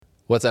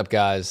What's up,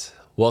 guys?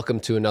 Welcome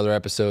to another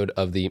episode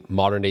of the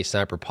Modern Day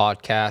Sniper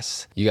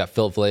Podcast. You got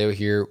Phil Vallejo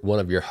here, one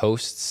of your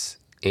hosts,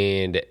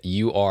 and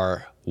you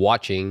are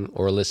watching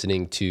or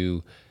listening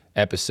to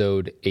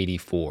episode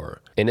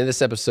 84. And in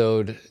this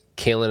episode,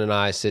 Kaylin and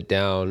I sit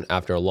down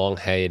after a long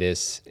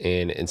hiatus,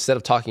 and instead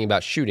of talking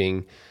about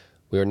shooting,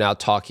 we are now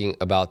talking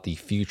about the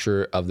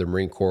future of the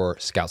Marine Corps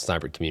Scout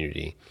Sniper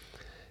community.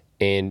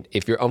 And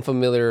if you're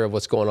unfamiliar of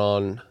what's going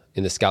on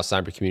in the Scout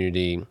Sniper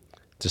community,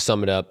 to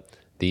sum it up,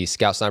 the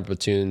Scout Sniper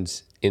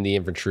platoons in the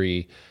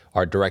infantry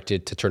are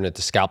directed to turn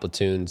into Scout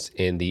platoons,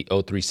 and the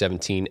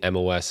 0317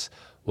 MOS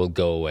will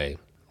go away.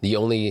 The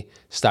only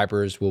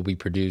snipers will be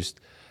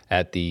produced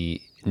at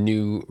the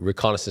new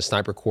Reconnaissance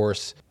Sniper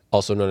course,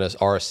 also known as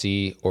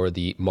RSC, or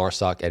the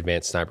MARSOC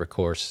Advanced Sniper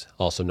course,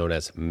 also known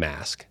as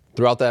MASC.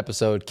 Throughout the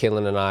episode,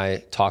 Kaylin and I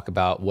talk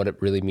about what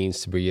it really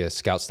means to be a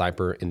Scout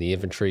Sniper in the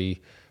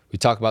infantry. We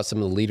talk about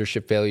some of the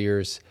leadership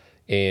failures,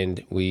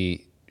 and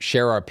we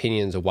share our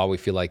opinions of why we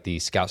feel like the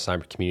Scout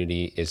Sniper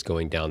community is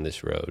going down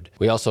this road.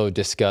 We also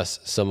discuss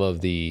some of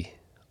the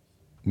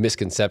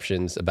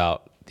misconceptions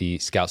about the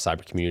Scout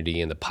Sniper community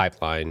and the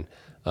pipeline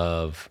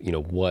of,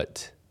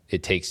 what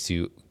it takes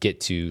to get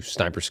to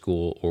sniper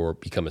school or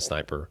become a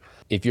sniper.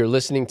 If you're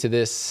listening to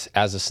this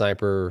as a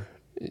sniper,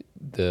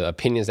 the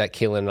opinions that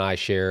Kaylin and I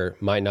share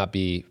might not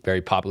be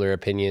very popular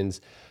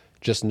opinions.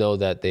 Just know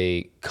that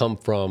they come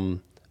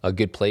from a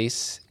good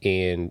place,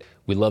 and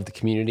we love the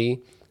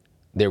community.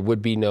 There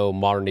would be no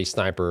modern day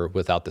sniper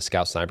without the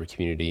Scout Sniper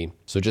community.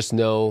 So just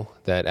know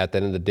that at the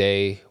end of the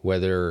day,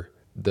 whether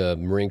the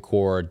Marine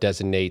Corps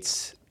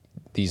designates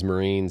these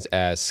Marines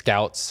as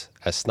scouts,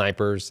 as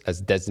snipers,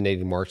 as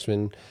designated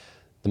marksmen,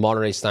 the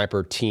modern day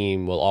sniper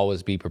team will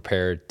always be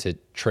prepared to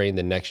train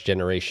the next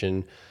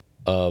generation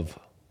of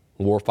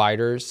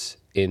warfighters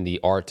in the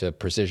art of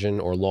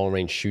precision or long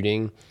range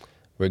shooting,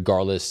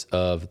 regardless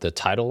of the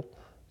title.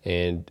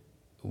 And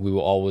we will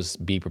always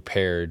be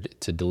prepared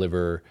to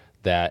deliver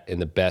that in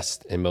the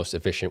best and most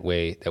efficient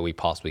way that we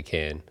possibly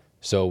can.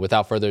 So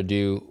without further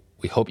ado,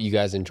 we hope you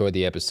guys enjoyed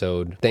the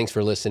episode. Thanks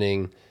for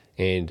listening.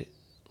 And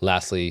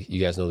lastly,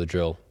 you guys know the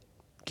drill.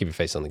 Keep your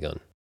face on the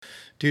gun.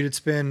 Dude,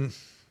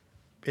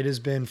 it has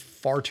been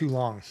far too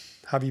long.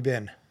 How have you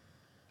been?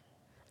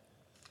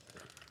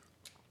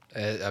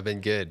 I've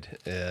been good.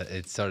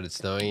 It started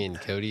snowing in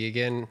Cody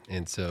again,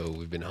 and so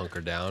we've been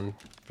hunkered down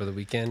for the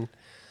weekend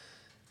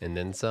and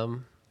then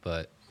some.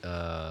 But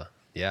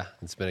yeah,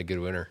 it's been a good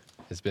winter.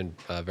 It's been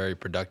very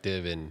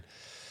productive and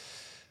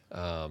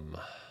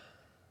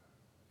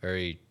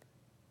very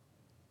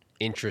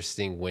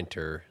interesting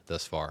winter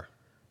thus far.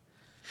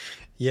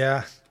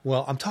 Yeah.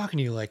 Well, I'm talking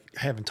to you like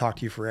I haven't talked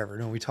to you forever.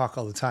 No, we talk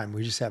all the time.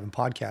 We just haven't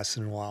podcasted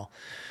in a while.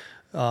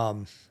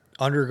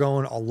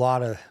 Undergoing a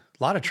lot of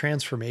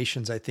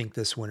transformations, I think,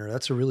 this winter.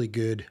 That's a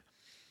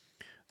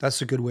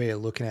good way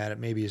of looking at it,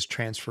 maybe, is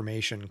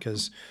transformation.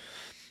 Because,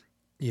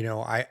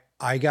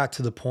 I got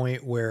to the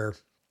point where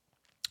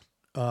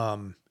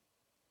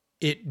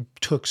it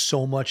took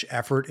so much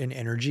effort and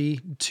energy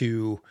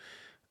to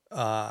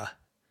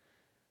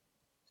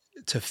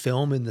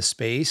film in the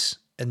space,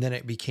 and then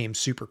it became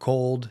super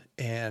cold,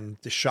 and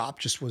the shop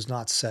just was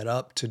not set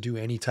up to do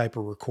any type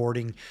of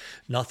recording,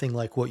 nothing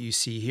like what you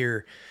see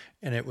here.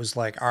 And it was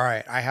like, all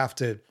right, I have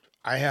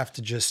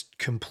to just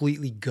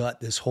completely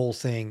gut this whole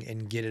thing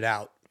and get it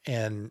out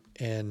and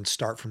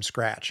start from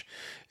scratch.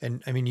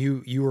 And I mean,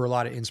 you were a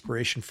lot of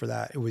inspiration for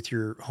that with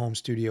your home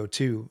studio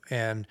too.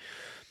 And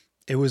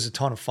it was a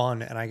ton of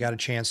fun, and I got a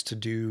chance to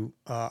do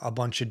a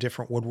bunch of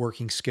different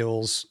woodworking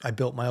skills. I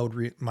built my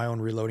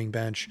own reloading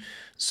bench.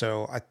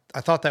 So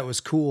I thought that was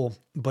cool,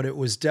 but it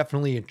was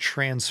definitely a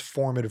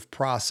transformative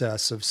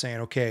process of saying,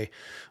 okay,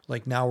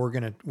 like now we're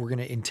going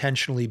to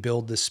intentionally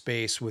build this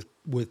space with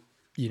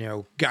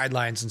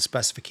guidelines and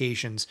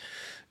specifications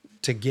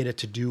to get it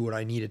to do what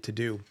I need it to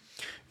do.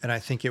 And I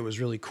think it was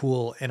really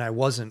cool. And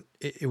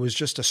it was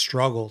just a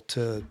struggle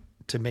to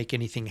make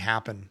anything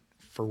happen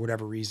for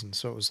whatever reason.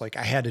 So it was like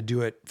I had to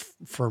do it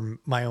for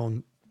my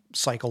own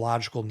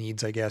psychological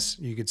needs, I guess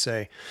you could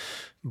say.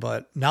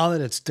 But now that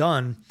it's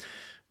done,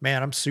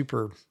 man, I'm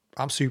super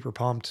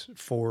pumped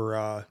for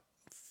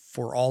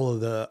all of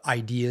the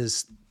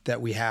ideas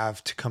that we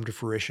have to come to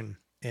fruition.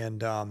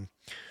 And I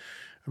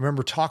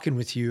remember talking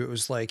with you. It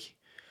was like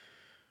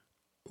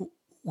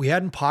we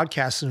hadn't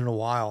podcasted in a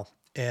while,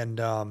 and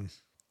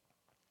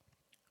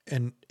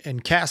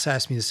Cass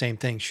asked me the same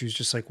thing. She was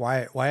just like,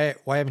 why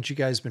haven't you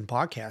guys been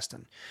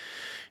podcasting?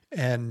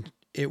 And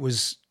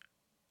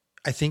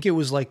I think it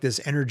was like this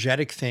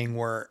energetic thing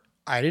where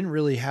I didn't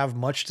really have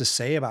much to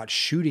say about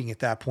shooting at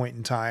that point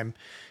in time.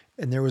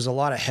 And there was a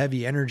lot of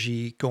heavy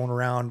energy going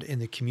around in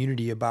the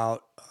community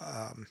about,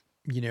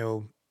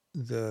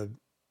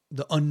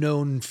 the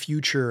unknown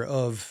future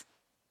of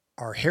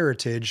our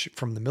heritage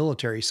from the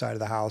military side of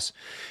the house.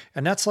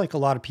 And that's like a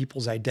lot of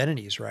people's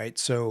identities, right?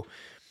 So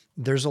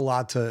there's a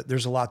lot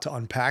to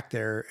unpack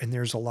there. And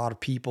there's a lot of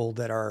people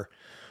that are,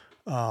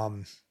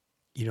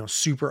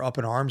 super up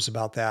in arms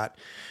about that.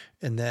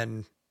 And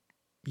then,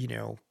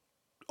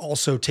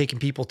 also taking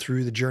people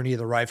through the journey of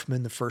the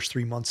rifleman, the first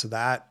 3 months of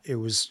that, it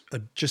was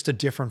just a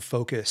different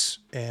focus.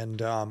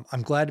 And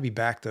I'm glad to be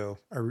back though.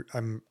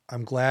 I'm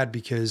glad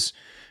because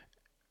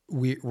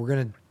we're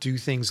going to do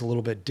things a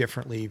little bit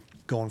differently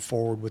going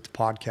forward with the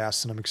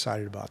podcast. And I'm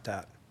excited about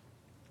that.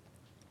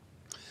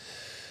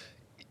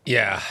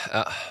 Yeah.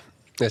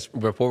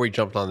 Before we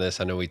jumped on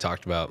this, I know we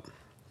talked about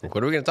like,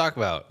 what are we going to talk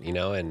about, you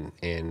know, and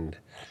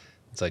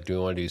it's like, do we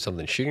want to do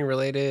something shooting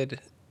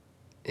related?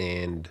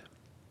 And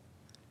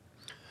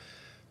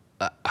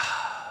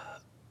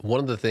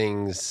one of the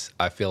things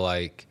I feel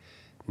like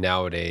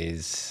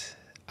nowadays,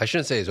 I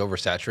shouldn't say is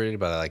oversaturated,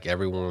 but like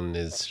everyone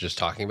is just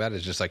talking about it,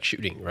 is just like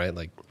shooting, right?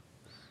 Like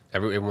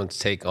everyone's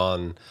take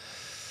on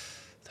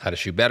how to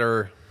shoot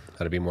better,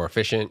 how to be more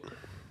efficient.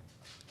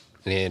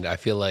 And I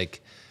feel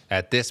like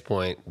at this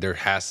point, there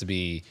has to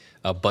be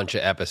a bunch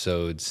of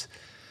episodes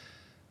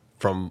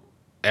from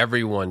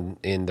everyone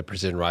in the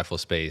precision rifle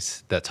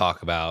space that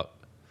talk about,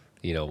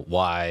 you know,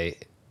 why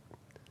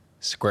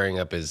squaring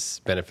up is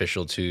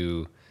beneficial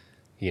to,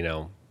 you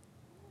know,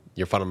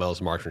 your fundamentals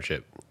of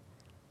marksmanship.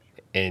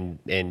 And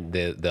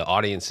the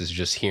audience is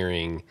just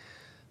hearing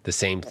the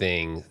same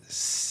thing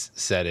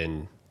said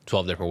in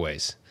 12 different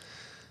ways.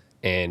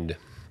 And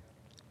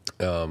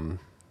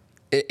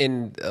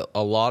in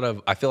a lot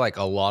of, I feel like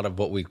a lot of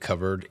what we've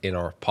covered in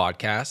our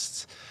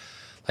podcasts,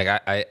 like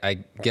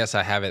I guess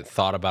I haven't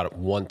thought about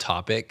one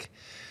topic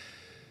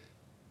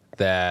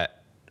that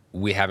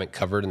we haven't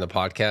covered in the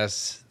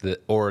podcast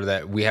or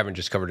that we haven't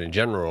just covered in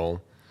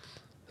general.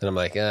 And I'm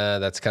like,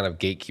 that's kind of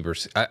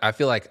gatekeepers. I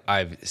feel like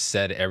I've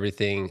said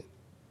everything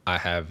I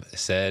have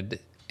said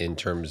in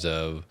terms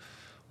of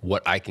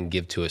what I can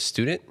give to a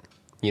student,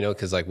 you know,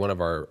 because like one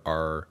of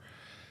our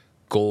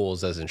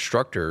goals as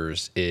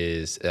instructors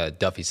is,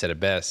 Duffy said it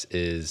best,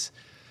 is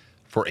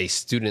for a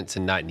student to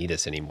not need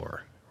us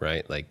anymore,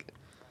 right? Like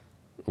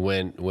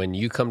when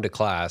you come to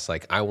class,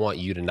 like I want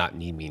you to not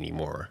need me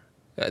anymore.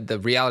 The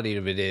reality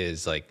of it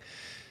is like,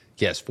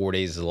 yes, 4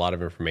 days is a lot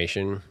of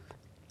information,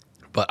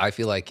 but I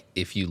feel like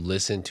if you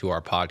listen to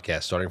our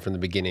podcast, starting from the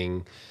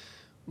beginning,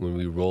 when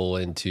we roll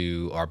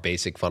into our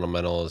basic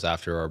fundamentals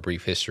after our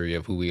brief history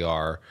of who we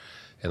are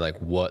and like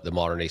what the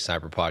Modern Day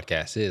Sniper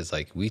podcast is,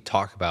 like we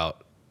talk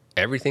about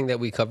everything that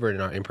we covered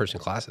in our in-person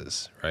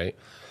classes, right?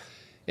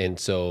 And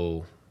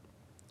so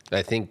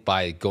I think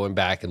by going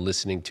back and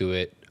listening to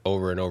it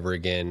over and over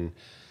again,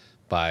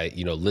 by,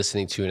 you know,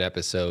 listening to an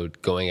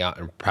episode, going out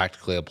and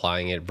practically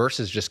applying it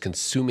versus just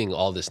consuming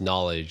all this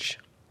knowledge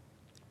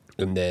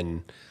and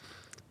then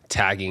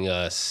tagging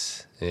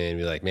us and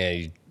be like, man,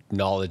 you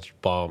knowledge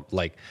bomb,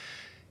 like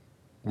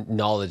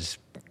knowledge,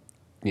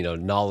 you know,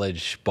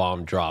 knowledge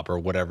bomb drop or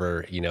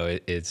whatever, you know,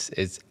 it's,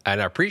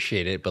 and I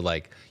appreciate it, but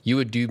like you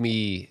would do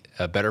me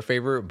a better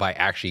favor by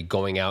actually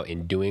going out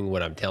and doing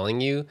what I'm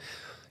telling you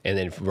and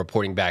then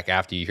reporting back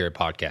after you hear a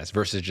podcast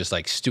versus just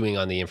like stewing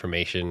on the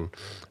information,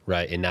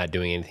 right, and not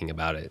doing anything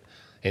about it.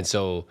 And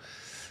so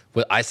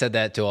well, I said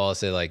that to all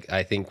say, like,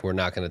 I think we're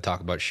not going to talk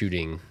about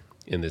shooting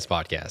in this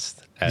podcast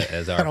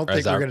as our, I don't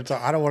think we're going to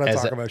talk. I don't want to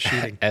talk about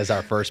shooting as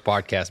our first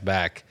podcast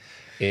back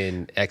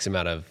in X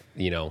amount of,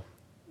 you know,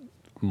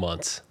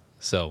 months.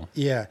 So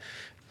yeah,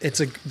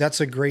 that's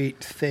a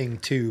great thing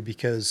too,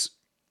 because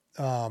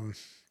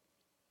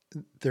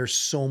there's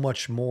so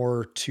much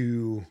more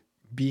to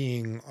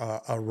being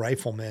a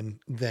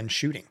rifleman than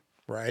shooting,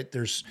 right?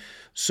 There's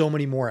so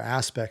many more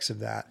aspects of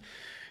that.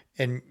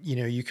 And, you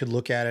know, you could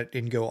look at it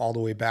and go all the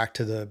way back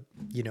to the,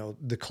 you know,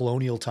 the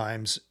colonial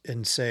times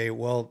and say,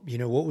 well, you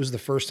know, what was the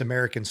first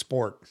American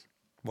sport?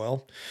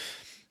 Well,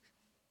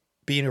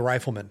 being a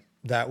rifleman,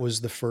 that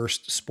was the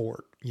first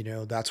sport. You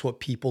know, that's what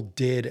people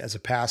did as a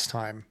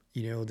pastime.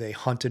 You know, they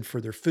hunted for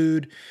their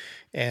food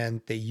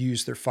and they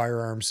used their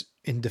firearms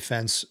in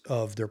defense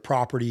of their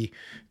property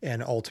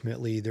and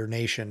ultimately their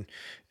nation.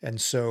 And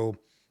so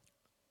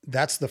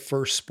that's the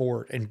first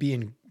sport. And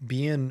being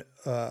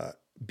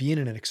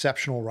an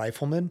exceptional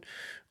rifleman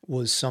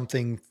was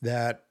something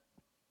that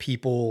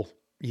people,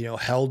 you know,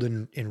 held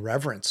in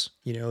reverence.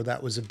 You know,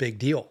 that was a big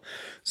deal.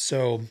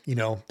 So, you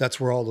know, that's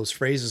where all those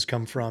phrases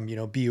come from. You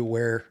know, be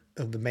aware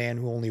of the man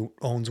who only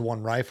owns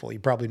one rifle. He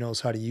probably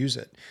knows how to use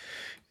it.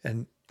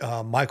 And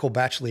Michael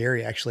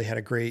Baccellieri actually had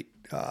a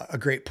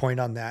great point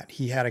on that.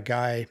 He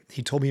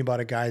told me about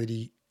a guy that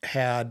he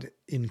had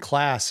in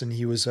class, and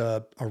he was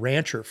a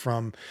rancher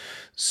from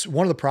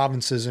one of the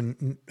provinces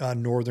in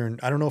northern,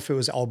 I don't know if it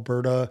was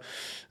Alberta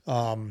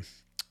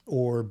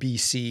or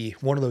BC,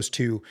 one of those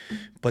two,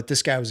 but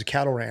this guy was a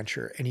cattle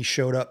rancher, and he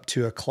showed up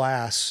to a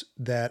class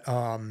that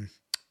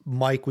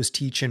Mike was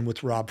teaching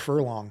with Rob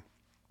Furlong.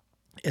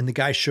 And the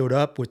guy showed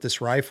up with this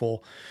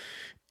rifle,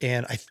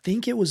 and I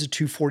think it was a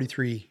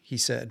 243, he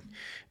said.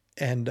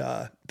 And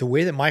the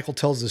way that Michael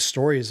tells this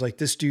story is like,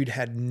 this dude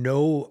had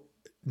no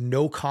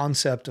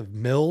concept of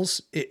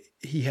mills.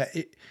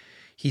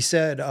 He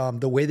said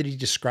the way that he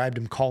described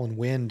him calling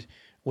wind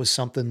was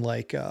something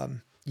like,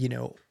 you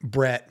know,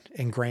 Brett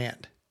and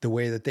Grant, the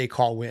way that they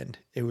call wind.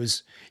 It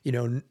was, you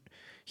know,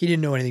 he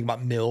didn't know anything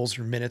about mills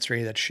or minutes or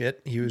any of that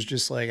shit. He was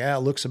just like, it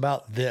looks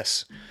about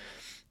this.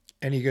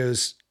 And he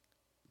goes,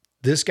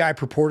 this guy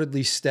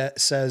purportedly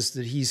says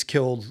that he's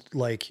killed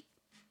like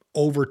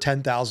over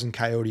 10,000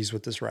 coyotes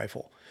with this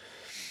rifle.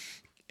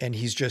 And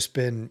he's just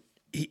been,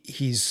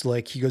 he's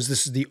like, he goes,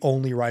 this is the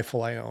only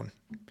rifle I own.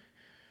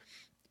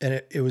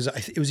 And it was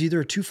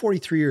either a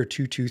 243 or a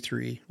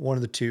 223, one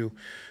of the two.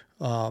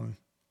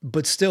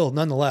 But still,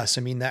 nonetheless,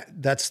 I mean,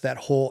 that's that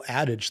whole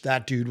adage.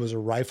 That dude was a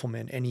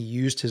rifleman, and he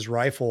used his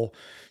rifle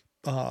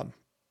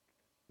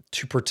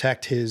to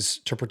protect his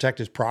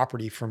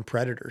property from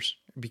predators,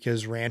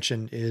 because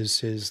ranching is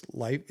his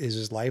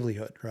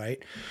livelihood,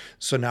 right?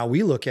 So now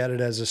we look at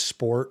it as a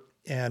sport,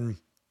 and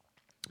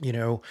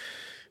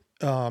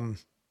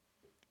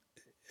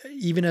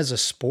even as a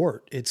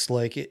sport, it's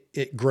like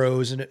it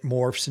grows and it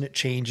morphs and it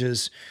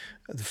changes.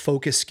 The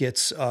focus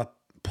gets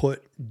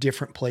put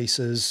different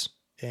places,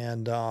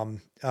 and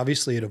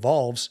obviously it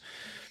evolves.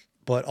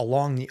 But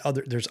along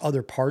there's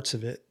other parts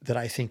of it that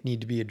I think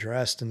need to be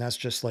addressed, and that's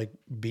just like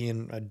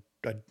being a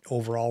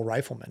overall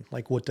rifleman.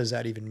 Like, what does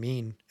that even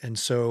mean? And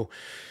so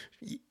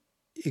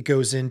it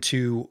goes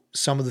into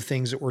some of the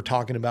things that we're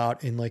talking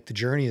about in like the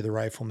journey of the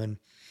rifleman,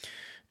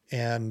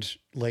 and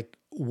like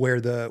where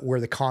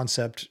the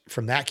concept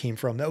from that came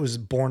from. That was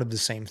born of the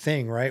same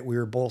thing, right? We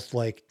were both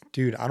like,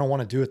 dude, I don't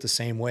want to do it the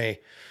same way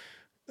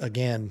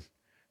again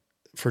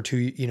for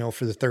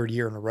the third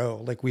year in a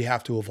row. Like, we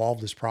have to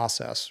evolve this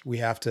process. We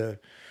have to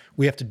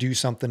do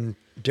something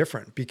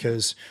different,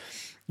 because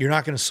you're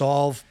not going to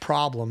solve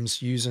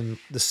problems using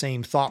the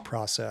same thought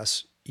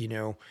process.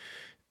 The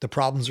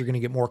problems are going to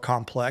get more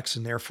complex,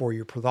 and therefore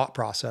your thought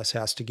process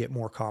has to get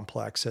more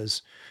complex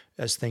as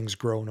things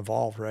grow and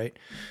evolve. Right.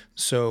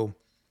 So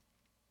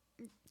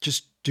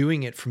just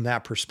doing it from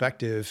that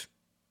perspective,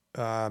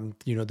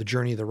 the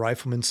journey of the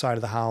rifleman side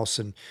of the house,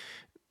 and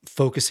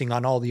focusing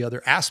on all the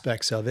other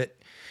aspects of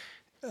it,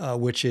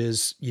 which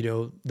is,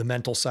 the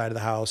mental side of the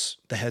house,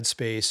 the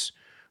headspace,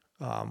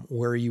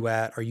 where are you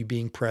at? Are you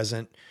being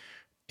present?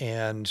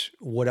 And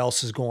what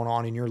else is going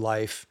on in your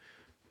life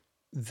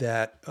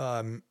that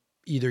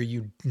either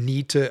you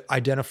need to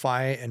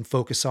identify and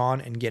focus on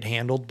and get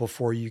handled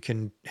before you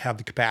can have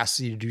the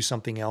capacity to do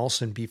something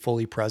else and be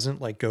fully present,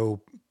 like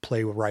go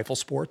play with rifle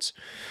sports.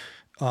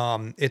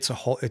 It's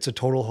a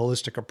total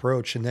holistic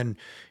approach. And then,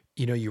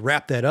 you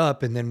wrap that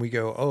up, and then we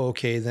go, oh,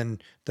 okay, then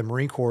the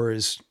Marine Corps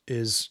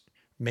is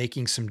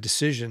making some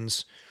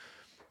decisions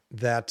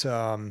that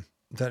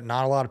that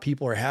not a lot of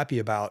people are happy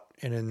about,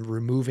 and in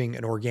removing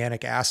an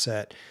organic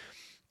asset.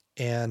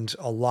 And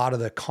a lot of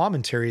the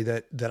commentary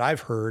that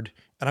I've heard,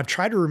 and I've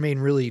tried to remain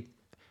really,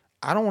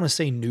 I don't want to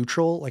say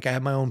neutral, like I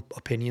have my own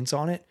opinions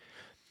on it,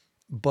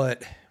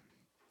 but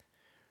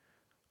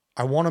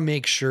I want to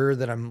make sure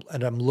that I'm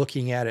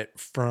looking at it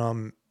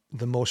from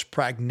the most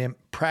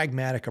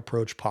pragmatic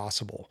approach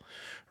possible,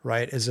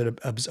 right? As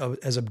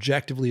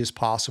objectively as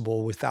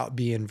possible, without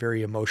being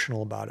very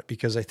emotional about it,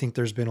 because I think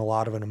there's been a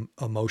lot of an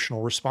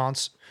emotional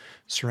response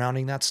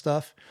surrounding that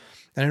stuff.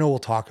 And I know we'll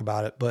talk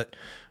about it, but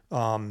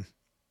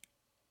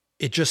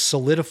it just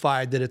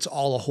solidified that it's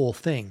all a whole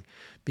thing,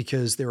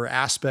 because there were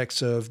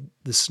aspects of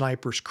the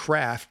sniper's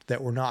craft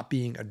that were not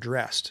being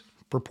addressed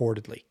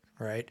purportedly,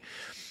 right?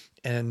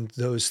 And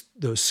those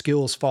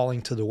skills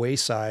falling to the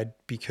wayside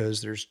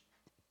because there's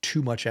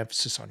too much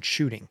emphasis on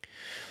shooting.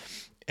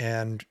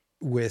 And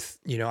with,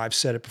 I've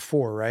said it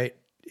before, right?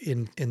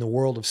 In the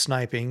world of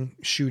sniping,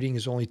 shooting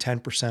is only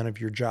 10% of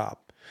your job.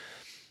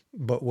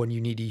 But when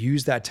you need to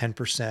use that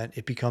 10%,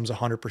 it becomes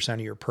 100%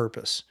 of your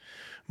purpose,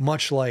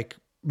 much like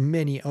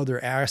many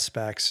other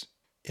aspects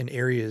in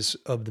areas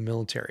of the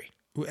military,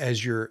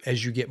 as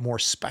you get more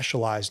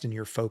specialized in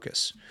your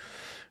focus.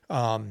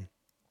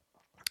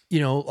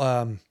 We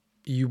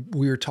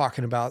were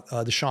talking about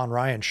the Sean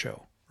Ryan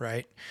show,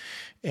 right?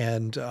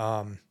 And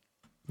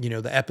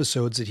the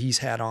episodes that he's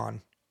had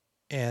on,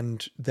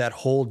 and that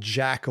whole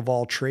jack of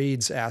all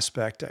trades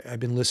aspect. I've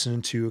been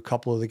listening to a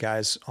couple of the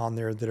guys on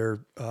there that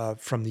are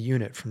from the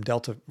unit, from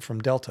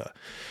Delta,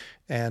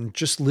 and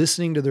just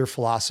listening to their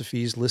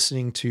philosophies,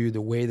 listening to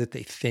the way that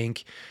they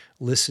think,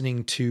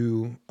 listening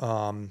to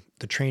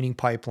the training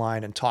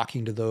pipeline, and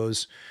talking to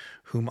those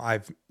whom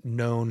I've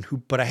known,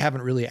 but I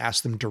haven't really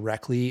asked them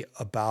directly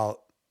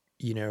about,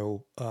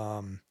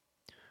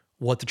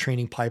 what the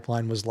training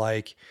pipeline was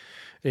like.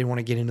 I didn't want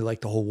to get into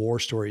like the whole war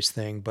stories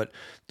thing, but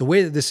the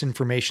way that this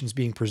information is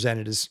being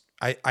presented is,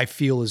 I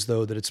feel as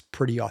though that it's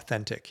pretty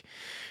authentic.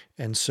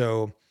 And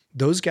so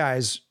those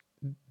guys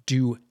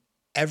do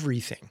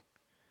everything.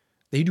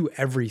 They do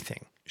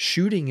everything.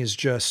 Shooting is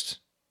just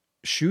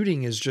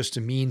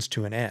a means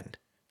to an end,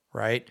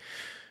 right?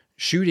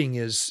 Shooting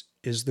is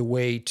the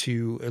way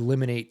to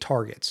eliminate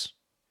targets,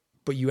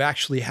 but you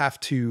actually have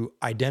to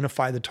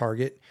identify the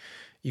target.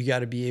 You got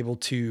to be able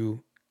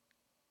to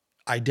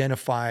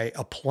identify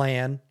a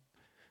plan,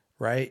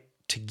 right,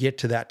 to get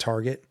to that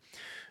target.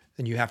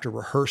 Then you have to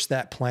rehearse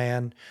that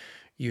plan.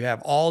 You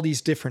have all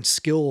these different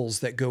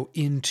skills that go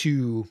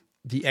into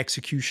the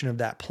execution of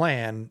that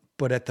plan,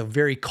 but at the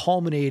very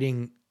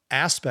culminating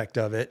aspect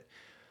of it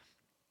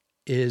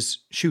is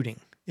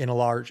shooting. in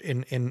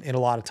a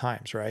lot of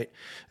times, right?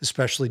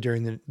 Especially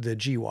during the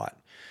GWAT.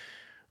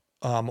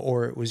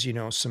 Or it was,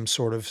 some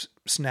sort of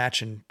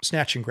snatch and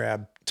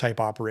grab type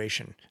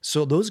operation.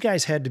 So those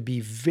guys had to be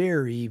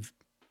very,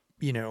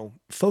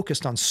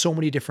 focused on so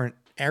many different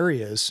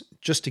areas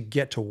just to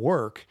get to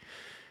work.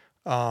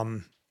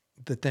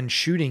 That then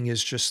shooting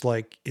is just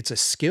like, it's a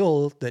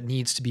skill that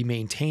needs to be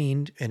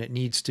maintained and it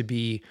needs to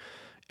be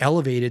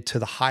elevated to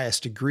the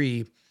highest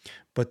degree.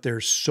 But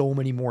there's so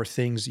many more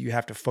things that you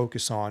have to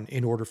focus on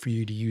in order for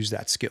you to use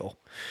that skill.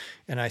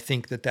 And I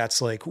think that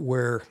that's like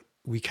where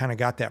we kind of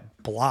got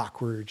that block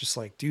where you're just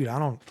like, dude, I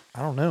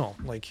don't know.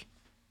 Like,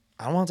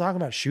 I don't want to talk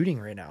about shooting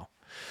right now.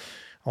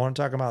 I want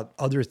to talk about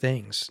other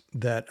things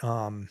that,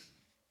 and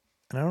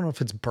I don't know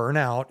if it's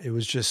burnout. It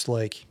was just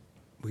like,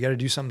 we got to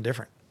do something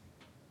different.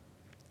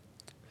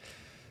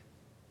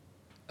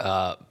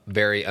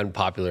 Very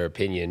unpopular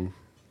opinion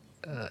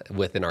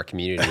within our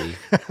community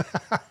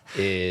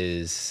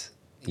is,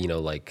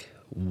 like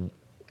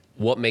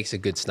what makes a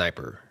good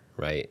sniper,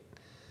 right?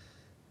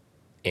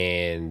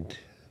 And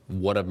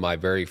one of my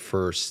very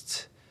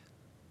first,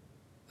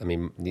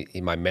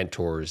 my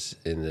mentors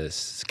in this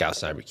scout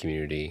sniper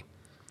community,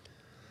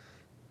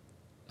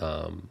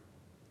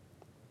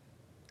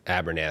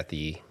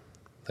 Abernathy,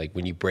 like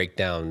when you break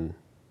down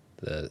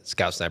the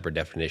scout sniper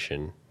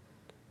definition,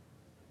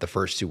 the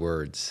first two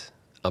words,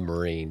 a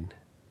Marine,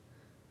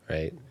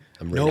 right?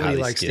 A Marine, nobody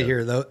likes skilled. To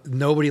hear though.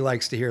 Nobody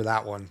likes to hear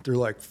that one. They're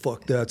like,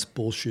 "Fuck, that's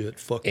bullshit.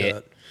 Fuck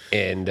that."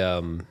 And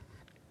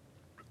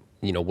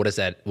what does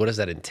that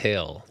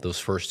entail? Those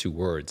first two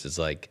words is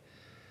like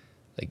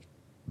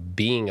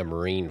being a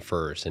Marine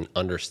first and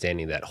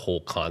understanding that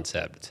whole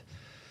concept.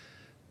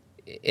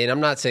 And I'm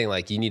not saying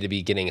like you need to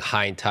be getting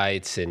high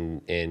tights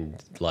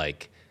and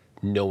like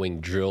knowing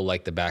drill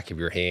like the back of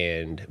your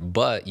hand,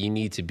 but you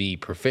need to be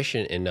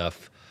proficient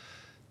enough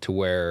to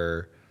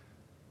where,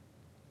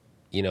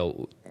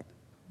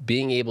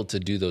 being able to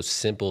do those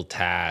simple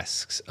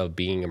tasks of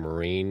being a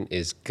Marine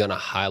is gonna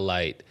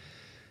highlight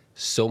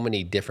so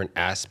many different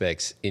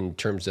aspects in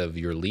terms of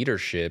your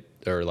leadership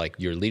or like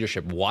your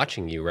leadership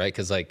watching you, right?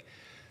 Because like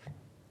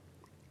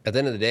at the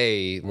end of the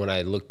day, when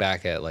I look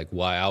back at like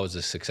why I was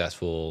a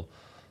successful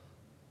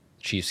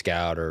chief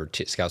scout or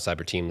scout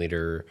sniper team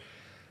leader,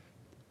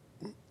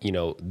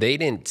 they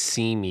didn't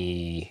see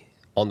me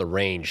on the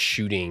range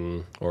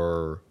shooting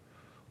or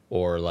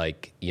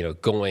like,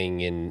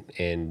 going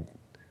and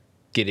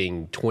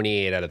getting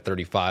 28 out of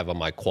 35 on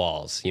my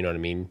quals. You know what I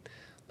mean?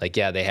 Like,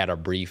 yeah, they had a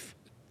brief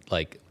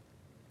like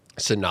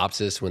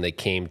synopsis when they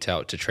came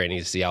to training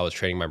to see how I was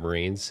training my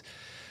Marines,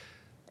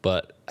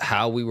 but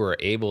how we were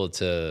able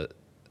to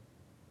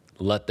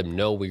let them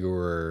know we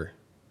were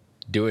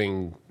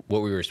doing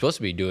what we were supposed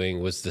to be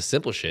doing was the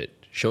simple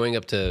shit: showing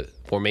up to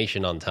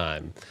formation on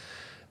time,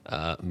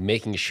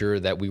 making sure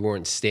that we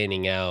weren't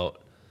standing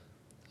out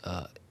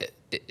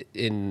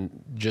in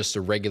just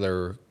a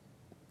regular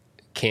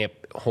camp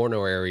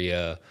Horno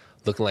area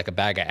looking like a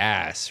bag of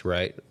ass,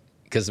 right?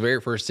 Because the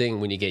very first thing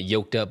when you get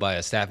yoked up by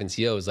a staff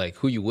NCO is like,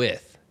 who you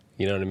with?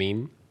 You know what I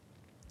mean?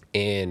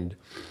 And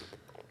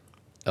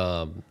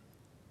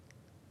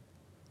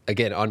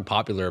again,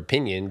 unpopular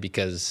opinion,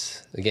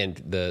 because again,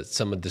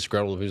 some of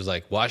disgruntled who's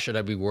like, why should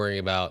I be worrying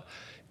about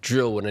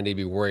drill when I need to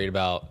be worried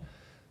about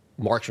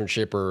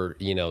marksmanship or,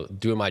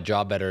 doing my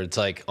job better? It's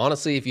like,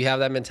 honestly, if you have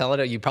that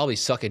mentality, you probably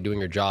suck at doing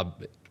your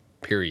job,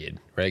 period,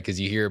 right? Because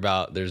you hear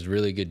about there's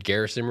really good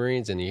garrison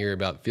Marines and you hear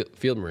about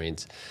field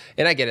Marines.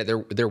 And I get it,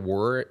 there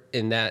were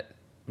in that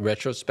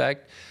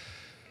retrospect,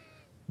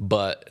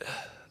 but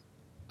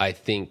I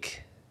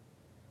think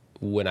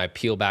when I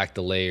peel back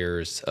the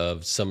layers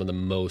of some of the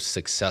most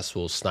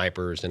successful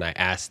snipers and I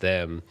ask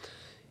them,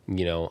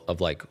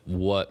 of like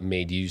what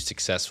made you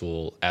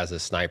successful as a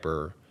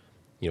sniper,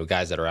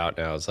 guys that are out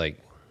now, it's like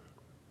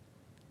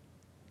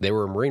they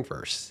were a Marine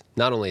first.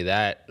 Not only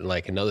that,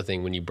 like another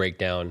thing, when you break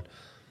down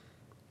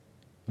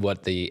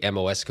what the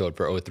MOS code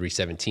for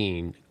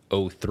 0317,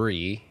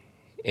 03,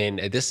 and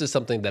this is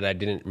something that I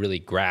didn't really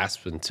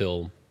grasp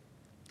until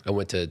I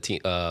went to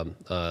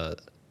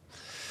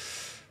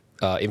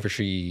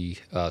infantry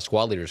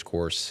squad leaders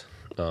course,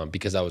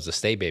 because I was a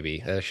stay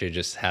baby. I actually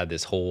just had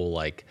this whole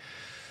like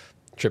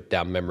trip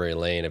down memory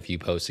lane a few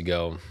posts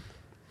ago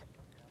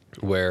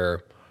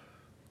where,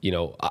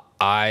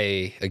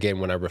 I again,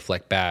 when I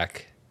reflect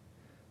back,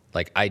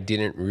 like I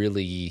didn't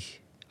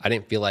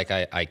feel like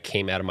I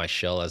came out of my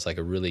shell as like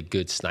a really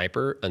good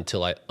sniper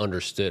until I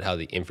understood how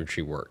the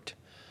infantry worked,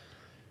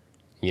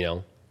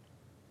 and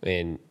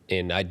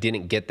I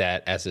didn't get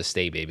that as a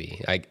stay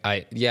baby.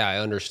 I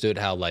understood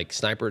how like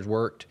snipers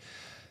worked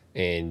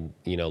and,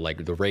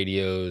 like the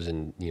radios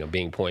and,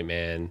 being point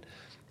man,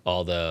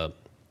 all the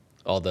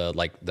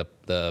like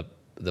the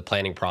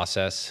planning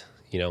process,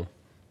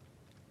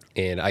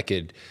 and I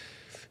could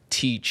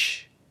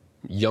teach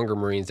younger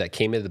Marines that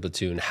came into the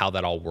platoon how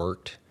that all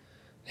worked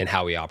and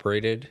how we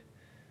operated.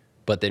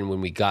 But then when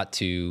we got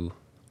to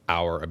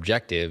our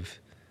objective,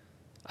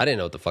 I didn't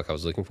know what the fuck I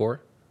was looking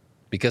for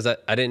because I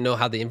didn't know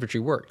how the infantry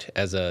worked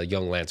as a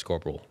young Lance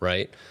Corporal,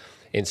 right?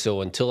 And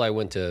so until I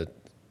went to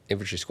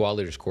infantry squad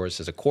leaders course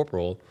as a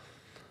corporal,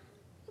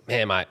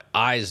 man, my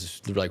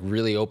eyes like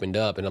really opened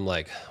up, and I'm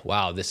like,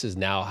 wow, this is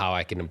now how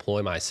I can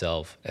employ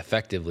myself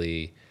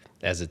effectively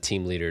as a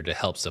team leader to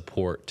help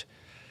support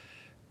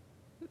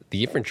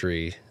the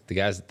infantry, the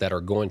guys that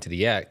are going to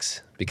the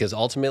X, because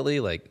ultimately,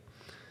 like,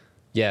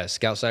 yeah,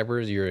 scout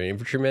snipers, you're an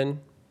infantryman,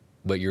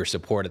 but you're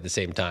support at the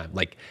same time.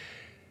 Like,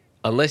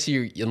 unless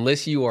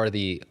you are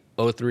the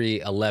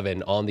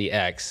 0311 on the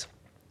X,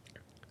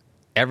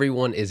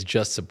 everyone is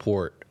just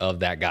support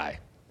of that guy.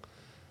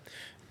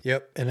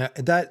 Yep. And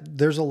that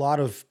there's a lot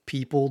of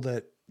people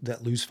that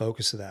lose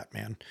focus of that,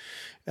 man.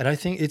 And I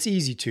think it's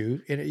easy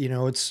to,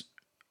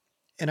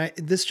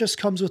 this just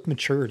comes with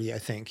maturity. I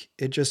think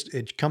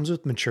it comes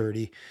with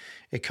maturity.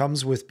 It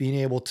comes with being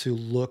able to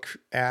look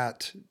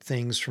at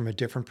things from a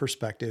different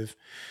perspective.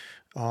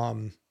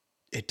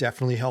 It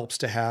definitely helps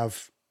to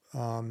have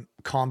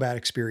combat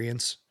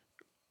experience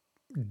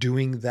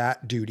doing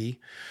that duty.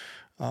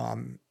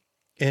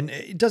 And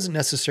it doesn't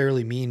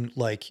necessarily mean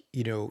like,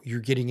 you're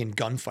getting in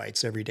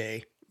gunfights every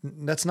day.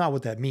 That's not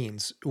what that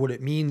means. What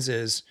it means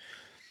is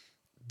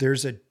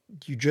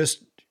you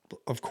just,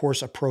 of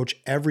course, approach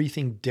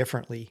everything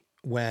differently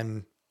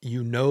when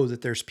you know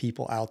that there's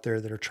people out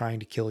there that are trying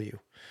to kill you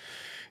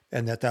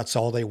and that's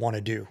all they want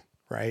to do.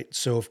 Right.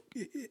 So if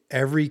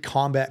every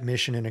combat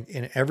mission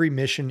in every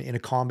mission in a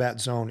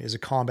combat zone is a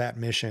combat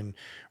mission,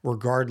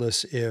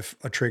 regardless if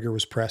a trigger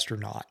was pressed or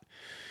not.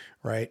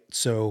 Right.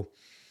 So,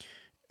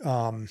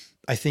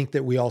 I think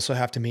that we also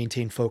have to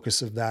maintain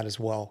focus of that as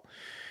well.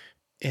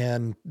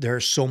 And there are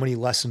so many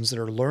lessons that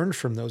are learned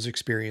from those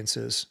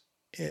experiences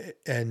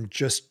and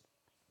just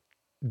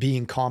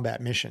being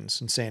combat missions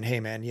and saying, hey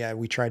man, yeah,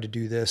 we tried to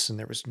do this and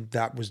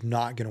that was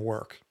not going to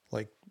work.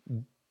 Like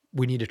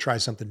we need to try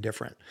something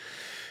different.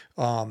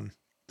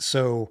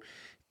 So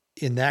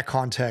in that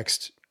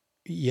context,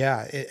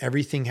 yeah,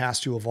 everything has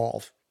to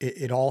evolve.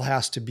 It all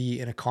has to be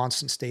in a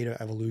constant state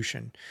of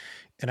evolution.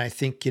 And I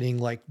think getting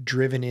like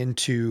driven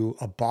into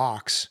a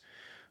box,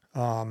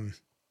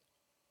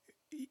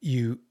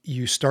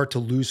 you start to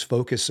lose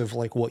focus of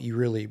like what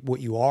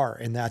you are.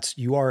 And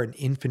you are an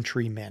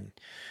infantryman.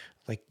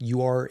 Like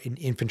you are an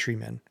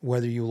infantryman,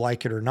 whether you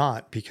like it or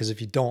not, because if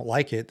you don't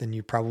like it, then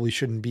you probably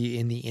shouldn't be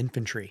in the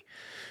infantry.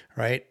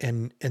 Right.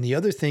 And the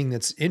other thing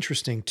that's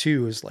interesting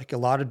too, is like a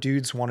lot of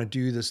dudes want to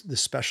do this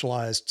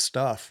specialized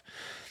stuff.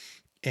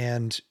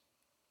 And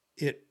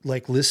it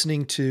like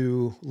listening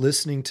to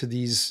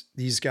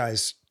these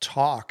guys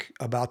talk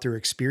about their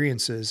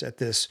experiences at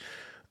this,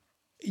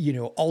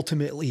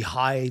 ultimately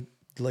high,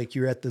 like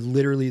you're at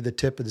literally the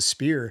tip of the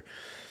spear.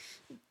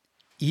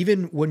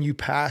 Even when you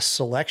pass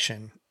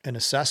selection and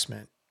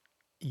assessment,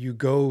 you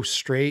go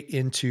straight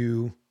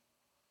into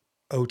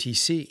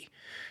OTC.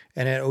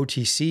 And at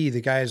OTC,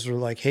 the guys were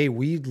like, hey,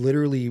 we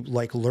literally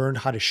like learned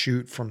how to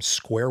shoot from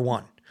square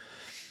one.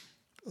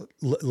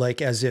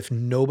 Like as if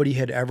nobody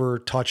had ever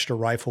touched a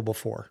rifle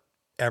before,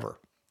 ever.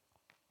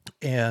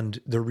 And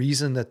the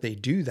reason that they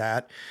do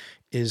that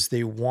is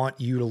they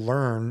want you to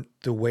learn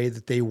the way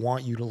that they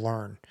want you to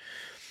learn.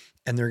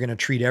 And they're going to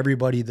treat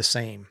everybody the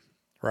same,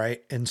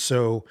 right? And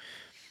so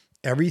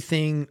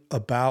everything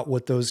about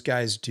what those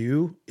guys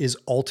do is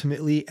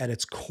ultimately at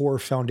its core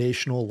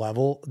foundational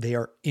level, they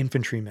are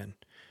infantrymen.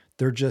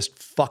 They're just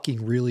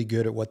fucking really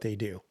good at what they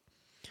do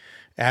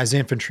as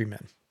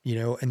infantrymen,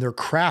 and they're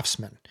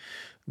craftsmen.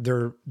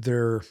 They're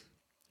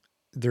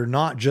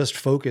not just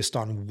focused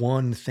on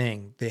one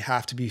thing. They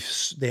have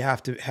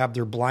to have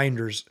their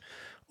blinders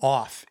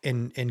off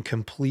in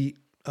complete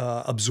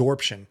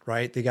absorption,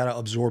 right? They got to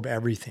absorb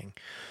everything.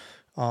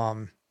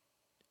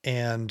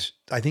 And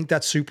I think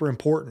that's super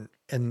important.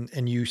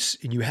 And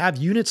you have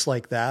units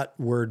like that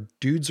where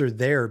dudes are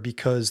there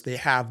because they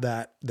have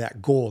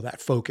that goal, that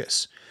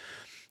focus.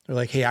 They're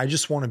like, hey, I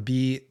just want to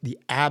be the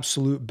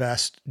absolute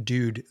best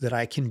dude that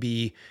I can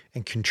be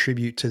and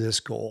contribute to this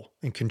goal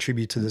and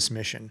contribute to this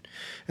mission.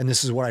 And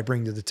this is what I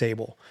bring to the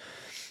table.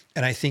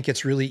 And I think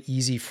it's really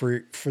easy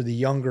for the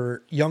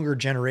younger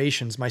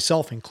generations,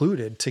 myself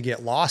included, to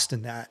get lost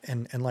in that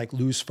and like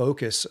lose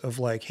focus of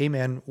like, hey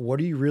man,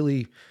 what are you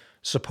really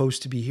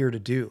supposed to be here to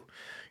do?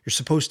 You're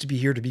supposed to be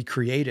here to be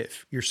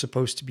creative. You're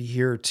supposed to be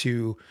here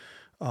to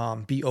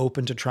be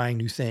open to trying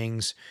new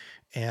things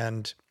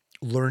and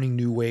learning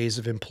new ways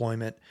of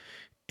employment.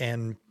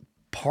 And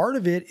part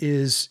of it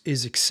is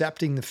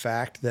accepting the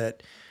fact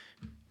that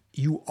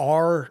you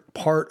are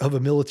part of a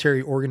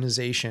military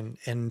organization.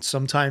 And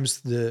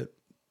sometimes the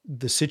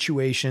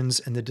situations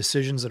and the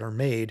decisions that are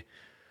made,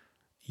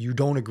 you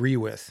don't agree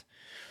with.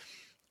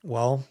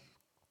 Well,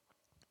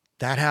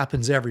 that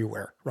happens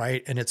everywhere,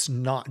 right? And it's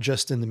not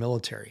just in the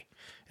military.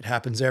 It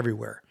happens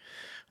everywhere.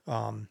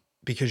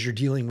 Because you're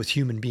dealing with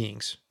human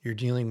beings. You're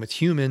dealing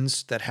with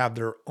humans that have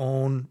their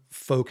own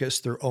focus,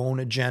 their own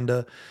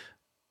agenda,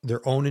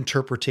 their own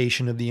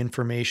interpretation of the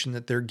information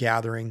that they're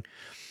gathering.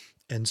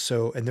 And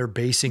they're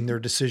basing their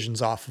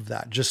decisions off of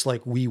that, just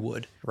like we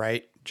would,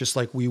 right? Just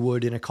like we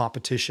would in a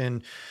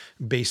competition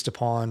based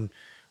upon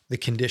the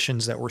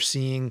conditions that we're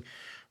seeing.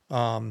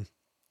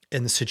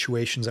 in the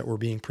situations that we're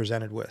being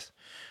presented with.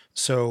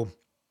 So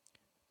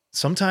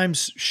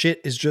sometimes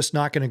shit is just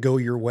not going to go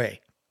your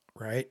way.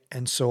 Right.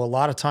 And so a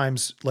lot of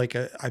times, like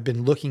I've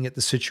been looking at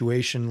the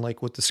situation,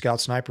 like with the Scout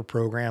Sniper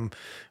program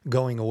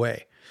going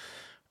away.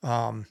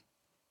 I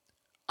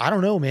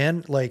don't know,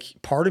 man. Like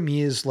part of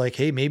me is like,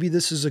 hey, maybe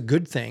this is a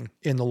good thing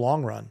in the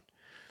long run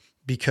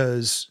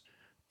because,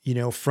 you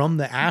know, from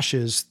the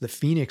ashes, the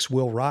phoenix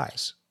will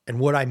rise. And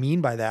what I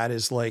mean by that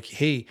is like,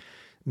 hey,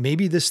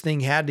 maybe this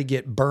thing had to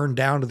get burned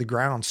down to the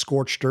ground,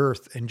 scorched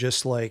earth, and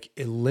just like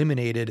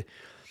eliminated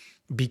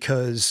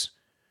because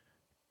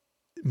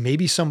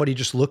maybe somebody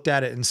just looked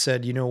at it and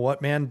said, you know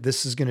what, man,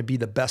 this is going to be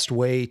the best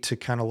way to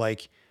kind of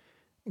like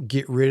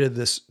get rid of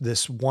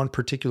this one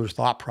particular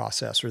thought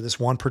process or this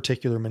one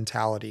particular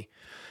mentality.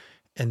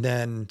 And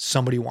then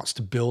somebody wants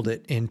to build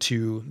it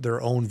into their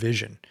own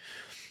vision.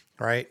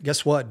 Right?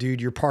 Guess what,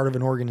 dude? You're part of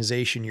an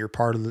organization. You're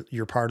part of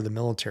the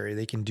military.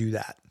 They can do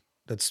that.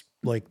 That's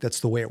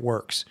the way it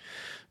works.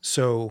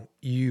 So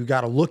you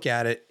got to look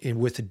at it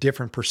with a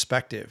different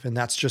perspective. And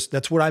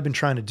that's what I've been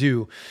trying to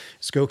do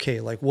is go,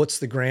 okay, like what's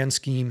the grand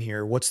scheme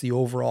here? What's the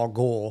overall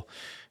goal?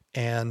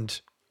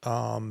 And,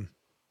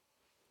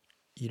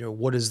 you know,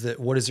 what does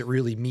it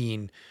really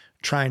mean?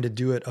 Trying to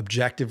do it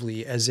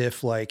objectively as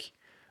if like,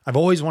 I've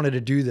always wanted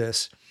to do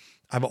this.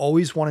 I've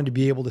always wanted to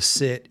be able to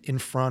sit in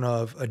front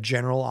of a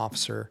general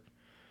officer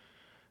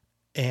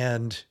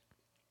and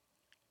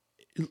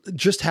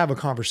just have a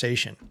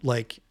conversation.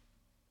 Like,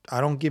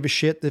 I don't give a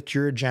shit that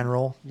you're a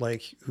general.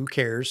 Like, who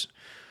cares?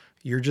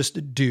 You're just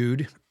a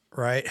dude,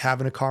 right?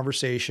 Having a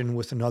conversation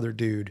with another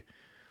dude,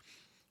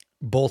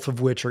 both of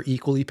which are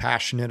equally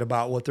passionate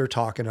about what they're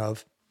talking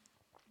of.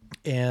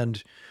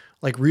 And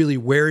like, really,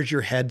 where's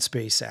your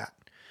headspace at?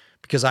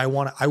 Because I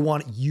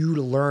want you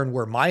to learn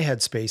where my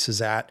headspace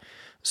is at.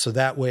 So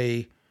that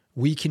way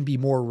we can be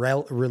more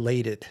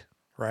related,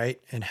 right?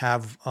 And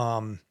have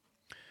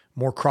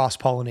more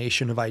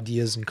cross-pollination of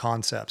ideas and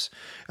concepts.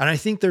 And I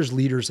think there's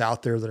leaders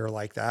out there that are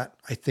like that.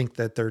 I think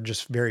that they're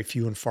just very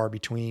few and far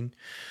between.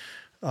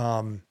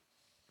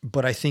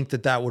 But I think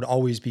that would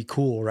always be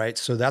cool, right?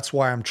 So that's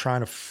why I'm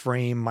trying to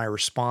frame my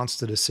response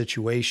to the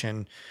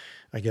situation,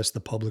 I guess the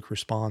public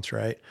response,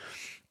 right?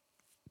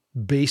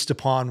 Based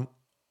upon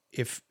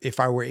if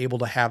I were able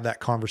to have that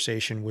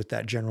conversation with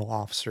that general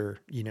officer,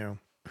 you know,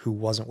 who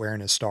wasn't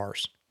wearing his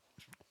stars,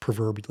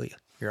 proverbially,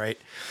 right?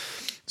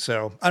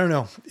 So I don't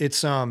know.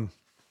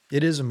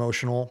 It is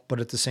emotional, but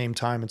at the same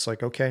time, it's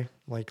like, okay,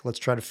 like let's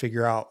try to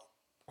figure out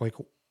like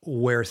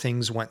where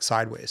things went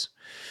sideways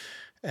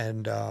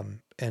and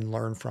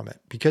learn from it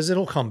because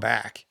it'll come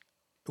back.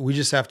 We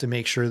just have to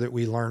make sure that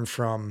we learn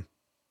from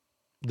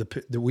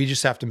we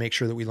just have to make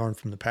sure that we learn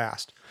from the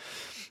past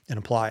and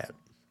apply it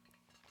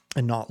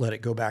and not let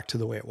it go back to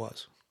the way it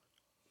was.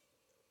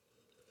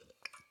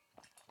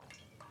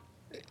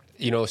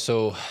 You know,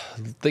 so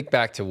think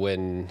back to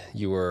when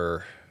you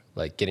were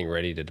like getting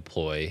ready to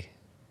deploy,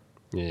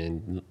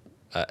 and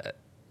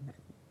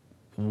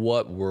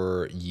what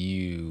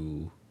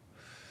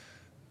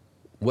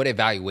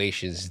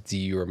evaluations do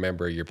you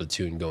remember your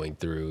platoon going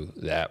through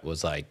that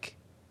was like,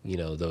 you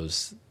know,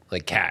 those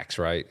like CACs,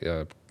 right?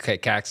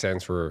 CAC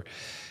stands for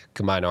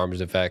Combined Arms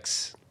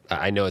Effects.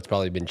 I know it's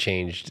probably been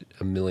changed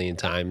a million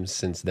times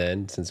since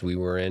then, since we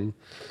were in,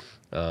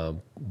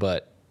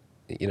 but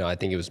you know, I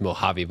think it was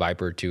Mojave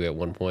Viper too at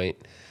one point,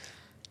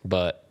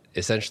 but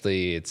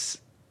essentially it's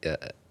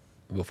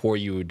before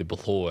you would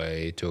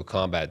deploy to a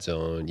combat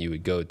zone, you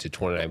would go to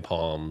 29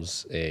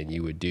 Palms and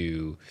you would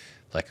do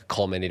like a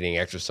culminating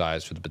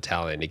exercise for the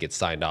battalion to get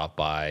signed off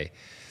by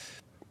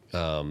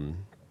what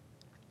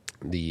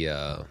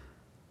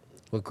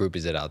group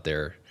is it out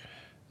there?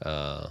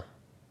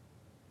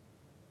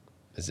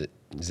 Is it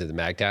the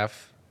MAGTF?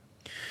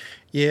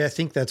 Yeah, I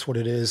think that's what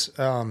it is.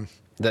 I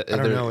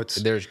don't know.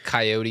 There's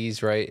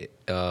coyotes, right?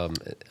 Yeah,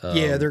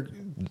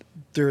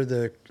 they're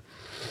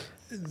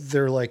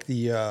like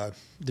the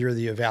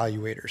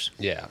evaluators.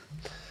 Yeah.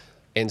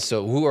 And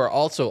so who are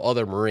also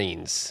other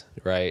Marines,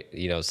 right?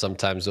 You know,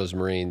 sometimes those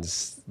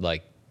Marines,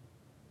 like,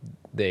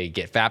 they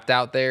get fapped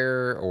out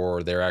there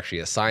or they're actually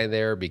assigned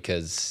there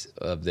because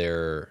of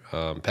their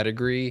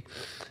pedigree.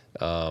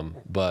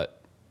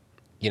 But,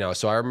 you know,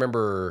 so I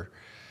remember,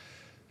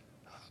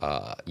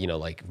 you know,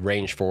 like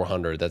Range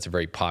 400, that's a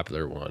very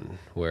popular one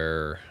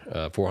where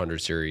 400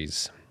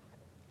 series.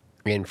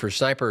 And for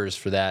snipers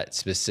for that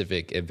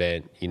specific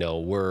event, you know,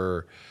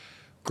 we're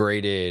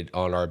graded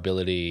on our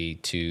ability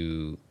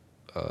to,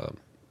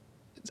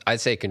 I'd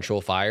say,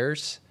 control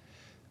fires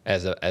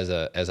as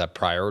a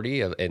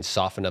priority and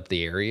soften up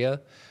the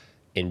area,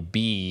 and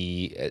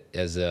B,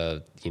 as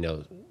a, you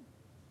know,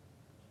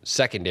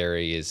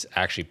 secondary is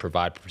actually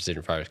provide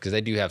precision fires, because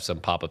they do have some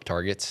pop-up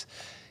targets,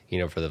 you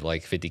know, for the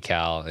like 50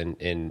 cal,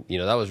 and you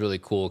know, that was really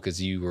cool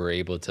because you were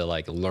able to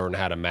like learn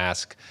how to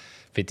mask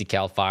 50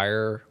 cal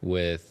fire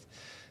with,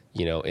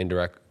 you know,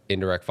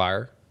 indirect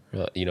fire,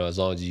 you know, as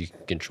long as you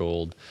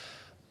controlled,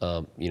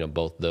 you know,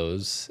 both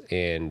those.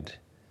 And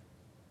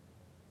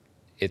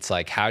it's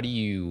like, how do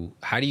you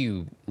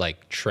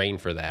like train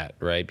for that,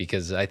 right?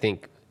 Because I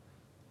think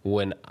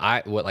when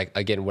I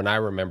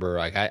remember,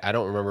 like, I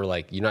don't remember,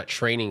 like, you're not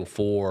training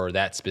for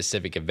that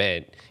specific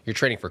event. You're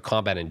training for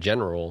combat in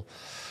general.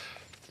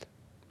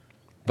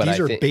 But These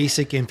I are think,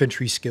 basic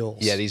infantry skills.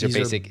 yeah, these are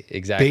basic,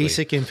 exactly.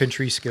 Basic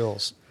infantry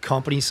skills.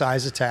 Company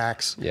size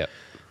attacks, Yep.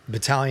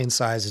 battalion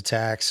size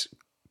attacks,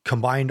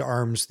 combined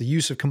arms, the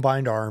use of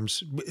combined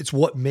arms. It's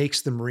what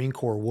makes the Marine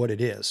Corps what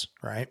it is,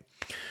 right?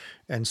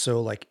 And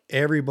so, like,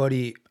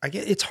 everybody,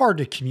 it's hard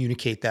to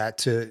communicate that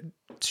to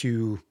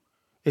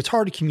it's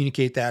hard to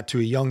communicate that to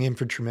a young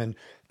infantryman,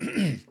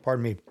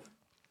 pardon me,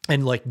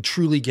 and like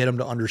truly get them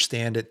to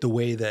understand it the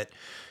way that,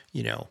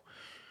 you know,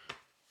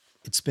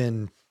 it's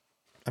been.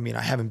 I mean,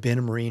 I haven't been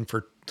a Marine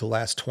for the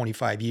last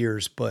 25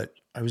 years, but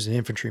I was an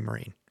infantry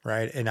Marine,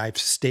 right? And I've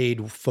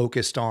stayed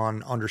focused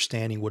on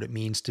understanding what it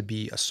means to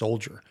be a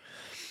soldier,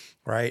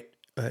 right?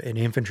 An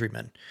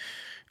infantryman.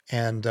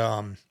 And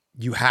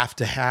you have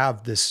to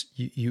have this,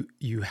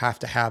 you have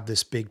to have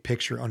this big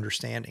picture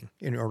understanding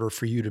in order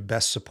for you to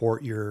best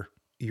support your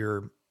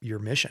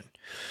mission,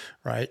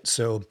 right?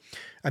 So,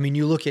 I mean,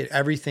 you look at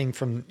everything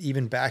from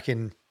even back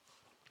in,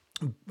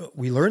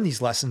 we learned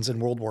these lessons in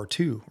World War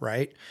II,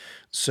 right?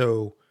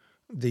 So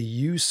the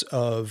use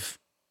of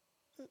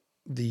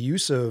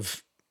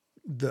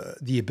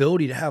the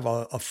ability to have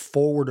a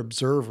forward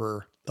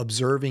observer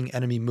observing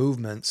enemy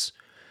movements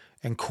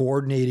and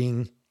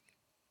coordinating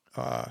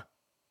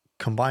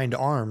combined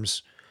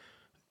arms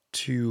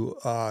to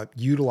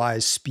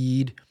utilize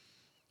speed,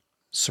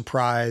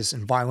 surprise,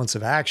 and violence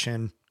of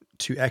action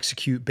to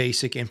execute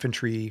basic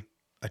infantry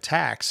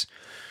attacks.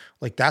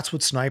 Like, that's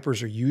what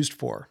snipers are used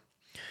for.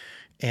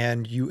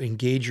 And you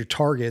engage your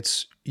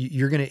targets.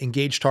 You're going to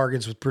engage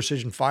targets with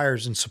precision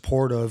fires in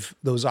support of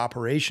those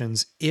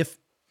operations if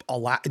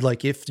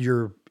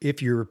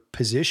your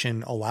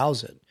position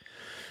allows it.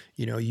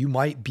 You know, you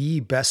might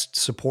be best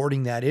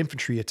supporting that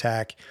infantry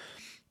attack.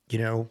 You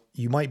know,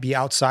 you might be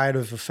outside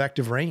of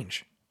effective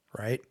range,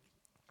 right?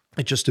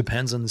 It just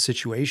depends on the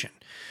situation.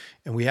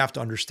 And we have to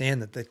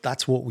understand that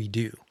that's what we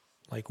do.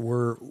 Like,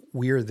 we're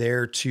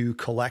there to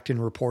collect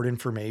and report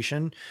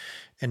information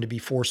and to be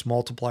force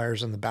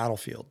multipliers on the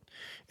battlefield.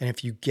 And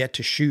if you get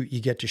to shoot,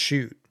 you get to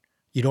shoot.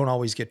 You don't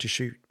always get to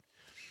shoot.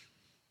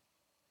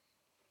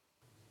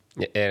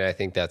 And I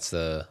think that's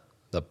the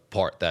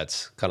part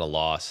that's kind of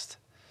lost,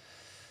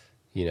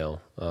 you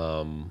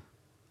know,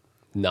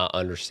 not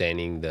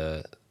understanding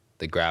the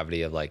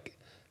gravity of, like,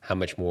 how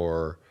much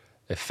more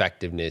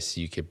effectiveness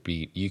you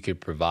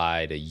could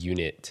provide a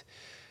unit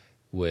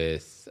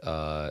with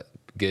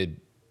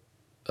good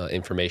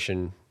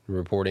information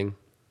reporting,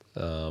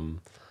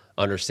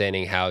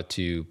 understanding how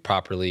to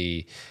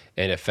properly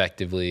and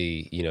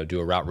effectively, you know, do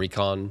a route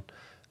recon,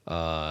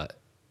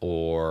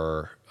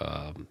 or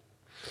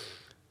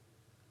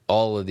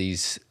all of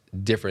these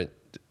different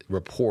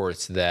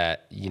reports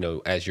that, you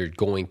know, as you're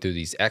going through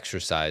these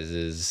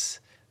exercises,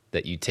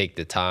 that you take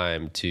the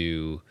time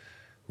to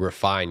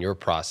refine your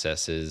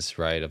processes,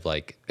 right? Of,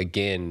 like,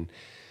 again,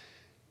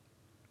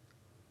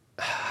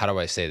 how do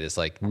I say this?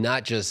 Like,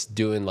 not just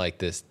doing, like,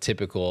 this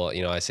typical,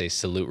 you know, I say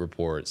salute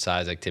report,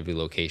 size, activity,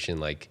 location,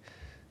 like,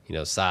 you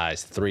know,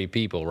 size, 3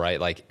 people, right?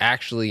 Like,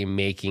 actually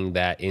making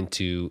that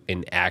into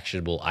an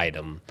actionable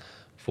item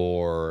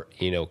for,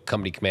 you know,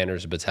 company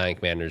commanders, battalion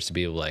commanders to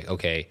be able to, like,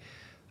 okay,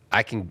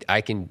 I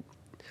can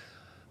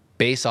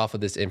based off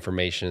of this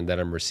information that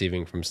I'm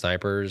receiving from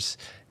snipers,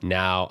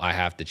 now I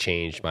have to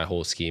change my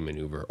whole ski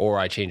maneuver, or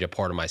I change a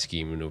part of my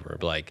ski maneuver.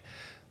 Like,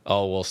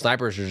 oh, well,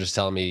 snipers are just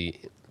telling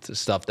me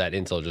stuff that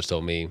Intel just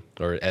told me,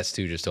 or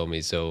S2 just told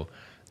me, so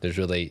there's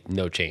really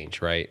no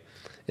change, right?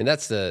 And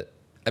that's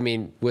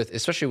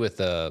especially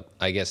with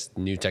I guess,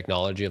 new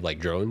technology of, like,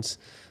 drones,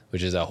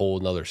 which is a whole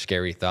nother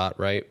scary thought,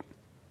 right?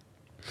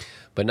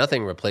 But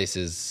nothing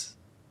replaces,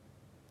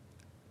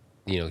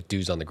 you know,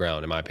 dudes on the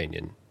ground, in my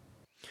opinion.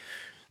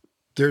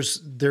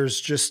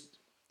 There's just,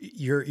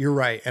 you're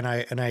right, and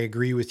I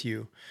agree with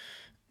you.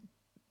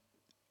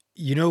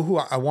 You know who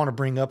I want to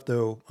bring up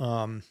though?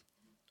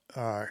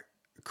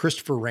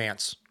 Christopher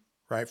Rance,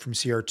 right, from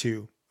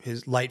CR2,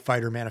 his Light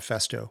Fighter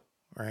Manifesto,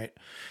 right?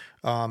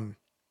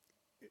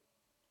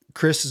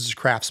 Chris is a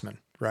craftsman,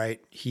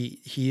 right? He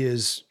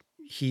is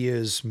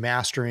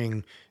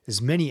mastering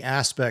as many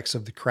aspects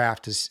of the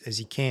craft as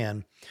he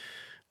can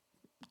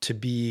to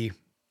be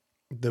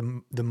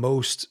the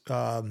most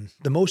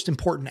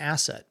important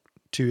asset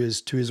to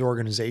his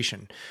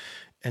organization.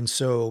 And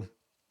so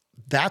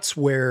that's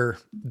where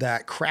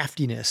that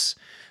craftiness,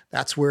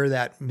 that's where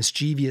that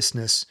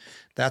mischievousness,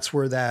 that's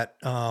where that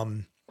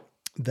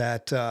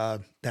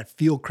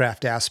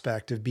fieldcraft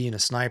aspect of being a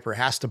sniper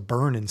has to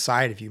burn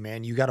inside of you,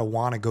 man. You got to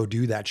want to go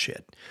do that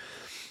shit,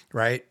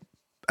 right?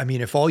 I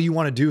mean, if all you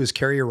want to do is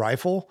carry a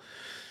rifle,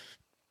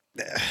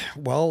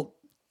 well,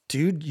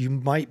 dude, you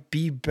might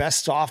be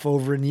best off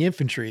over in the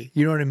infantry.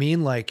 You know what I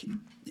mean? Like,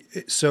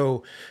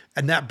 so,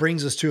 and that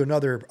brings us to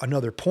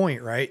another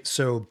point, right?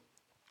 So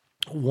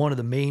one of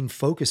the main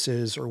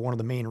focuses, or one of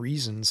the main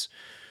reasons,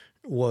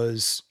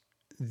 was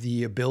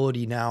the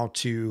ability now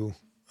to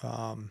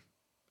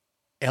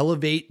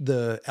elevate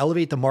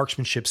the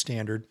marksmanship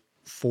standard,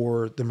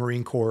 for the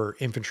Marine Corps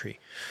infantry.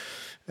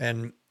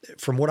 And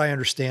from what I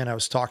understand, I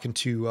was talking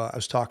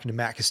to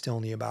Matt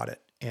Castilny about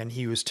it, and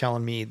he was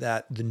telling me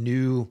that the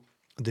new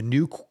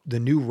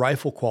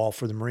rifle qual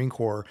for the Marine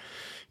Corps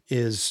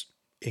is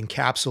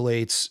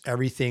encapsulates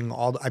everything.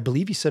 I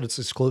believe he said it's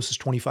as close as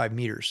 25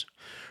 meters,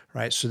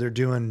 right? So they're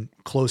doing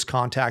close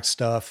contact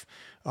stuff,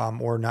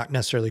 or not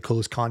necessarily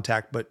close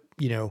contact, but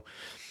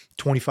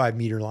 25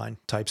 meter line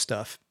type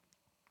stuff.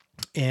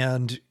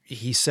 And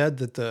he said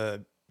that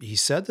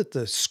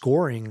the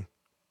scoring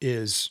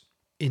is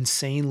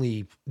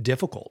insanely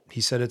difficult.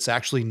 He said it's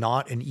actually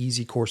not an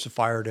easy course of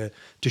fire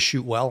to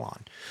shoot well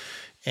on.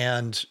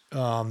 And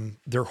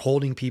they're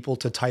holding people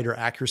to tighter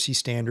accuracy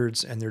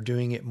standards, and they're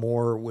doing it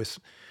more with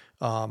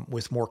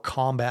more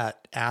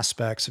combat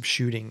aspects of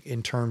shooting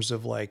in terms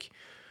of like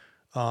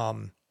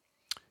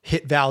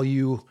hit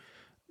value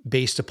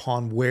based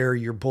upon where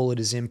your bullet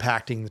is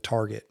impacting the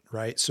target,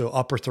 right? So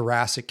upper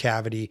thoracic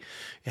cavity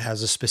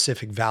has a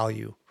specific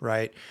value,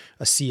 right?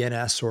 A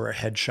CNS or a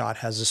headshot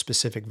has a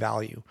specific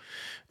value.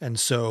 And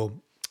so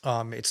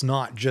it's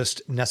not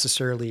just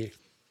necessarily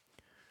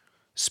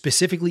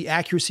specifically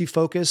accuracy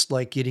focused,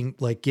 like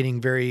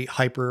getting very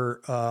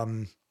hyper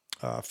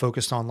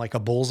focused on like a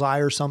bullseye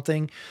or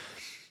something.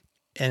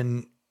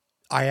 And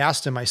I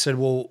asked him, I said,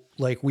 well,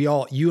 like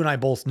you and I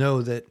both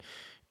know that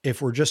if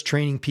we're just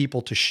training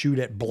people to shoot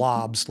at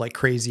blobs like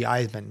crazy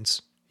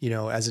Ivans,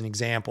 as an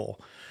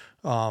example,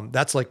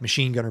 that's like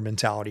machine gunner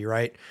mentality,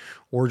 right?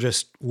 We're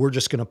just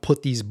going to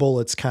put these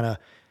bullets kind of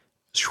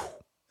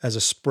as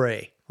a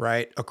spray,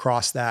 right,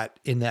 across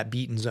in that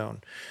beaten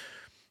zone.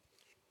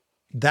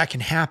 That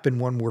can happen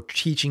when we're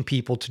teaching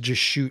people to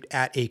just shoot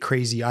at a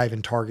crazy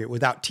Ivan target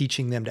without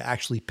teaching them to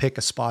actually pick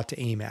a spot to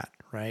aim at,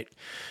 right?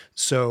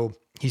 So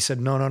he said,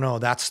 no,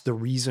 that's the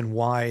reason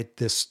why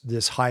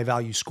this high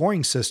value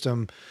scoring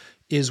system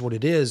is what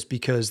it is,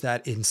 because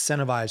that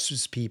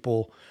incentivizes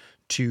people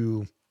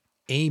to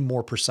aim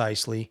more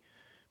precisely,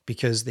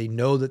 because they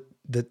know that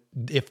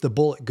if the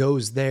bullet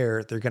goes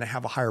there, they're going to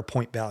have a higher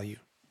point value,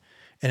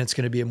 and it's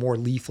going to be a more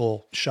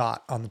lethal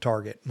shot on the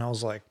target. And I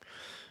was like,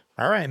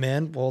 all right,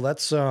 man. Well,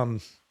 that's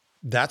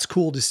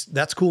cool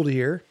to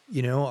hear.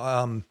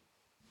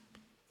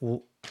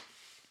 We'll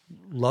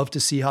love to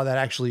see how that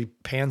actually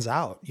pans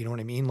out. You know what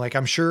I mean? Like,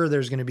 I'm sure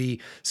there's going to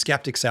be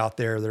skeptics out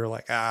there that are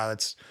like,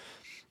 that's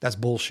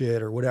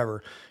bullshit or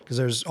whatever, because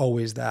there's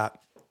always that.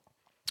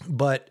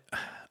 But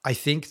I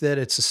think that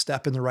it's a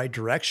step in the right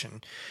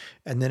direction.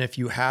 And then if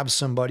you have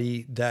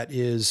somebody that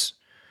is,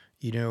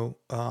 a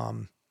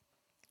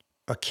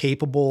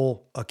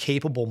capable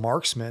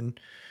marksman,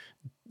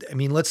 I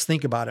mean, let's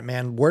think about it,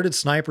 man. Where did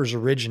snipers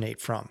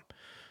originate from?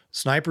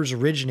 Snipers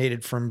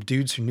originated from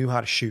dudes who knew how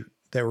to shoot,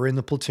 that were in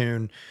the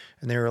platoon,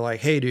 and they were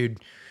like, hey, dude,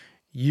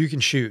 you can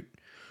shoot.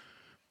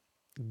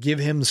 Give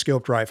him the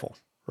scoped rifle,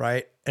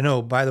 right? And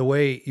oh, by the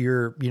way,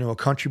 you're, a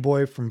country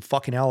boy from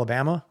fucking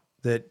Alabama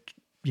that,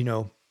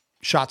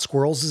 shot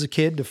squirrels as a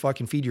kid to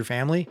fucking feed your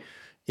family.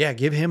 Yeah,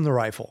 give him the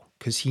rifle,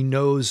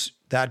 because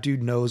that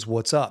dude knows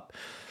what's up.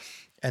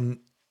 And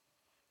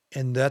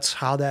that's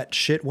how that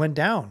shit went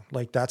down.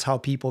 Like, that's how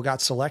people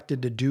got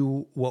selected to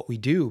do what we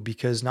do,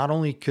 because not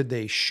only could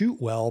they shoot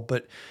well,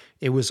 but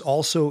it was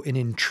also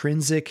there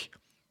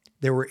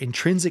were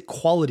intrinsic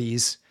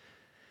qualities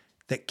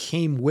that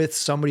came with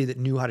somebody that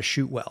knew how to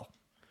shoot well,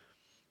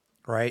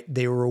 right?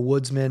 They were a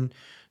woodsman.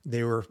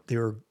 They were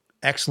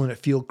excellent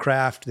at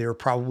fieldcraft. They were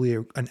probably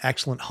an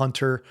excellent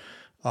hunter,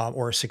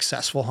 or a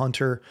successful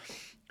hunter.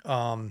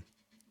 And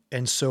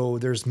so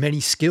there's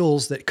many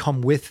skills that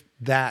come with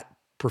that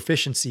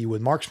proficiency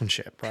with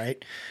marksmanship,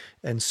 right?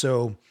 And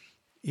so,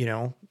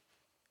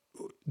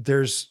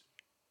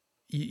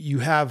 you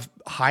have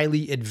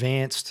highly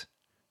advanced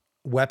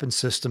weapon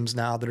systems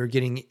now that are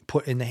getting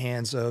put in the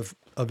hands of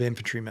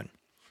infantrymen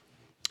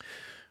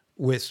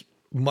with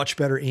much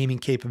better aiming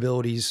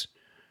capabilities.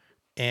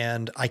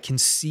 And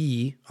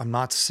I'm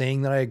not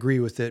saying that I agree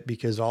with it,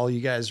 because all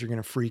you guys are going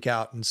to freak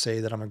out and say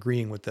that I'm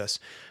agreeing with this.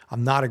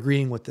 I'm not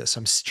agreeing with this.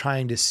 I'm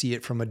trying to see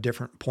it from a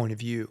different point of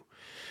view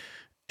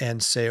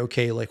and say,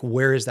 okay, like,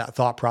 where is that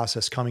thought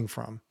process coming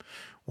from?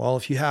 Well,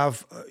 if you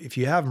have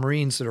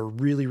Marines that are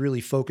really,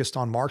 really focused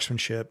on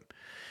marksmanship,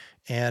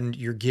 and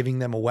you're giving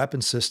them a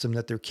weapon system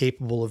that they're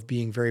capable of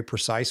being very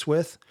precise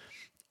with,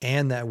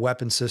 and that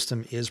weapon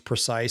system is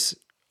precise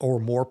or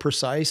more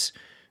precise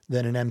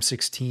than an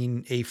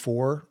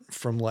M16A4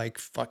 from like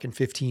fucking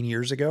 15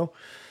 years ago,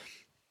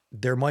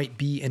 there might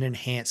be an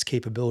enhanced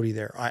capability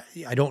there.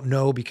 I don't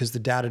know, because the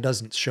data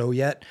doesn't show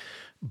yet,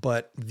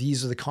 but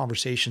these are the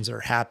conversations that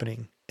are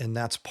happening. And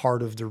that's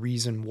part of the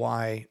reason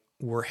why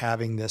we're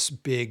having this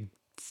big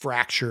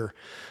fracture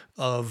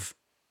of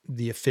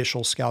the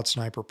official Scout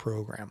Sniper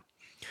program,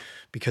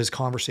 because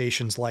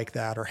conversations like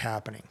that are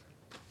happening.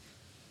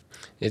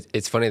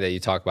 It's funny that you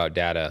talk about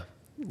data.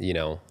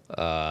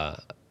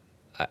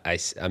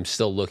 I'm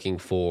still looking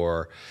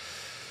for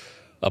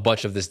a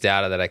bunch of this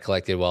data that I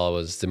collected while I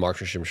was the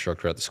marksmanship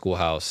instructor at the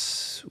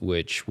schoolhouse,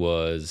 which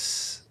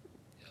was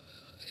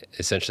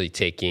essentially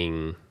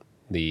taking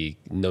the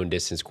known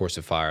distance course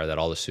of fire that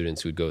all the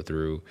students would go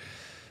through,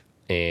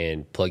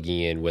 and plugging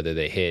in whether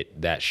they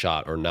hit that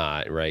shot or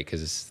not, right?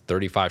 Because it's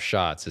 35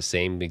 shots, the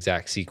same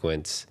exact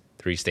sequence,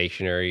 3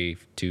 stationary,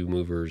 2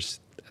 movers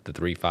at the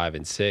 3, 5,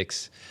 and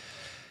 6,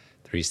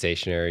 3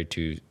 stationary,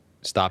 2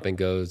 stop and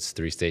goes,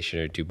 3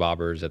 stationary, 2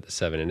 bobbers at the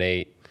 7 and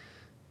 8,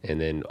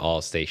 and then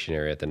all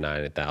stationary at the 9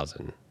 and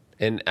 1,000.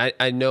 And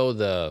I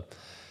know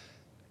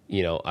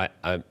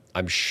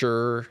I'm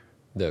sure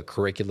the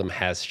curriculum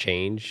has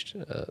changed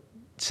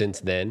since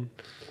then,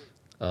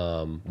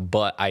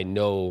 but I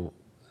know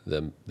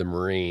the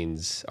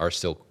Marines are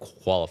still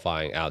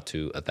qualifying out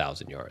to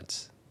 1,000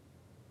 yards.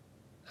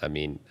 I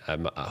mean,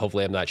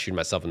 hopefully I'm not shooting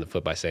myself in the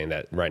foot by saying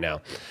that right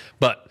now,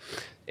 but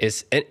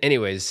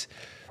anyways,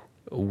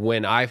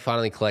 when I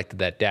finally collected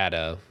that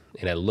data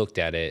and I looked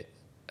at it,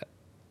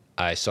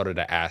 I started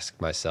to ask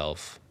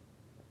myself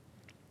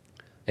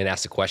and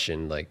ask the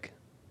question, like,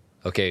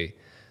 okay,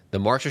 the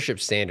marksmanship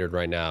standard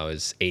right now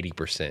is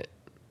 80%,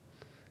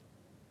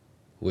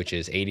 which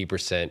is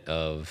 80%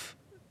 of,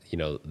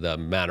 the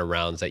amount of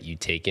rounds that you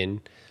take in.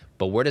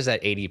 But where does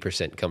that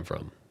 80% come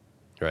from,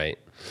 right?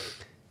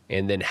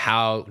 And then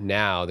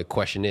now the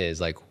question is,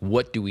 like,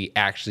 what do we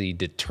actually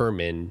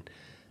determine,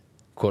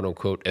 quote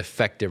unquote,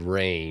 effective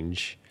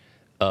range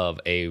of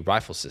a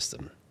rifle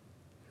system,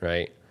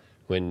 right?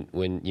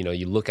 When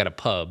you look at a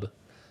pub,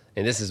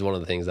 and this is one of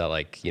the things that,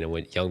 like,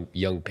 when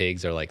young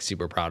pigs are like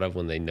super proud of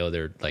when they know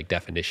their like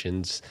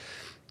definitions,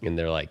 and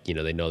they're like, they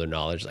know their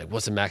knowledge. Like,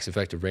 what's the max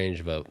effective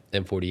range of a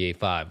M48-5?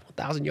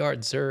 1,000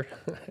 yards, sir.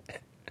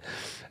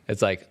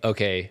 It's like,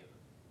 okay,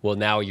 well,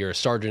 now you're a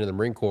sergeant in the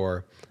Marine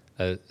Corps,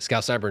 a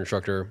scout sniper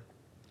instructor.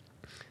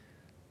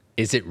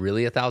 Is it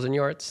really 1,000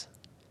 yards?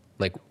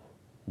 Like,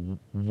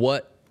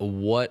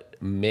 what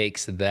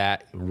makes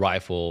that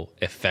rifle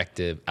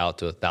effective out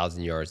to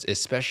 1,000 yards?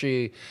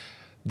 Especially,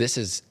 this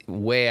is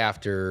way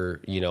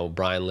after,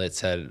 Brian Litz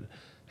had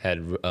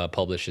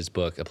published his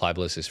book, Applied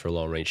Ballistics for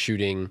Long Range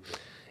Shooting.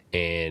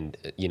 And,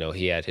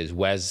 he had his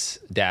WES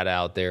data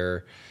out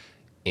there.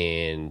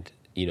 And,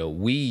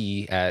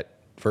 we at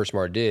First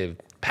Mar Div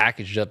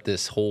packaged up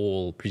this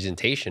whole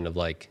presentation of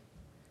like,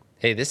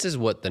 hey, this is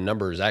what the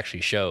numbers actually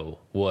show.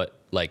 What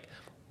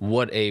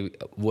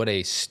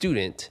a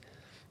student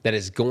that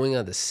is going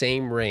on the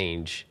same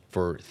range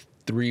for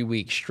 3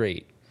 weeks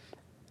straight.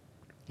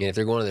 And if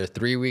they're going to there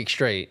 3 weeks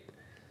straight,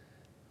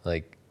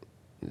 like,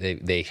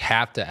 they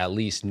have to at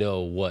least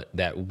know what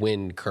that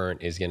wind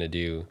current is going to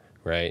do,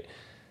 right?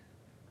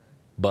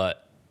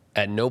 But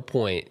at no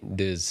point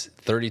does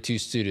 32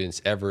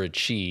 students ever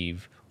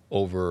achieve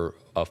over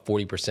a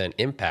 40%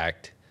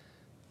 impact,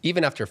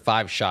 even after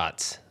 5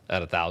 shots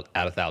at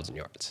 1,000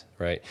 yards,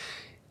 right?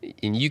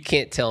 And you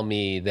can't tell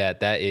me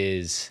that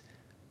is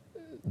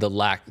the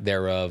lack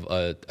thereof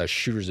a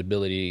shooter's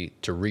ability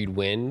to read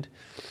wind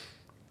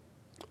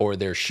or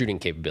their shooting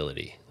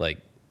capability. Like,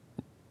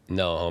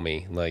 no,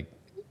 homie. Like,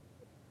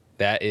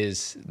 that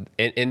is,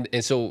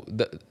 and so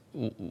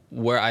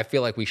where I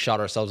feel like we shot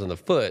ourselves in the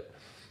foot,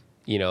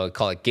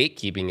 call it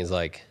gatekeeping, is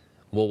like,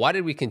 well, why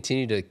did we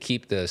continue to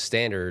keep the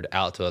standard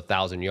out to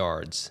 1,000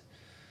 yards?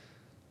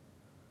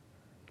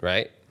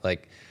 Right?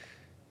 Like,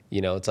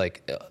 it's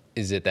like,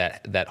 is it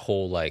that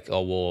whole like,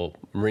 oh, well,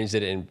 Marines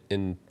did it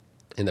in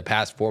the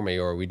past for me,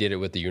 or we did it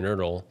with the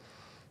Unerdal,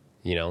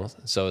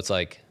 So it's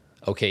like,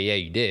 okay, yeah,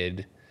 you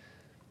did,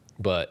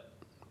 but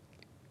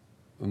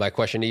my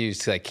question to you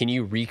is, like, can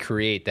you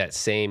recreate that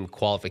same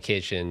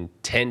qualification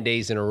 10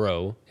 days in a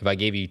row? If I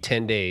gave you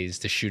 10 days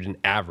to shoot an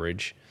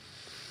average,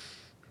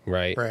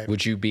 right?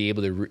 Would you be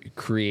able to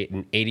create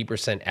an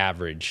 80%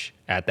 average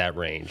at that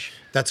range?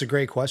 That's a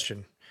great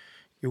question.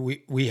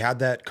 We had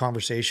that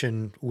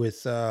conversation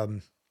with,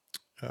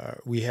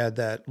 we had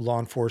that law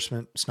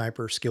enforcement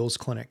sniper skills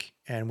clinic,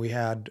 and we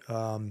had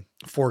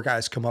 4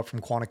 guys come up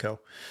from Quantico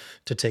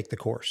to take the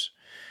course.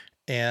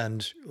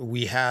 And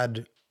we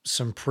had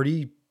some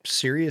pretty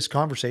serious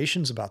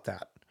conversations about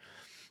that.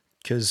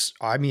 Cause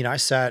I mean, I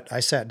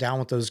sat down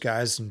with those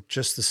guys, and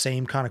just the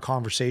same kind of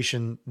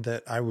conversation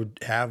that I would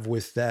have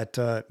with that,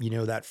 that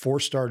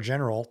 4-star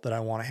general that I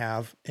want to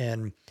have,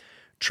 and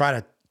try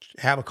to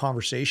have a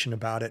conversation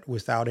about it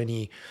without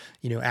any,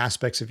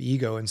 aspects of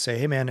ego, and say,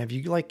 hey man, have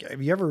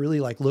you ever really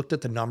like looked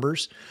at the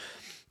numbers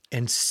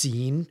and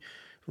seen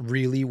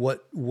really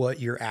what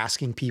you're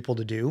asking people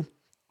to do?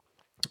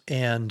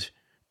 And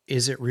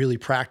is it really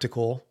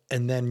practical?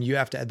 And then you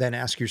have to then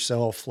ask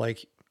yourself,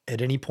 like,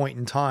 at any point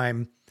in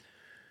time,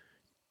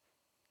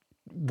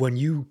 when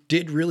you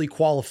did really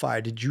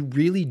qualify, did you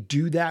really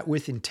do that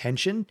with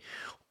intention,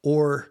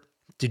 or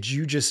did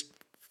you just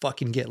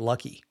fucking get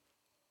lucky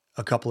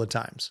a couple of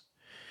times?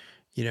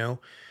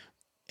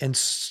 And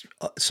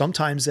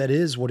sometimes that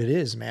is what it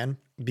is, man.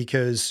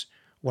 Because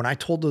when I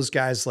told those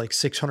guys like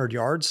 600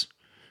 yards,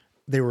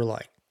 they were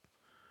like,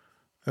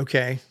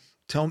 okay,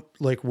 tell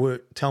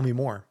me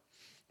more.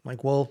 I'm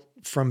like, well,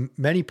 from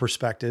many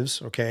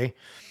perspectives, okay.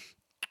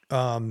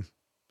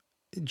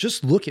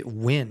 Just look at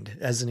wind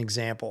as an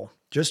example,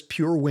 just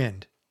pure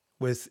wind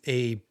with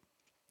a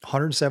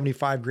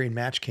 175 grain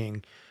Match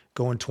King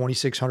going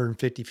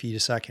 2,650 feet a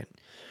second.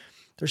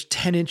 There's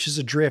 10 inches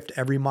of drift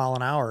every mile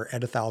an hour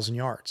at 1,000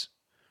 yards.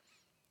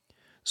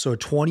 So a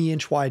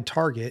 20-inch wide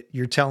target,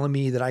 you're telling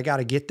me that I got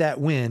to get that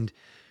wind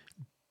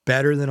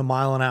better than a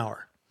mile an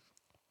hour.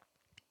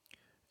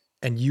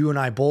 And you and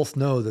I both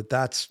know that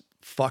that's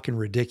fucking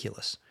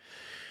ridiculous.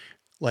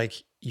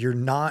 Like, you're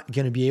not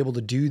going to be able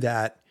to do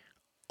that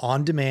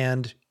on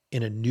demand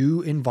in a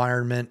new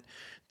environment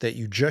that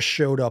you just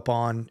showed up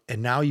on.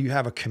 And now you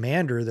have a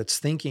commander that's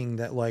thinking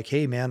that, like,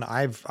 hey man,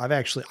 I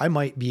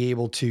might be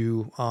able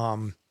to,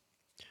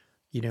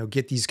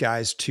 get these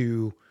guys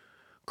to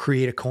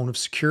create a cone of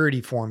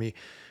security for me.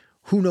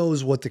 Who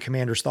knows what the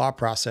commander's thought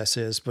process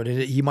is, but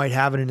he might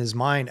have it in his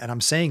mind. And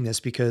I'm saying this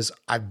because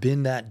I've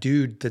been that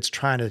dude that's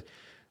trying to,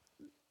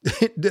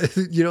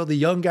 the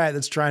young guy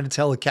that's trying to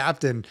tell the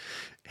captain,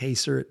 hey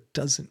sir, it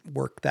doesn't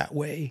work that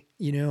way.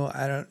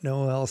 I don't know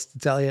what else to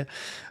tell you.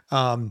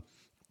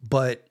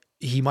 But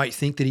he might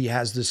think that he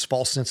has this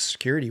false sense of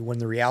security when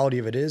the reality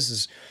of it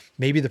is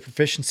maybe the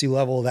proficiency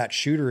level of that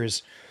shooter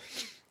is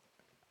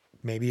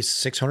maybe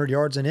 600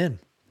 yards and in,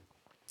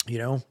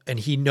 and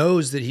he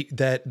knows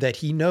that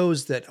he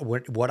knows that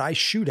what I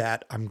shoot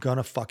at, I'm going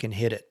to fucking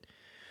hit it.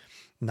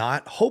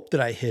 Not hope that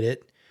I hit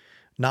it,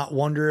 not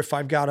wonder if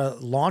I've got to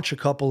launch a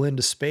couple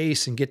into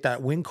space and get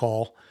that wind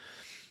call,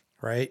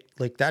 right?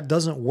 Like, that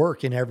doesn't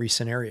work in every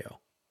scenario.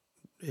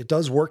 It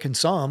does work in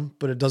some,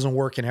 but it doesn't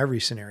work in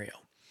every scenario,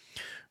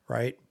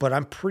 right? But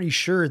I'm pretty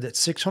sure that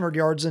 600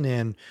 yards and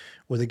in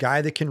with a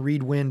guy that can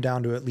read wind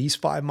down to at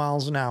least 5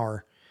 miles an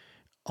hour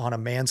on a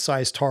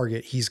man-sized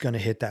target, he's going to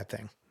hit that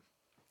thing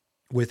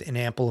with an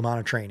ample amount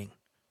of training,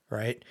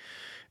 right?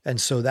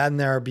 And so then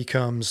there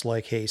becomes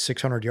like, hey,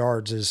 600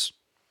 yards is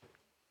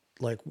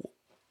like,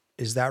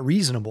 is that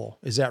reasonable?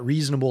 Is that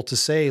reasonable to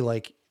say,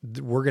 like,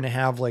 we're going to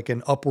have like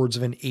an upwards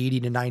of an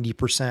 80 to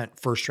 90%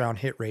 first round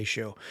hit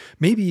ratio,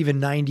 maybe even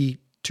 90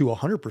 to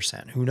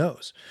 100%, who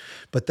knows?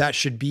 But that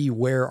should be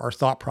where our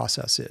thought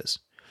process is.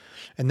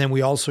 And then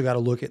we also got to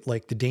look at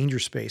like the danger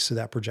space of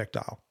that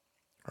projectile,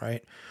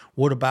 right?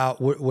 What about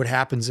what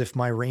happens if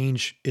my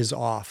range is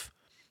off?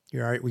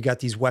 You're right. We got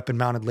these weapon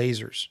mounted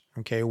lasers.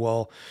 Okay.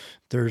 Well,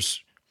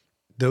 those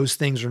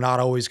things are not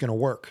always going to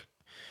work.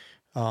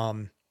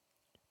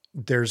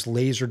 There's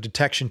laser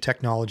detection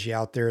technology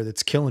out there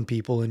that's killing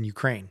people in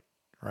Ukraine,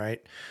 right?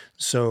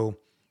 So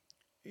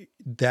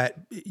that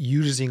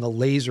using a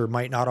laser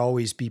might not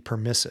always be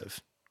permissive.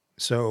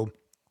 So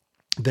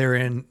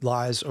therein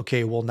lies,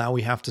 okay, well, now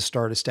we have to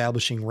start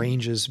establishing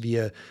ranges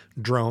via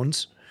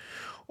drones,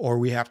 or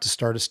we have to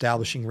start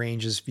establishing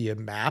ranges via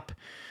map.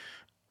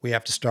 We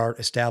have to start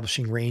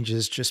establishing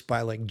ranges just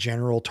by like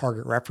general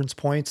target reference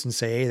points and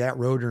say, hey, that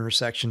road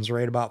intersection's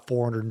right about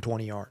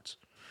 420 yards.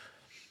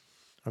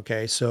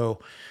 Okay, so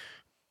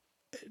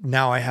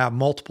now I have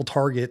multiple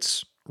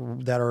targets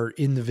that are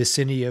in the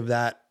vicinity of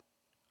that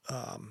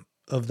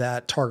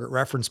target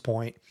reference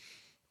point.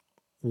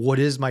 What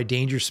is my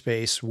danger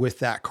space with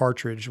that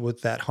cartridge,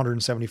 with that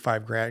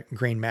 175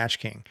 grain Match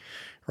King,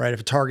 right?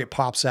 If a target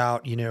pops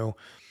out,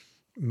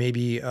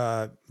 maybe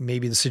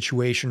the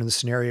situation or the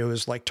scenario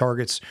is like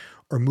targets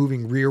are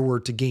moving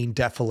rearward to gain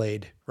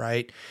defilade,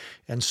 right?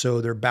 And so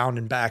they're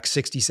bounding back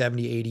 60,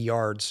 70, 80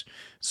 yards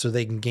so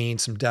they can gain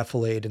some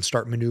defilade and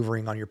start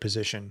maneuvering on your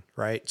position,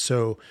 right?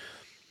 So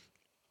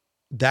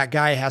that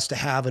guy has to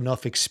have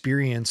enough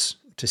experience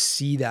to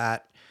see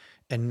that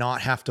and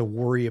not have to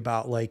worry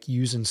about like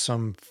using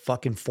some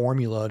fucking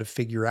formula to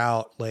figure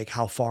out like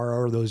how far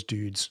are those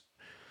dudes.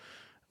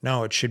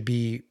 No, it should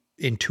be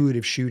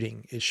intuitive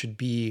shooting. It should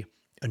be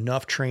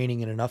enough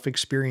training and enough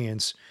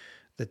experience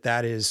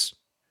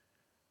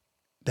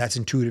that's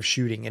intuitive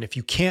shooting. And if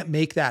you can't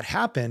make that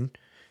happen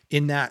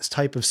in that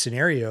type of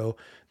scenario,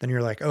 then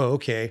you're like, oh,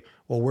 okay,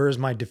 well, where's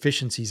my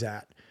deficiencies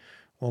at?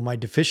 Well, my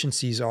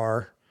deficiencies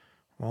are,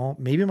 well,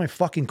 maybe my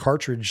fucking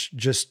cartridge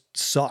just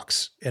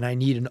sucks and I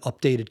need an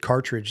updated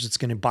cartridge that's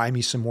going to buy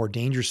me some more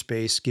danger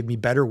space, give me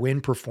better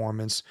wind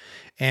performance,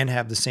 and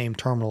have the same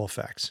terminal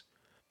effects,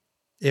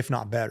 if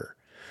not better,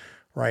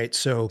 right?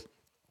 So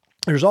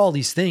there's all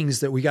these things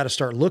that we got to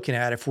start looking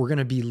at if we're going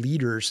to be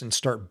leaders and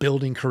start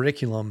building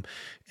curriculum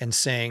and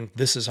saying,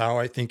 this is how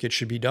I think it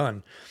should be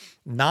done.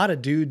 Not a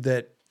dude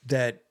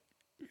that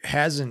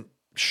hasn't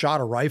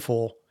shot a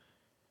rifle,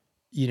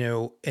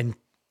 and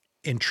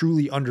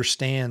truly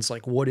understands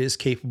like what is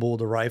capable of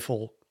the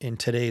rifle in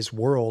today's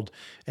world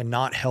and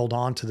not held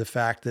on to the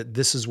fact that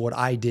this is what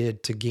I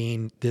did to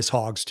gain this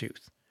hog's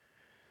tooth.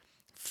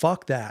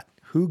 Fuck that.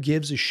 Who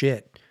gives a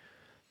shit?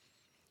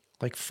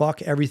 Like,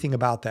 fuck everything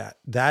about that.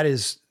 That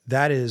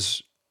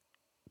is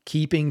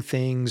keeping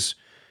things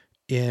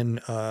in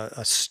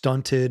a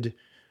stunted,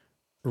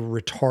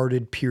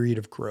 retarded period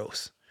of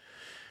growth.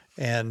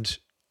 And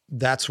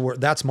that's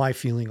my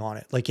feeling on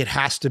it. Like, we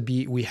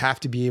have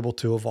to be able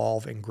to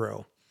evolve and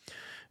grow.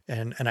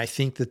 And I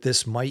think that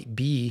this might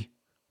be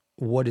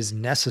what is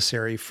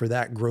necessary for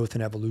that growth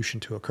and evolution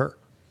to occur.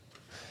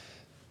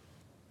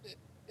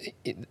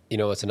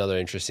 It's another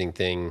interesting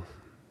thing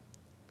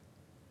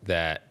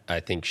that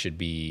I think should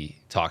be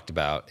talked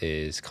about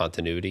is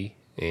continuity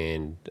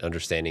and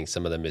understanding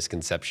some of the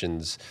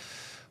misconceptions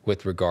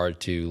with regard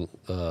to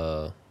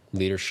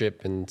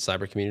leadership in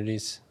cyber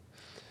communities.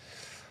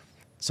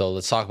 So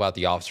let's talk about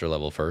the officer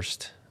level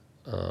first.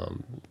 At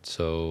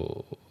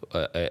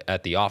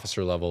the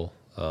officer level,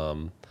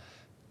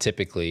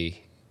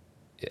 typically,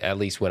 at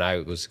least when I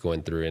was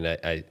going through,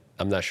 and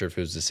I'm not sure if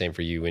it was the same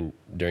for you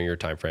during your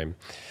time frame,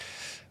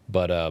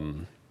 but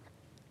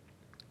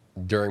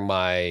during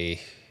my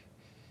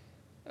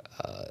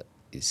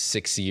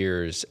 6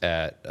 years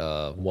at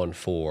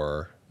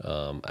 1-4,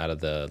 out of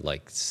the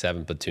like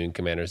 7 platoon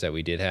commanders that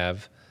we did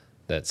have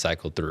that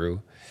cycled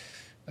through,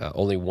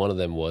 only one of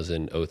them was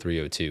an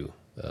 0302.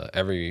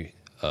 Every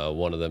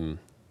one of them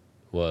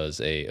was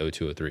a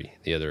 0203.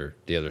 The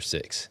other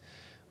 6,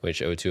 which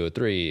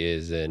 0203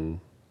 is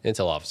an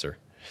intel officer.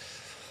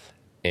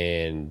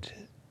 And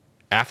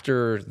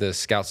after the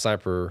scout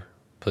sniper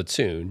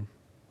platoon,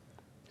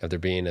 after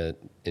being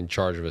in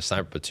charge of a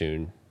sniper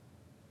platoon,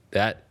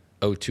 that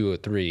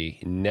 0203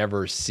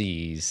 never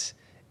sees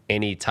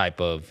any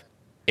type of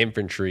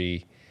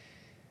infantry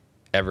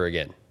ever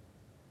again,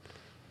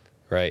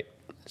 right?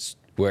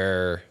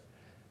 Where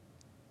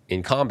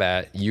in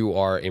combat, you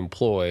are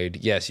employed.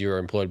 Yes, you're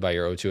employed by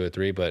your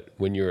 0203, but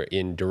when you're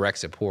in direct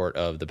support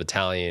of the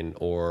battalion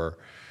or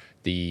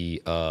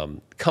the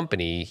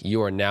company,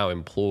 you are now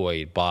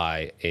employed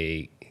by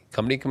a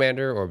company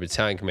commander or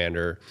battalion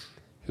commander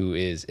who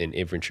is an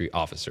infantry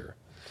officer.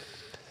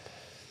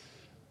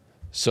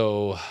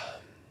 So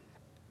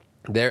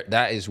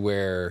that is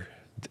where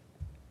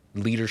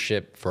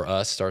leadership for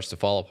us starts to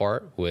fall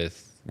apart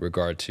with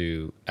regard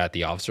to at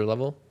the officer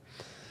level.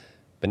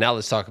 But now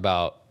let's talk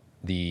about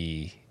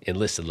the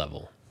enlisted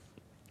level.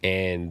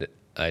 And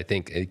I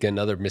think again,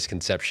 another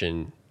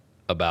misconception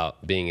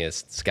about being a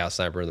scout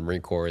sniper in the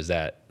Marine Corps is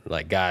that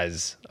like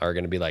guys are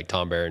going to be like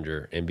Tom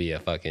Berenger and be a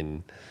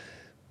fucking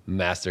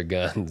master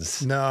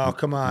guns. No,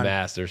 come on.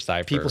 Master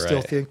sniper. People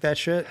still think that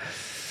shit.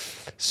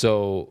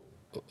 So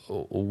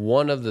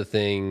one of the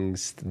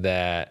things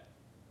that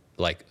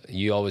like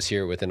you always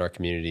hear within our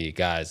community,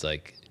 guys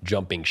like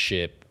jumping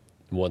ship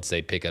once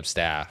they pick up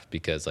staff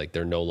because like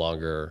they're no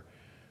longer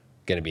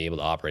going to be able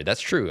to operate.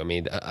 That's true. I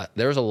mean,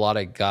 there's a lot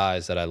of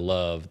guys that I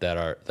love that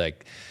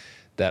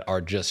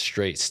are just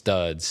straight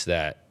studs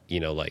that, you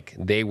know, like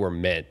they were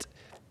meant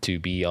to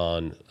be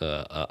on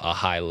a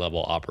high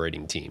level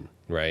operating team,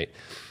 right?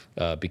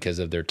 Because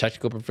of their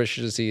technical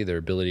proficiency, their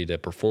ability to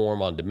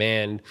perform on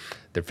demand,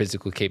 their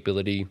physical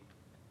capability.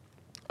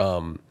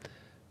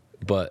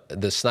 But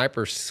the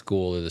sniper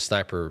school or the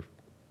sniper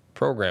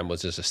program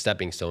was just a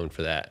stepping stone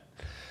for that.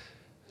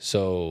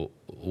 So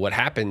what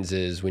happens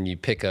is when you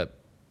pick up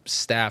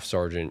staff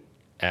sergeant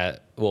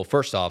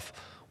first off,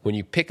 when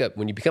you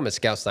become a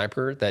scout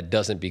sniper, that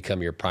doesn't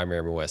become your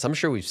primary MOS. I'm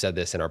sure we've said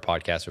this in our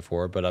podcast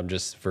before, but I'm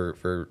just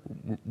for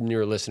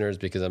newer listeners,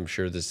 because I'm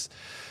sure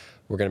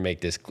we're going to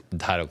make this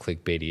title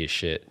clickbaity as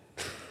shit.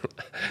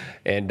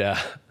 And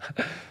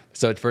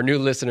so for new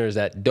listeners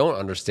that don't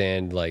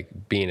understand, like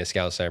being a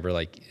scout sniper,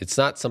 like it's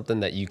not something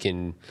that you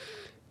can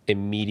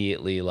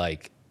immediately,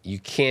 like you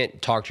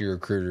can't talk to your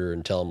recruiter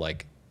and tell them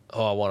like,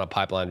 oh, I want a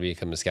pipeline to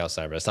become a scout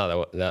sniper. That's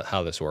not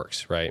how this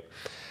works, right?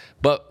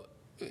 But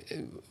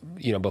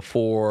you know,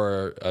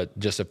 before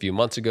just a few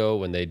months ago,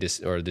 when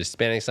the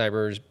Hispanic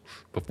snipers,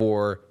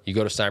 before you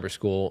go to sniper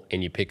school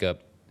and you pick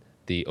up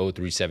the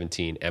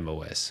 0317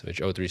 MOS, which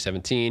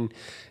 0317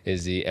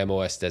 is the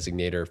MOS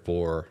designator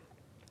for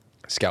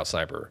scout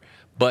sniper,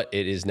 but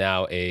it is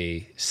now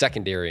a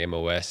secondary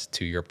MOS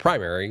to your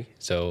primary.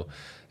 So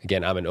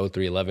again, I'm an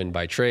 0311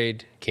 by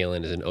trade.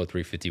 Kalen is an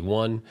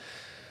 0351.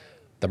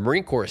 The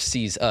Marine Corps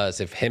sees us,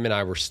 if him and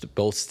I were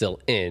both still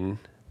in,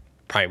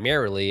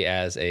 primarily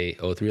as a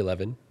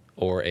 0311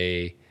 or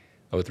a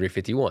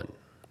 0351.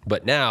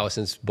 But now,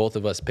 since both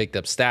of us picked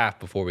up staff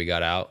before we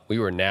got out, we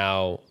were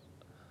now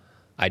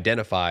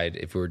identified,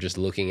 if we were just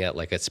looking at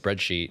like a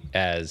spreadsheet,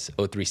 as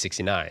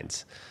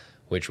 0369s,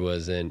 which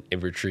was an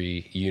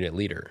infantry unit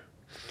leader.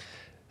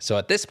 So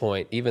at this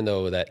point, even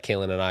though that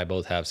Kalen and I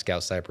both have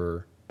scout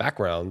sniper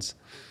backgrounds,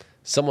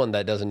 someone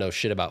that doesn't know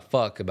shit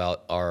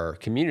about our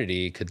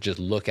community could just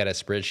look at a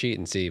spreadsheet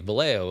and see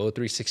Vallejo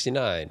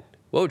 0369,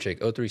 Wojcik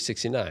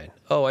 0369.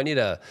 Oh, I need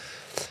a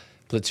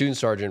platoon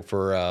sergeant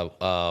for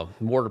a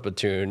mortar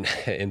platoon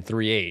in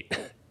 38.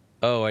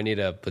 Oh, I need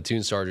a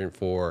platoon sergeant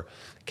for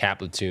cap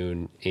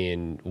platoon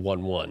in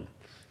 11.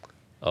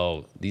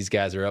 Oh, these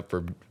guys are up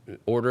for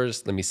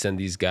orders. Let me send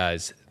these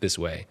guys this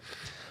way.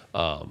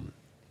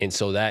 And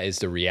so that is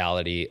the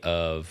reality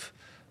of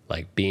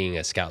like being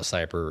a scout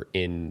sniper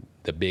in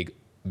the big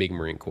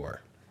Marine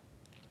Corps.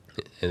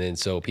 And then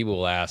so people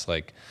will ask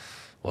like,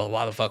 well,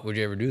 why the fuck would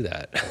you ever do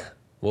that?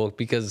 Well,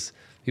 because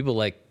people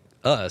like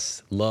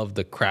us love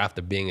the craft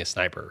of being a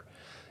sniper.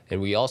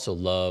 And we also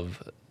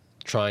love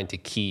trying to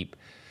keep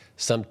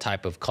some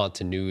type of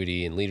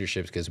continuity in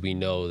leadership, because we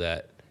know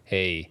that,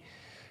 hey,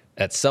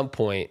 at some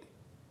point,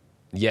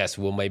 yes,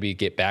 we'll maybe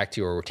get back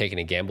to, or we're taking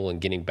a gamble and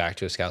getting back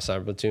to a scout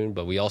sniper platoon.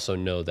 But we also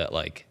know that,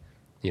 like,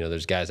 you know,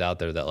 there's guys out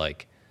there that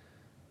like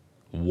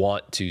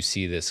want to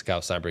see the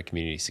scout sniper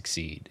community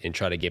succeed and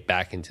try to get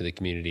back into the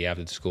community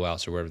after the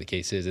schoolhouse or whatever the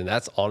case is. And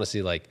that's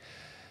honestly like,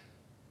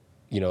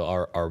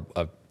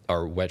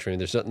 our wet training.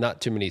 There's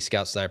not too many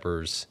scout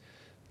snipers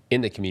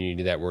in the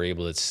community that were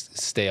able to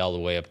stay all the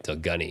way up to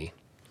gunny.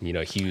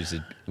 Hughes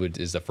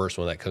is the first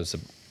one that comes to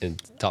in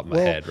top of my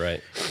head,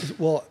 right?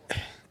 Well,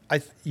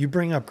 you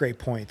bring up great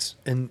points.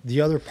 And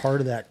the other part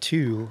of that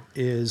too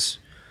is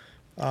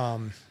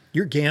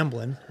you're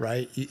gambling,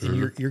 right?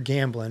 You're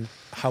gambling.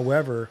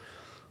 However,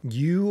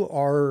 you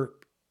are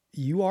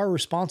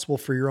responsible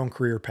for your own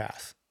career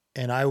path.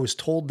 And I was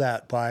told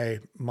that by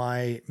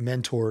my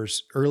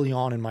mentors early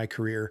on in my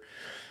career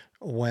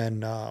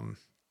when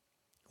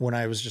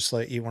I was just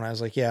like, when I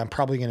was like, yeah, I'm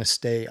probably going to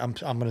stay. I'm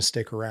going to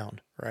stick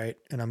around. Right.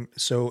 And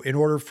so in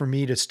order for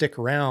me to stick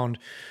around,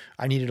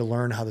 I needed to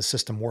learn how the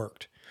system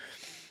worked.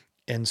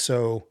 And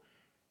so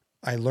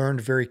I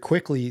learned very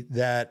quickly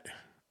that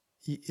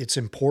it's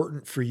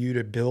important for you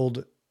to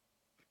build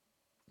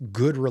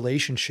good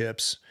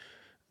relationships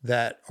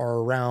that are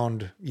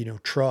around,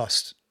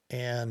 trust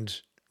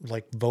and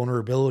like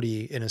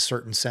vulnerability in a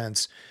certain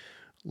sense,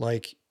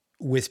 like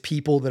with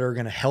people that are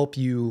going to help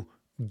you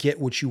get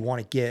what you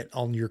want to get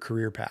on your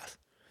career path.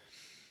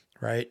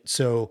 Right.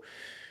 So,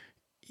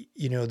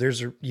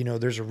 there's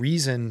a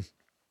reason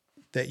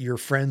that you're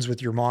friends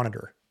with your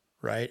monitor,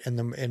 right? And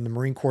the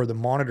Marine Corps, the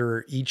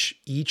monitor,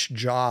 each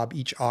job,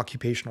 each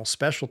occupational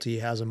specialty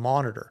has a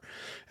monitor.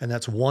 And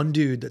that's one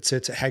dude that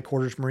sits at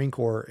headquarters Marine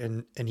Corps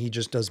and he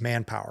just does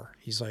manpower.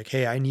 He's like,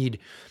 hey,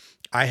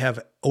 I have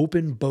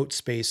open boat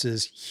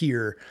spaces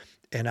here.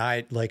 And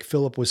like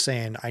Philip was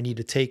saying, I need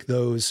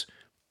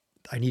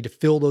to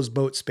fill those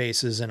boat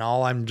spaces. And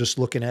all I'm just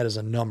looking at is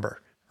a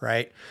number,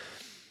 right?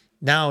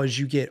 Now, as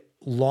you get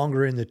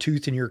longer in the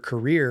tooth in your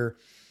career,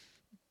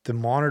 the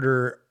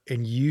monitor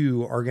and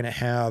you are going to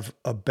have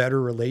a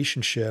better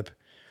relationship.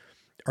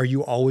 Are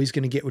you always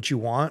going to get what you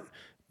want?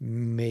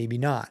 Maybe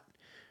not.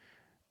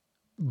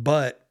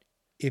 But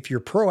if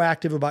you're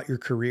proactive about your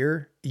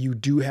career, you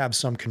do have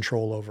some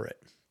control over it.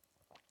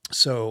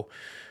 So,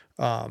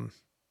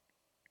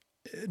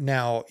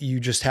 now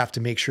you just have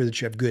to make sure that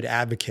you have good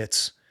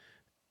advocates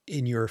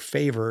in your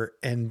favor,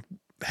 and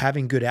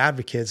having good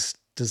advocates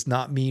does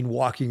not mean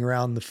walking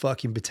around the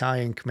fucking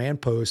battalion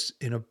command post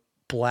in a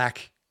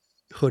black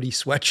hoodie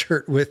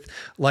sweatshirt with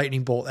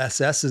lightning bolt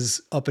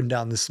SS's up and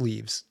down the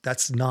sleeves.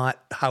 That's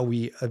not how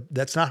we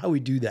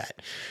do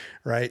that.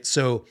 Right.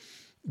 So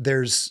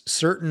there's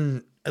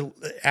certain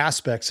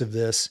aspects of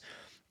this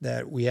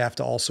that we have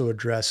to also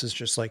address as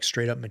just like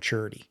straight up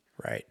maturity.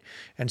 Right.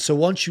 And so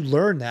once you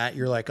learn that,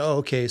 you're like, oh,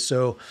 okay.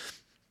 So,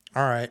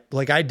 all right.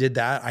 Like I did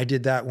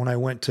that when I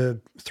went to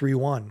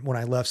 3-1, when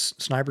I left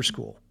sniper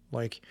school.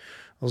 Like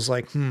I was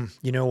like,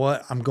 you know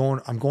what? I'm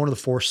going to the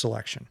force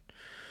selection.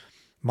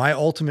 My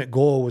ultimate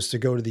goal was to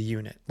go to the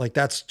unit. Like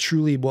that's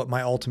truly what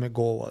my ultimate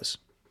goal was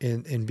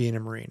in being a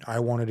Marine. I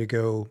wanted to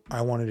go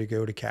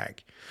to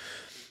CAG.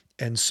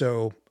 And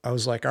so I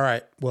was like, all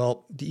right,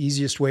 well, the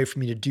easiest way for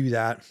me to do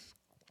that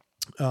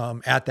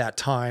at that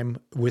time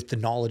with the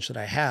knowledge that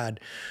I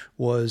had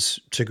was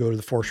to go to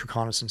the force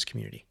reconnaissance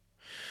community.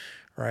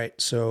 Right.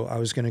 So I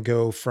was going to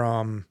go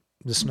from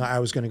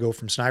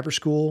sniper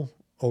school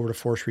over to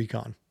force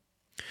recon.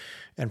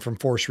 And from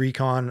force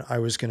recon, I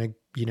was going to,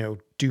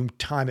 do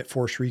time at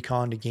force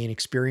recon to gain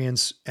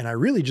experience. And I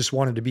really just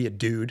wanted to be a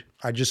dude.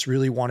 I just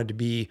really wanted to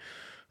be,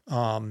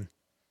 I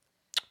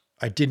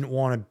didn't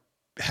want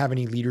to have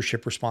any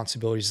leadership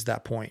responsibilities at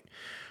that point.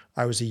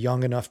 I was a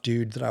young enough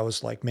dude that I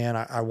was like, man,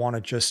 I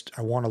want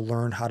to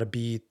learn how to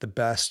be the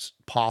best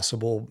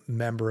possible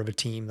member of a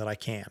team that I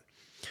can.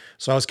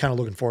 So I was kind of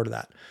looking forward to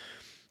that.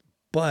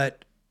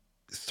 But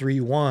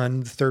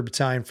 3-1, the 3rd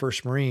Battalion,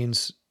 1st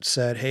Marines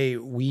said, hey,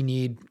 we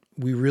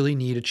really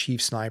need a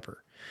chief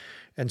sniper.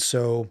 And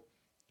so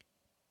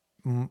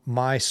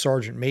my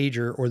sergeant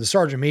major, or the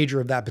sergeant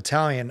major of that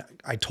battalion,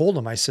 I told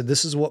him, I said,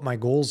 this is what my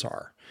goals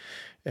are.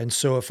 And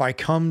so if I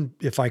come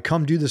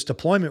do this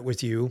deployment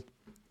with you,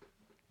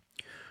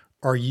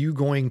 are you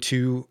going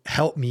to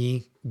help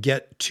me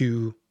get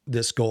to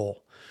this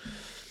goal?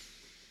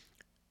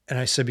 And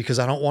I said, because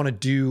I don't want to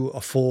do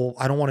a full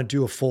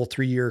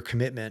 3-year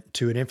commitment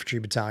to an infantry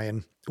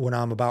battalion when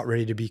I'm about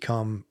ready to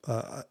become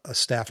a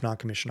staff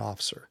non-commissioned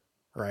officer,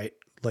 right?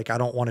 Like, I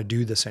don't want to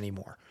do this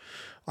anymore.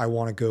 I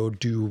want to go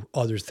do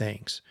other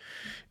things.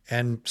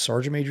 And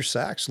Sergeant Major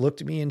Sachs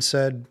looked at me and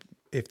said,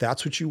 if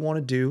that's what you want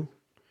to do,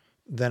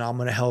 then I'm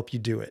going to help you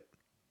do it.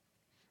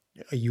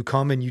 You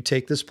come and you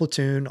take this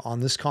platoon on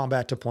this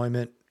combat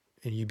deployment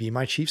and you be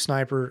my chief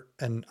sniper,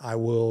 and I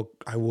will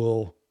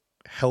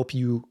help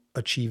you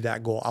achieve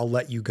that goal. I'll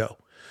let you go.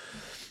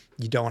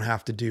 You don't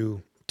have to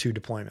do 2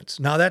 deployments.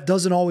 Now that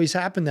doesn't always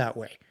happen that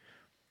way.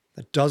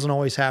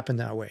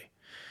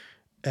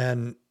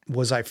 And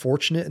was I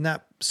fortunate in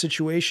that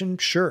situation?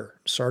 Sure.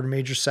 Sergeant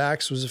Major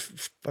Sachs was a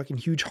fucking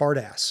huge hard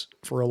ass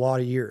for a lot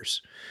of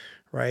years.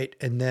 Right.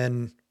 And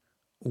then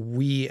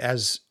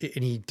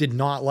and he did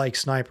not like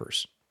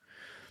snipers.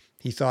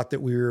 He thought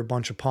that we were a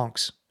bunch of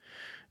punks.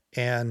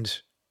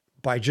 And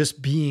by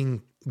just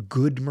being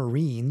good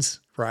Marines,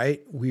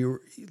 right? We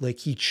were like,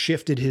 he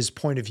shifted his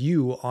point of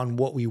view on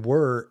what we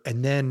were.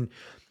 And then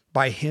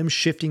by him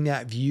shifting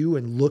that view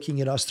and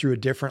looking at us through a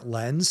different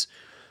lens,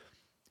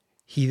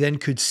 he then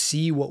could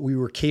see what we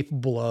were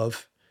capable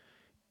of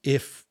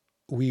if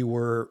we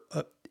were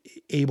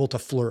able to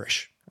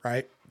flourish,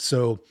 right?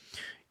 So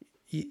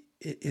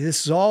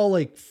this is all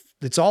like,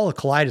 it's all a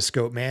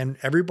kaleidoscope, man.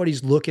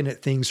 Everybody's looking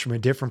at things from a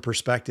different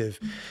perspective.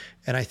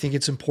 And I think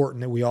it's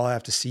important that we all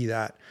have to see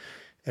that.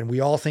 And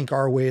we all think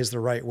our way is the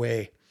right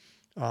way.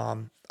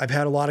 I've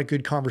had a lot of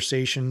good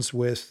conversations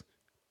with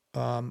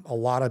a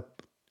lot of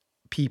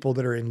people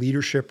that are in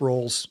leadership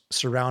roles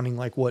surrounding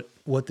like what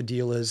the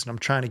deal is. And I'm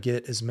trying to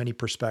get as many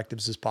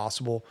perspectives as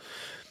possible.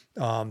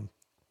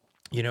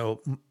 You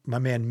know, my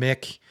man,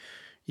 Mick,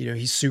 you know,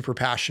 he's super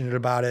passionate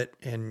about it,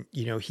 and,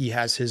 you know, he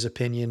has his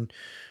opinion.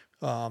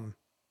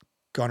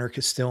 Gunnar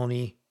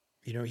Castilny,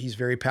 you know, he's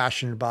very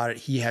passionate about it.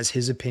 He has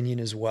his opinion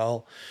as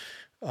well.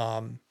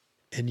 And,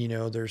 you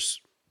know, there's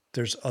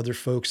other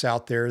folks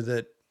out there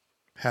that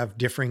have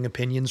differing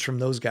opinions from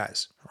those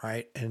guys.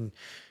 Right. And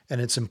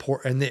it's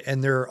important.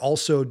 And there are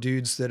also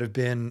dudes that have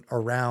been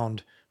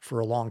around for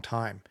a long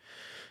time.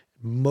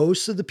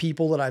 Most of the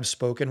people that I've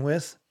spoken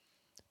with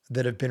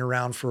that have been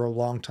around for a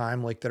long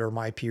time, like that are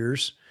my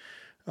peers,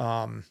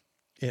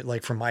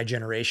 like from my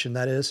generation,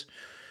 that is,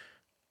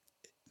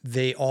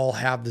 they all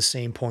have the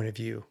same point of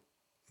view.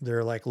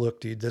 They're like,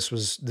 look, dude, this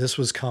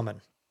was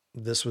coming.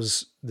 This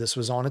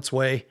was on its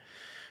way,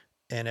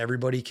 and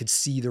everybody could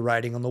see the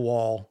writing on the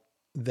wall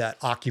that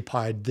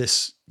occupied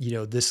this, you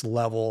know, this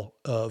level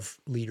of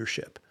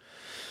leadership.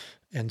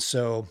 And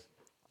so,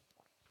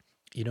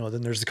 you know,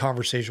 then there's the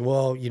conversation.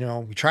 Well, you know,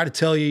 we try to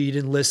tell you, you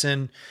didn't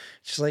listen.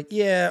 It's just like,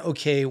 yeah,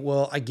 okay,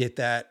 well, I get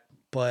that,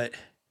 but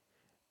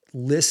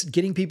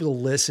getting people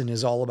to listen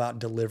is all about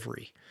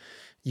delivery.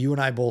 You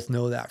and I both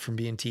know that from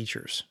being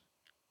teachers.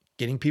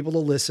 Getting people to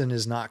listen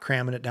is not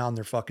cramming it down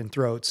their fucking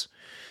throats.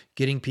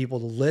 Getting people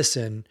to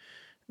listen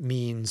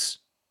means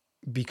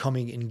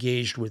becoming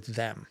engaged with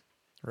them,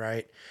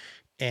 right?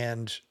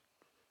 And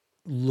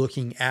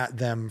looking at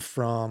them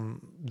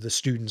from the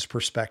student's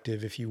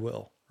perspective, if you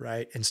will,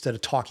 right? Instead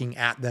of talking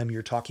at them,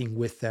 you're talking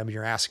with them,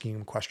 you're asking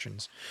them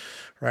questions,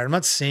 right? I'm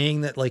not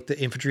saying that like the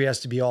infantry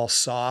has to be all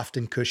soft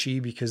and cushy,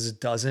 because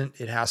it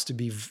doesn't. It has to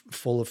be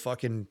full of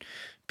fucking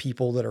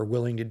people that are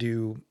willing to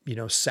do, you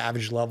know,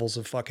 savage levels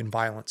of fucking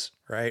violence,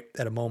 right?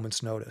 At a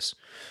moment's notice.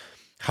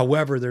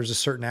 However, there's a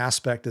certain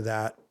aspect of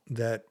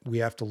that we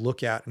have to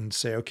look at and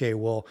say, okay,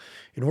 well,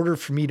 in order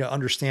for me to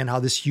understand how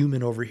this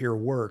human over here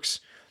works,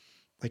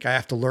 like I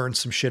have to learn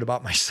some shit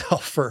about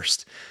myself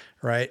first.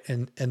 Right.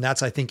 And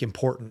that's, I think,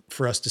 important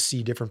for us to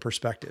see different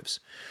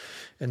perspectives.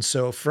 And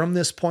so from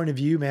this point of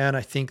view, man,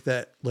 I think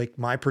that like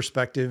my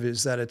perspective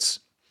is that it's,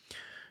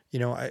 you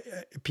know,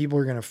 people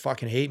are going to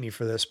fucking hate me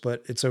for this,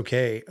 but it's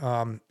okay.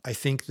 I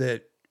think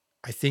that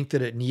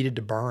it needed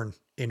to burn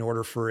in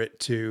order for it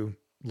to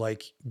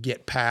like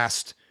get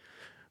past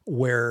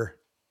where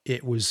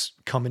it was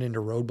coming into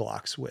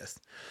roadblocks with,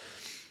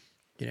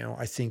 you know,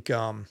 I think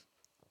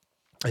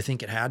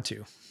it had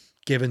to,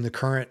 given the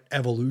current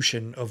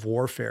evolution of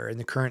warfare and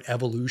the current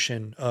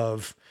evolution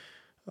of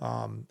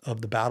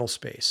the battle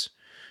space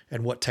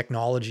and what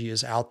technology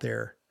is out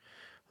there.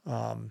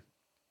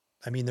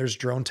 I mean, there's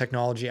drone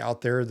technology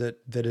out there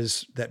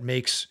that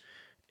makes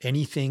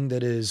anything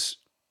that is,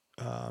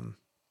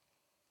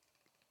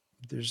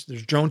 there's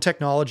drone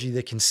technology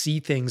that can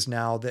see things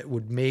now that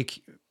would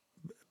make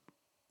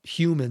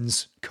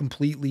humans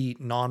completely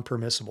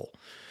non-permissible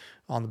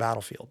on the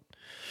battlefield.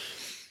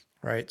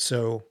 Right.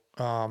 So,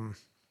 and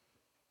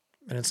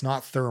it's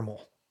not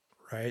thermal,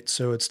 right?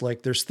 So it's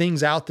like, there's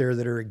things out there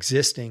that are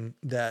existing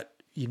that,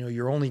 you know,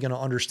 you're only going to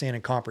understand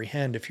and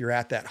comprehend if you're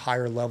at that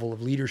higher level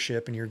of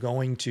leadership and you're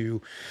going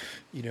to,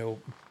 you know,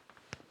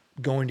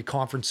 going to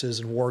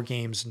conferences and war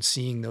games and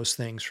seeing those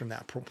things from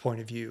that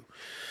point of view.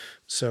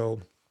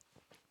 So,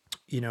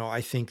 you know,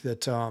 I think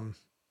that,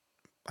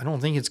 I don't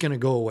think it's going to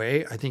go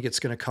away. I think it's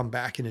going to come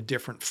back in a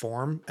different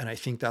form. And I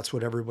think that's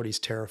what everybody's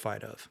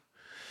terrified of.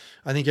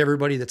 I think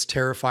everybody that's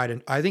terrified,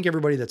 and I think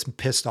everybody that's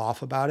pissed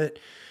off about it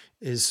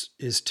is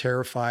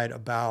terrified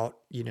about,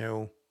 you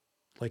know,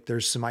 like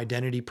there's some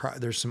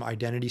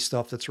identity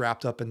stuff that's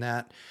wrapped up in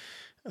that.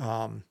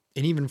 And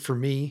even for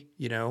me,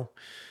 you know,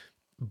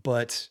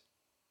 but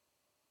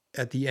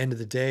at the end of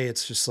the day,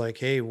 it's just like,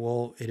 hey,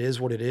 well, it is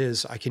what it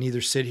is. I can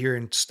either sit here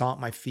and stomp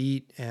my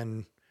feet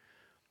and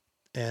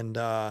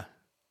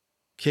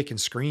kick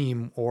and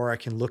scream, or I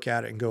can look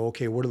at it and go,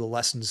 okay, what are the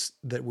lessons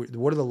that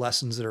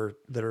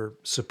are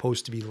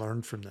supposed to be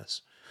learned from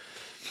this?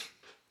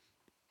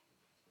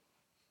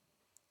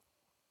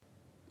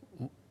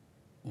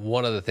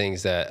 One of the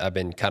things that I've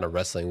been kind of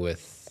wrestling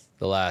with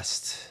the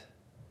last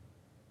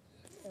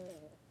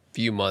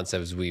few months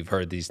as we've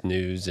heard these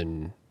news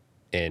and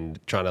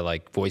trying to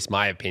like voice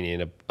my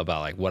opinion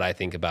about like what I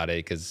think about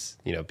it. Cause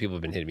you know, people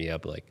have been hitting me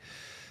up like,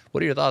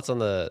 what are your thoughts on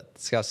the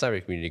Scout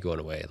Cyber community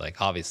going away?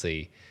 Like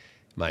obviously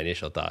my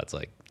initial thoughts,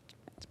 like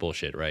it's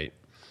bullshit, right?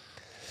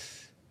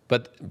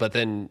 but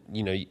then,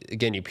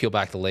 again, you peel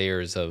back the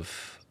layers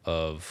of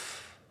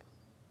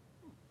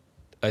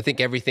I think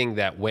everything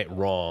that went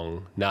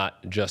wrong,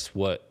 not just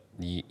what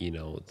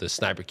the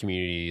sniper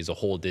community as a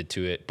whole did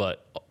to it,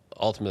 but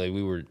ultimately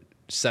we were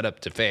set up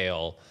to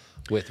fail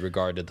with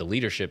regard to the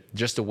leadership,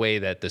 just the way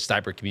that the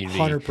sniper community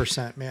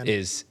 100%, man.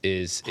 is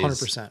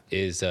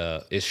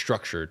 100%. is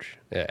structured,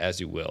 as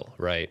you will,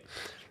 right?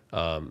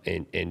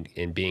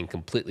 And being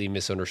completely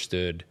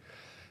misunderstood.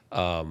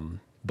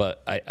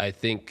 But I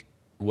think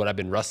what I've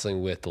been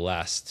wrestling with the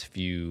last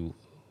few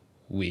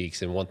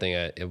weeks, and one thing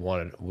I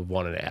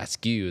wanted to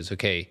ask you is,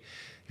 okay,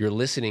 you're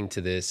listening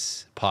to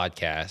this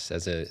podcast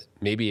as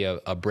maybe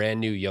a brand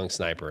new young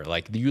sniper,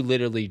 like you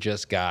literally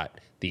just got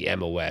the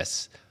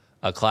MOS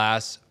a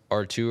class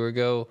or two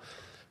ago,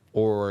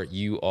 or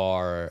you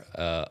are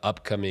a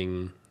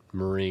upcoming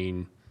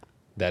Marine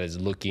that is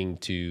looking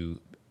to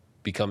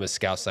become a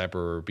scout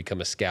sniper or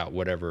become a scout,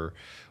 whatever.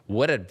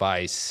 What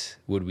advice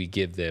would we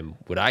give them?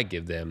 Would I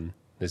give them?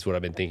 Is what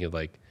I've been thinking,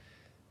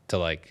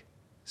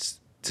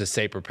 to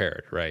stay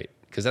prepared, right?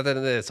 Because at the end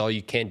of the day, that's all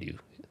you can do,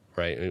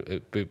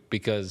 right?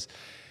 Because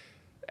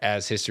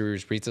as history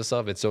repeats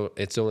itself,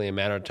 it's only a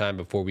matter of time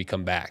before we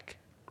come back,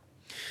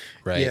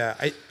 right? Yeah,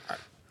 I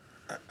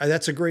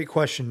that's a great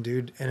question,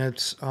 dude, and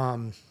it's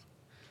a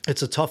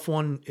tough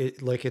one.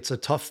 It's a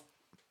tough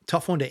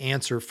one to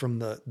answer from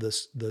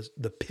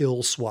the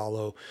pill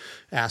swallow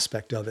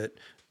aspect of it.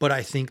 But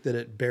I think that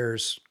it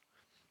bears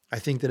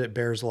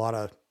a lot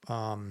of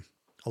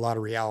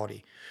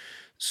reality.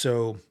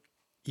 So,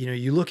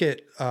 you look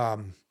at,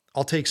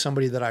 I'll take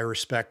somebody that I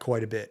respect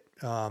quite a bit.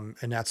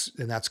 And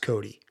that's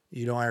Cody.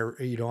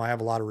 I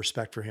have a lot of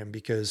respect for him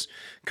because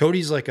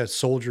Cody's like a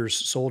soldier's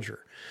soldier.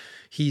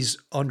 He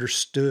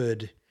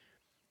understands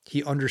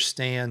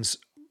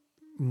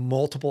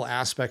multiple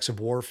aspects of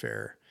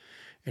warfare,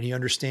 and he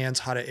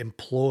understands how to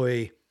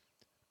employ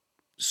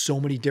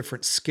so many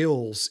different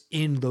skills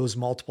in those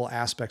multiple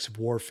aspects of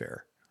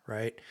warfare.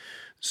 Right.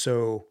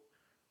 So,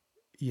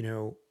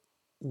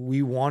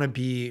 we want to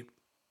be,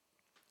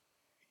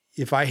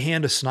 if I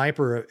hand a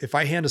sniper a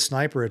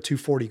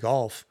 240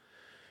 golf,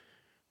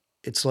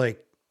 it's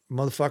like,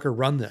 motherfucker,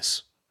 run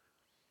this.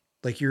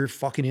 Like, you're a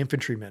fucking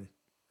infantryman.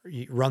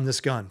 You run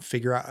this gun,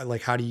 figure out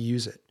like, how do you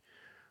use it?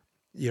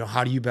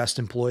 How do you best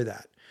employ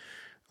that?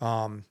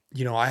 I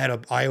had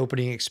an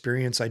eye-opening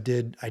experience. I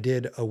did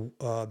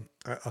a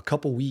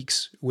couple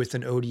weeks with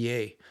an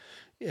ODA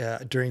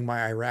during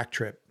my Iraq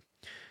trip,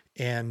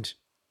 and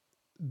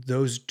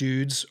those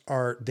dudes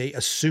they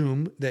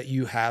assume that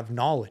you have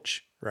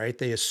knowledge, right?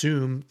 They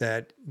assume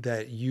that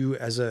you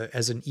as an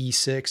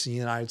E6 in the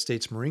United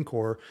States Marine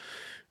Corps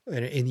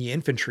and in the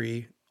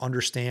infantry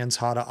understands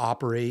how to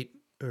operate,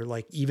 or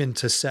like even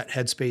to set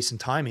headspace and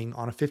timing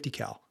on a 50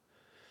 cal.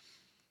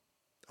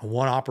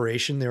 One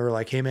operation, they were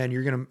like, "Hey man,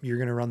 you're going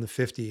to run the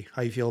 50.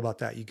 How you feel about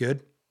that? You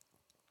good?"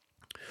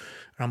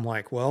 And I'm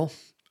like, "Well,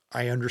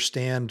 I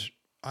understand.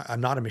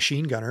 I'm not a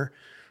machine gunner.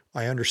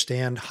 I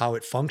understand how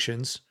it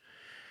functions.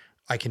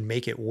 I can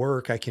make it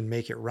work. I can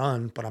make it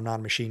run, but I'm not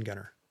a machine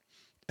gunner."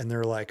 And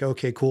they're like,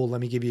 "Okay, cool.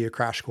 Let me give you a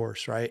crash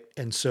course." Right.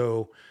 And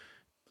so,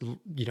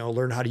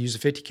 learn how to use a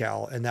 50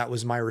 cal. And that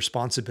was my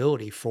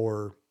responsibility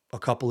for a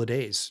couple of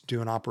days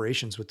doing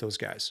operations with those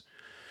guys.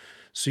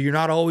 So you're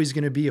not always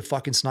going to be a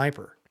fucking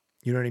sniper.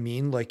 You know what I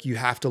mean? Like, you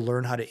have to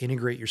learn how to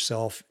integrate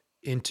yourself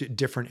into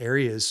different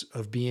areas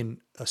of being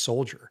a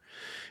soldier.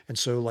 And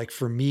so, like,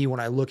 for me,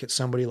 when I look at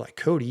somebody like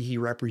Cody, he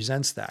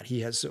represents that.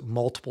 He has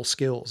multiple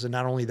skills. And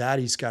not only that,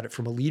 he's got it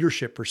from a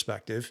leadership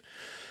perspective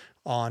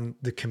on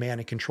the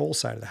command and control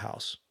side of the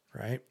house.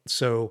 Right.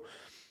 So,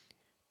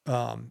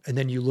 and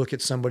then you look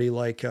at somebody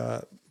like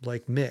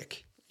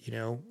Mick,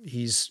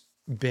 he's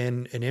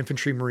been an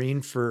infantry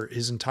Marine for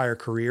his entire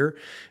career,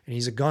 and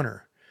he's a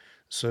gunner.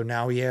 So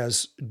now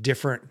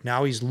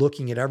now he's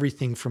looking at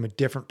everything from a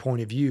different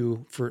point of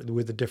view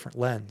with a different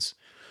lens.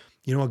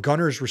 A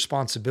gunner's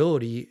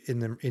responsibility in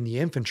the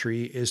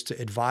infantry is to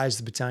advise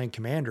the battalion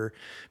commander,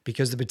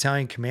 because the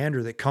battalion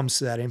commander that comes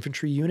to that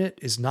infantry unit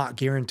is not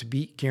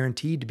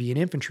guaranteed to be an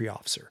infantry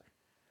officer.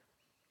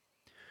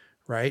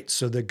 Right?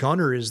 So the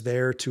gunner is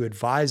there to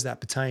advise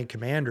that battalion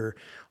commander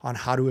on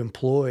how to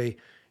employ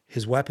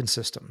his weapon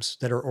systems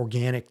that are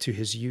organic to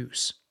his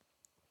use.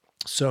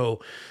 So,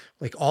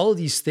 like, all of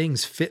these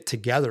things fit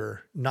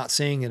together, not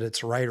saying that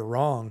it's right or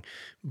wrong,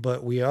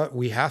 but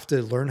we have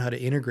to learn how to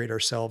integrate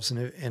ourselves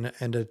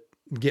and to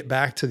get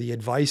back to the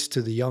advice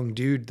to the young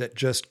dude that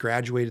just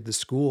graduated the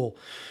school.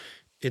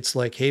 It's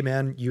like, hey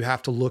man, you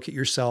have to look at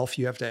yourself.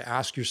 You have to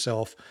ask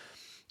yourself,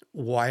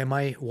 why am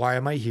I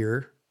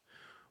here?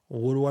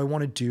 What do I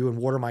want to do? And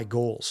what are my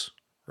goals?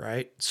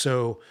 Right?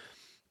 So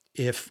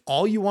if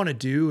all you want to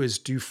do is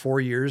do 4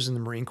 years in the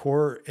Marine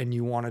Corps, and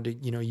you wanted to,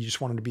 you just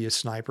wanted to be a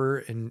sniper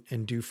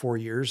and do 4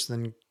 years,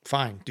 then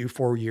fine, do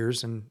 4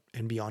 years and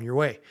be on your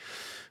way,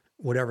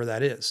 whatever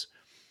that is.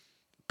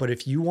 But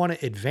if you want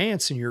to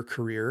advance in your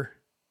career,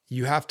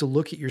 you have to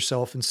look at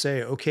yourself and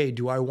say, okay,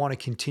 do I want to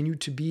continue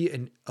to be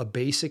a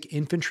basic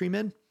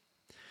infantryman?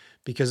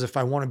 Because if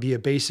I want to be a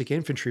basic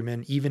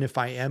infantryman, even if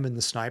I am in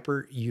the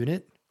sniper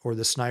unit or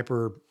the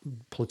sniper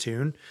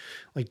platoon,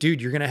 like,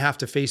 dude, you're going to have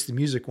to face the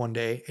music one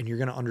day, and you're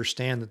going to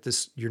understand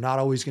that you're not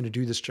always going to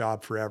do this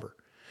job forever.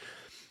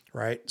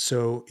 Right.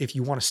 So if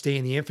you want to stay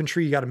in the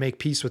infantry, you got to make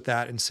peace with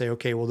that and say,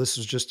 okay, well, this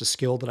is just a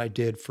skill that I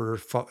did for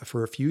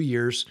a few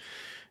years,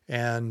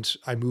 and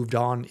I moved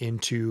on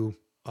into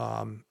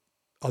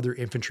other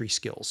infantry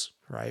skills,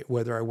 right?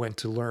 Whether I went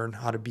to learn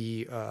how to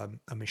be a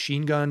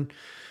machine gunner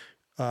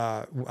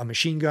or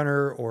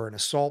an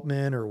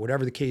assaultman or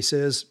whatever the case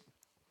is,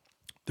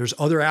 there's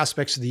other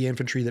aspects of the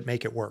infantry that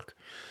make it work.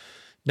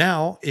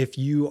 Now, if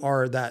you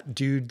are that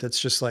dude that's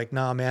just like,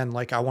 nah, man,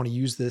 like I want to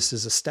use this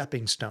as a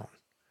stepping stone,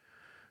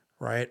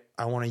 right?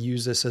 I want to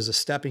use this as a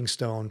stepping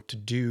stone to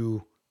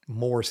do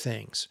more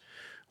things.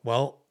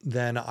 Well,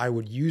 then I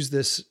would use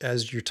this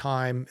as your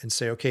time and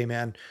say, okay,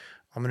 man,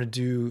 I'm going to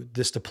do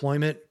this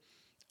deployment,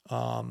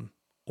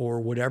 or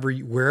whatever,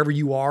 wherever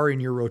you are in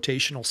your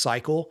rotational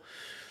cycle,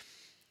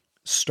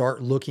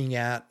 start looking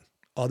at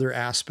other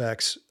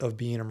aspects of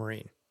being a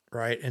Marine,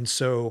 right? And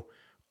so,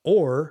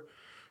 or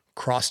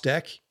cross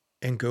deck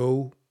and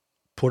go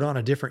put on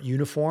a different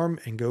uniform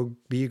and go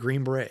be a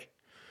Green Beret.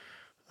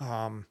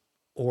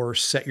 Or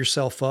set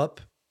yourself up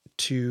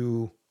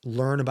to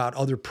learn about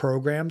other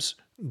programs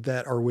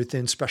that are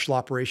within Special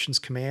Operations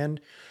Command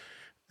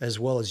as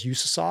well as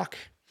USASOC,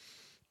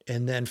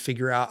 and then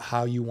figure out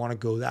how you want to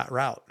go that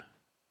route,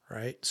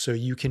 right? So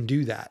you can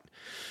do that.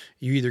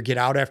 You either get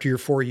out after your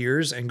 4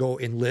 years and go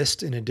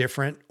enlist in a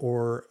different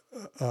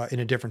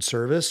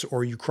service,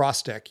 or you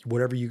cross deck,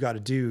 whatever you got to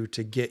do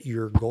to get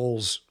your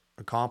goals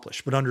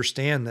accomplished. But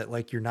understand that,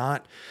 like, you're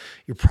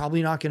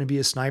probably not going to be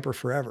a sniper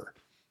forever.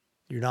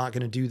 You're not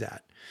going to do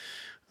that.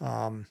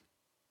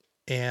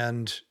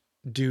 And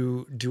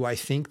do I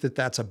think that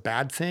that's a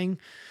bad thing?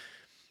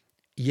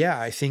 Yeah,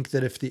 I think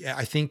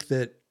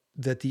that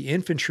that the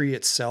infantry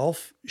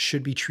itself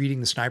should be treating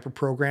the sniper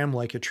program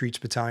like it treats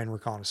battalion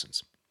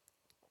reconnaissance.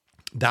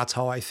 That's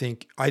how I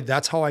think.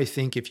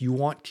 If you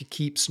want to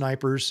keep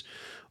snipers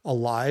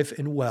alive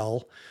and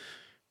well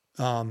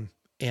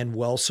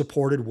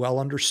supported, well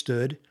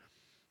understood,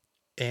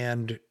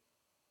 and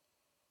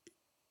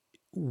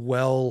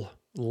well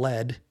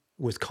led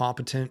with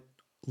competent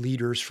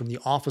leaders from the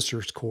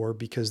officers corps,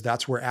 because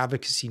that's where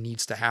advocacy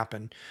needs to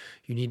happen.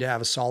 You need to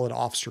have a solid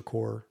officer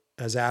corps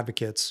as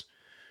advocates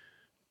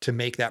to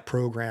make that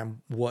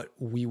program what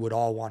we would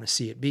all want to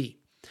see it be.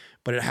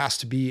 But it has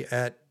to be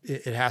at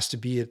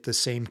the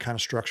same kind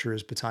of structure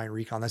as battalion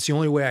recon. That's the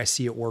only way I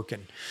see it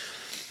working.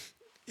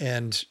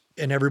 And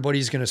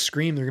everybody's going to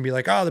scream. They're going to be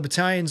like, oh, the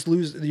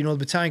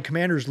battalion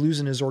commander's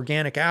losing his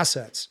organic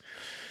assets.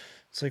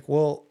 It's like,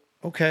 well,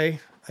 okay.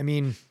 I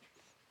mean,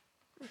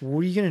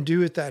 what are you going to do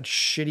with that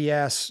shitty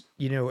ass,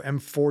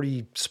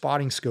 M40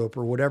 spotting scope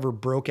or whatever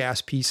broke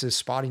ass piece of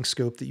spotting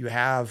scope that you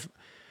have?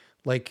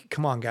 Like,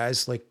 come on,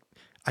 guys. Like,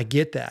 I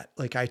get that.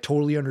 Like, I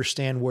totally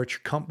understand where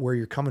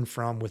you're coming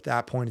from with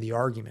that point of the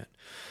argument.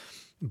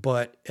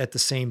 But at the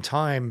same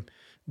time,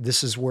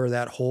 this is where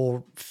that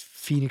whole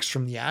phoenix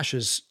from the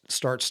ashes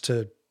starts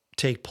to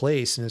take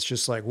place. And it's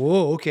just like,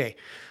 whoa, okay.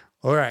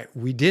 All right.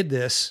 We did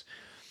this.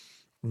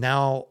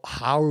 Now,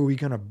 how are we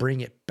going to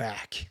bring it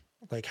back?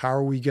 Like, how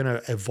are we going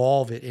to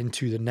evolve it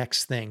into the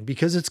next thing?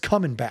 Because it's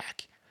coming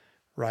back,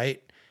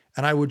 right?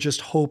 And I would just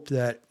hope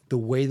that the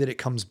way that it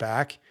comes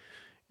back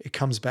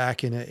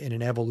in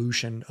an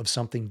evolution of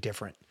something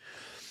different.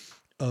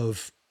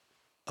 Of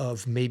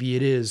maybe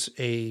it is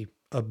a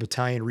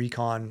battalion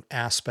recon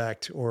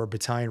aspect or a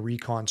battalion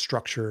recon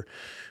structure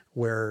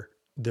where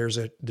there's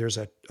a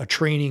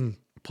training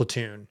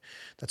platoon.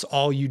 That's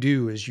all you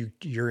do is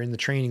you're in the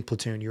training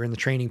platoon, you're in the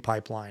training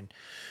pipeline.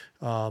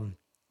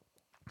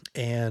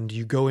 And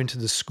you go into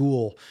the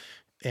school,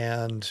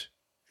 and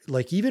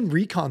like, even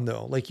recon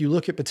though, like, you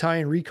look at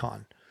battalion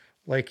recon,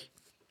 like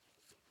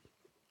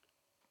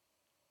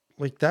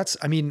that's,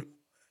 I mean,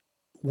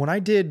 when I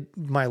did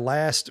my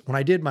last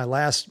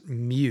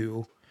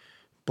MU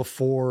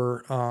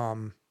before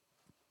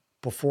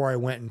I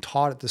went and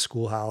taught at the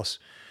schoolhouse,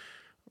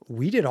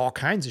 we did all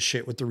kinds of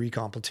shit with the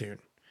recon platoon.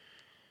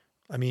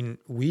 I mean,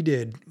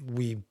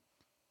 we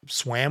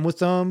swam with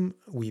them.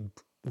 We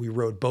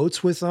rode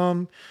boats with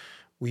them.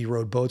 We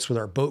rode boats with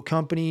our boat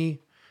company.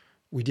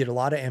 We did a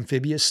lot of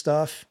amphibious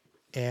stuff.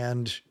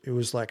 And it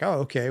was like, oh,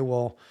 okay,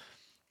 well,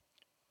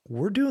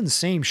 we're doing the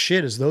same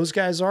shit as those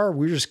guys are.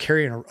 We're just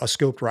carrying a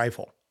scoped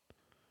rifle,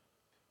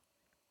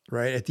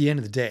 right? At the end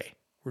of the day,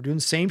 we're doing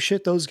the same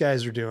shit those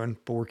guys are doing,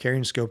 but we're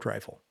carrying a scoped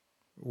rifle.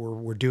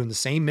 We're doing the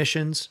same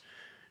missions.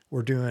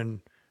 We're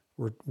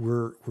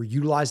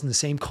utilizing the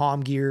same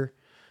comm gear,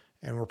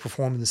 and we're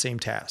performing the same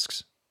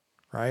tasks,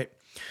 right?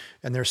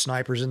 And there's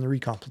snipers in the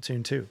recon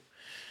platoon too.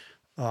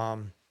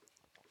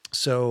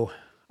 So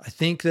I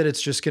think that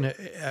it's going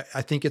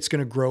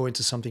to grow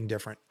into something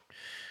different.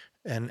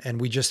 And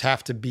you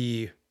have to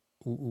be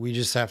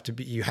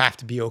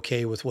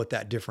okay with what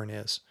that different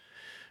is,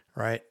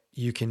 right?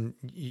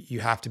 You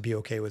have to be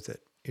okay with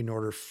it. in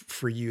order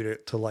for you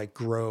to like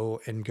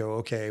grow and go,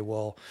 okay,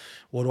 well,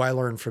 what do I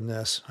learn from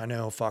this? I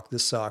know, fuck,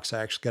 this sucks.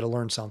 I actually got to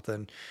learn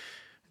something.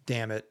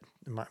 Damn it.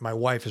 My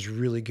wife is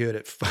really good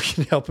at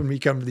fucking helping me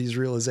come to these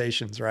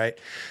realizations. Right.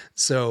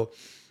 So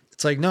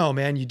it's like, no,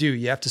 man,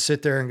 you have to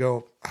sit there and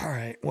go, all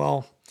right,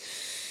 well,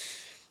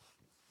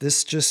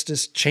 this just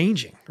is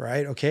changing.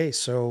 Right. Okay.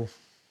 So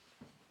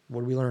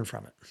what do we learn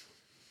from it?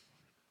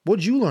 What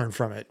did you learn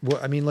from it?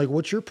 What, I mean, like,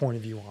 what's your point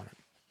of view on it?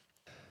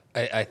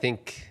 I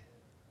think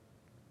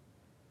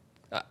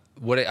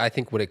what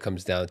it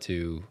comes down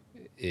to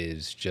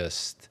is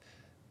just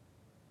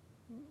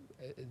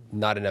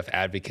not enough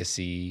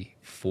advocacy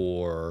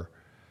for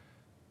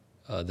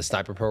the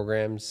sniper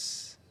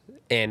programs,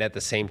 and at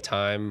the same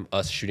time,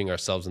 us shooting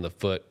ourselves in the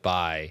foot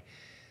by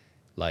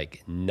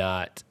like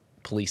not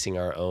policing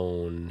our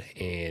own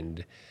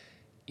and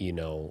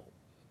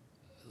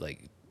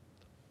like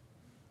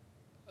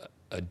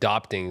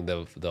adopting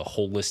the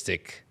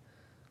holistic,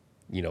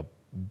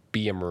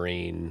 be a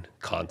Marine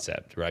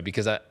concept, right?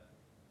 Because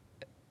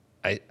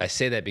I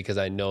say that because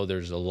I know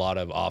there's a lot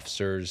of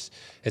officers.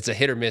 It's a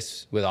hit or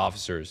miss with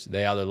officers.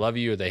 They either love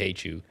you or they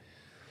hate you.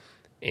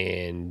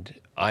 And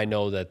I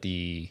know that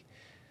the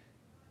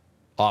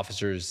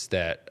officers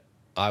that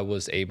I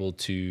was able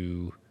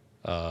to,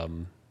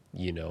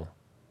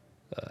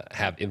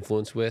 have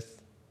influence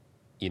with,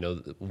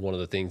 one of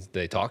the things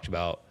they talked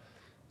about,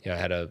 I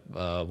had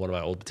one of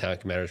my old battalion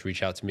commanders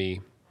reach out to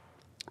me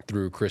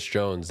through Chris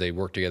Jones. They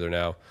work together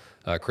now.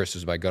 Chris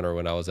was my gunner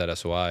when I was at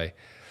SOI,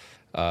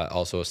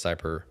 also a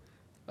sniper.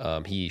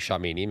 He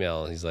shot me an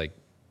email. And he's like,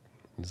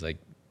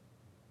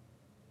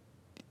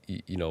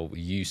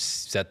 you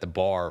set the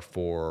bar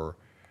for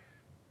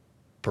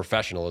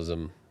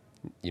professionalism,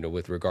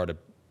 with regard to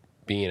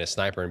being a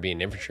sniper and being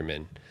an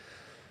infantryman.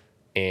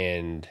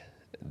 And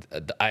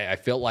I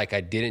felt like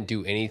I didn't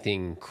do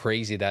anything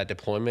crazy that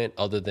deployment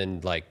other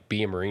than like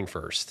be a Marine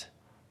first,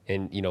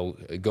 and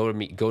go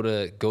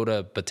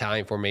to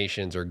battalion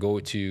formations or go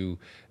to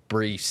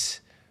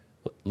briefs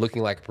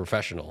looking like a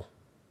professional,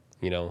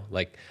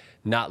 like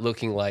not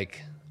looking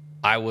like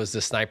I was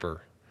the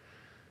sniper.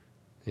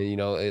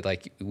 And,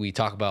 like we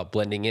talk about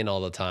blending in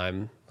all the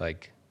time.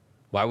 Like,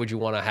 why would you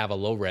want to have a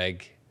low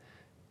reg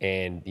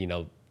and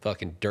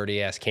fucking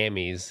dirty ass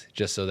camis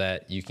just so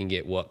that you can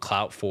get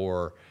clout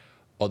for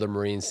other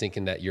Marines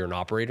thinking that you're an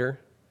operator?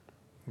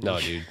 No,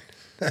 dude.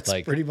 That's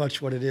like, pretty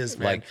much what it is,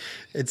 man. Like,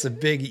 it's a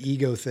big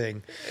ego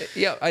thing.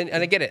 Yeah, and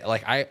I get it.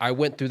 Like I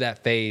went through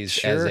that phase.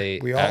 Sure,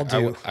 we all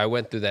do. I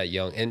went through that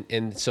young,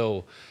 and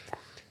so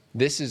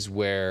this is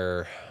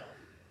where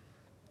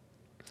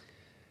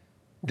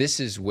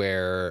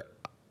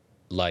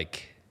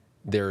like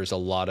there's a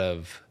lot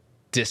of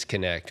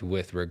disconnect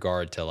with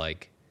regard to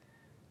like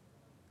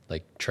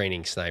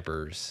training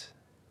snipers,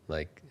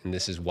 like, and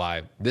this is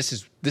why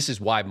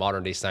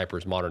modern day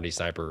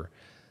sniper,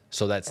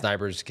 so that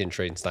snipers can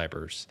train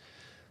snipers.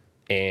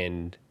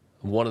 And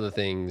one of the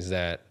things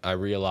that I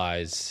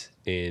realize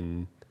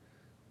in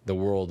the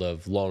world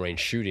of long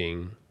range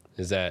shooting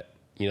is that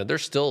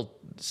there's still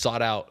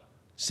sought out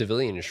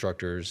civilian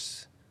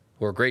instructors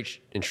who are great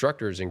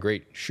instructors and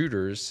great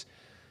shooters,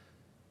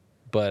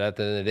 but at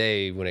the end of the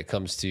day, when it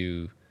comes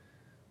to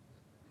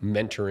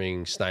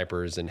mentoring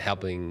snipers and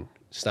helping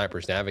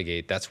snipers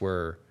navigate, that's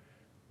where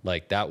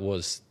that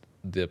was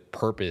the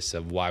purpose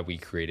of why we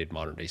created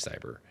Modern Day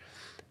Sniper,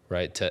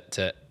 right?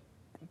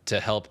 To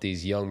help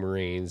these young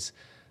Marines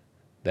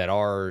that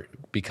are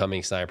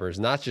becoming snipers,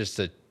 not just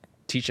to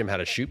teach them how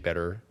to shoot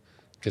better,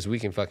 because we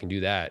can fucking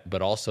do that,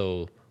 but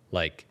also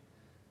like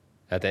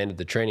at the end of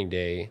the training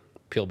day,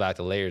 peel back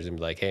the layers and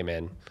be like, hey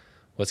man,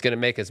 what's going to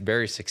make us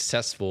very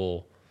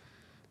successful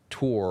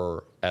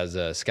tour as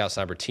a scout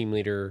sniper team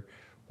leader,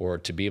 or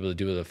to be able to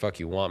do what the fuck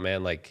you want,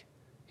 man, like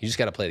you just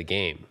got to play the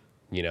game,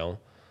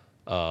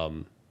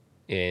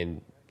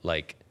 and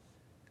like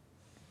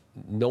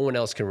no one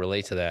else can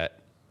relate to that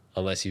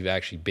unless you've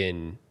actually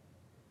been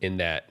in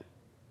that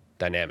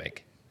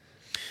dynamic.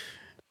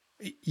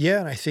 Yeah,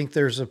 and I think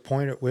there's a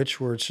point at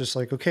which where it's just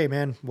like, okay,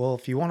 man, well,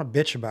 if you want to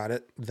bitch about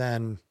it,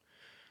 then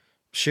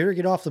shit or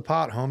get off the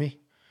pot, homie.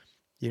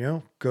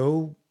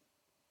 Go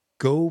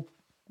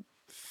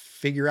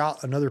figure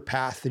out another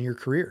path in your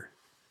career,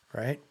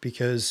 right?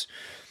 Because,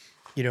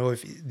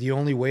 if the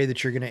only way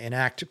that you're going to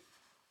enact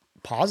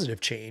positive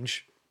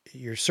change,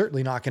 you're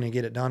certainly not going to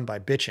get it done by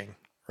bitching,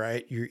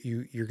 right?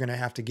 You're going to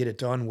have to get it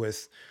done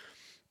with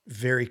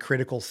very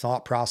critical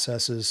thought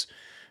processes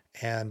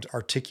and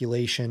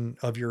articulation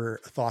of your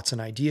thoughts and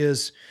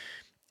ideas.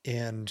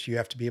 And you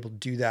have to be able to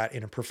do that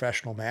in a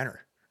professional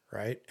manner.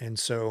 Right. And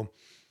so,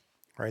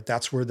 right,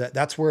 that's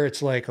where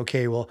it's like,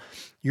 okay, well,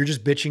 you're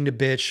just bitching to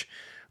bitch,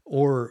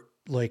 or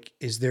like,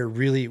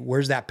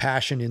 where's that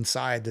passion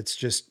inside that's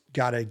just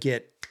got to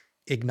get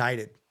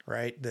ignited,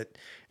 right? That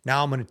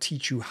now I'm going to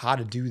teach you how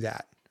to do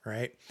that.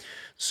 Right.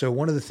 So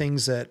one of the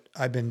things that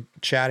I've been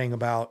chatting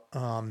about,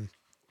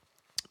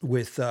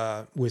 with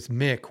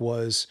Mick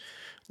was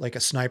like a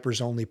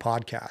snipers only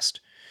podcast,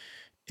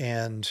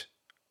 and,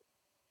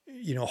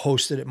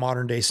 hosted at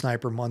Modern Day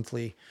Sniper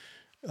Monthly.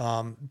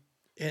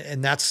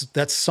 And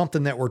that's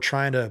something that we're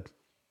trying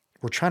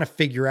to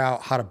figure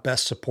out how to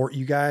best support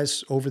you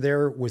guys over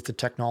there with the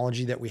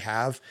technology that we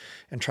have,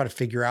 and try to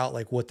figure out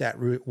like what that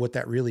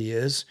really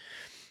is.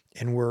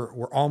 And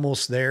we're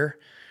almost there.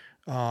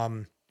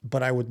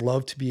 But I would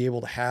love to be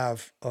able to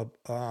have a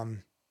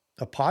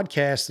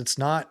podcast that's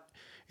not,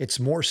 it's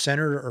more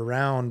centered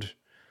around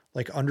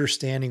like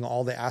understanding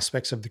all the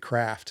aspects of the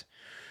craft,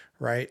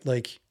 right?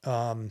 Like,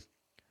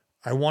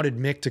 I wanted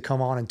Mick to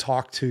come on and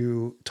talk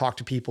to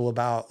people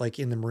about, like,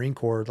 in the Marine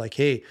Corps, like,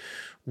 hey,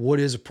 what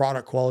is a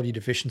product quality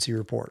deficiency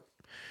report?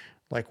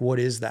 Like, what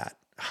is that?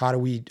 How do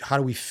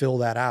we fill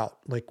that out?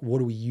 Like, what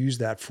do we use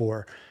that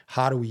for?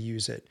 How do we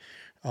use it?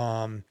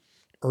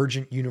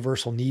 Urgent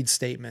universal needs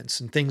statements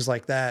and things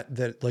like that,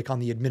 that like on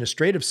the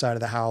administrative side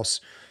of the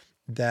house,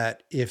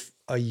 that if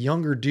a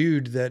younger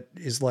dude that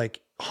is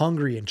like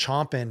hungry and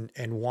chomping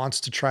and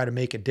wants to try to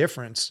make a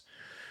difference,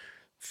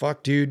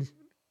 fuck dude,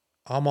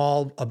 I'm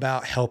all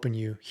about helping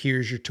you.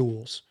 Here's your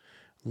tools.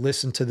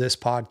 Listen to this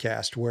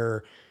podcast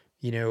where,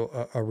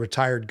 a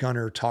retired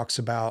gunner talks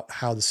about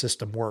how the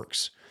system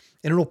works.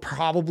 And it'll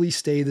probably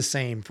stay the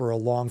same for a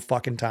long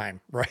fucking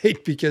time,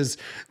 right? Because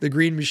the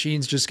green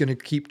machine's just going to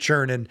keep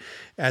churning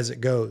as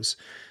it goes.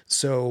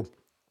 So,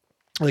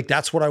 like,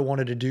 that's what I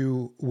wanted to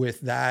do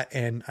with that.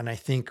 And I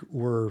think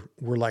we're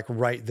like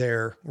right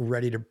there. We're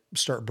ready to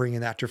start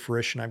bringing that to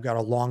fruition. I've got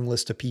a long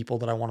list of people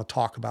that I want to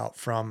talk about,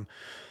 from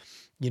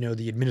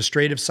the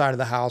administrative side of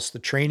the house, the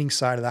training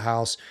side of the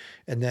house,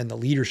 and then the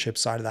leadership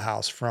side of the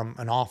house from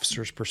an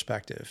officer's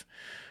perspective.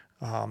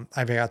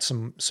 I've got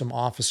some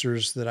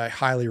officers that I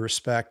highly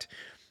respect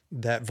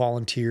that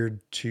volunteered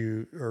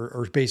to,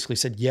 or basically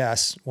said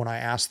yes when I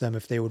asked them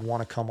if they would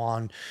want to come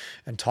on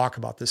and talk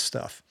about this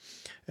stuff.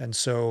 And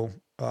so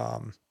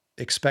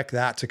expect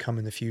that to come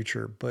in the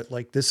future. But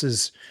like, this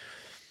is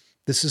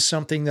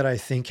something that I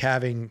think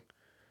having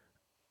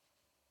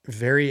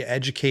very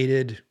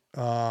educated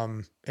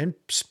and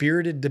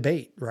spirited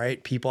debate,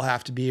 right? People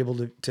have to be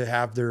able to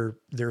have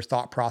their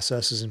thought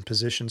processes and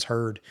positions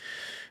heard.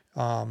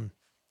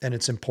 And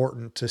it's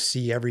important to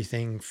see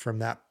everything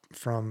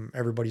from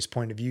everybody's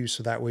point of view.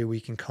 So that way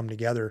we can come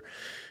together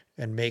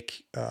and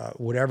make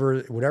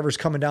whatever's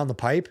coming down the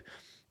pipe.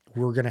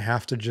 We're going to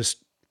have to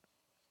just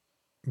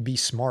be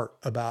smart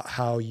about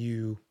how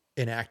you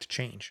enact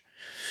change,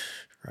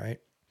 right?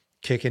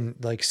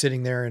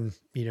 Sitting there and,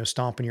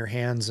 stomping your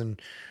hands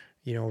and,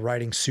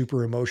 writing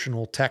super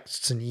emotional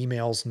texts and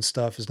emails and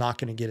stuff is not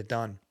going to get it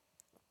done.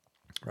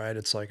 Right.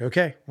 It's like,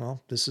 okay,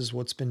 well, this is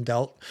what's been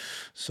dealt.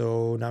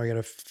 So now we got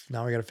to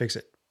fix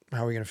it.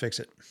 How are we going to fix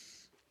it?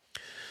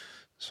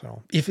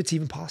 So if it's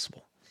even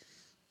possible.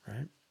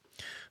 Right.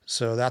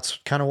 So that's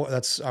kind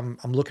of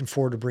I'm looking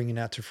forward to bringing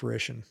that to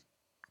fruition,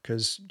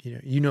 because,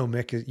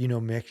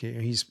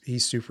 Mick,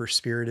 he's super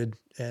spirited,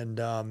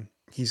 and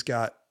he's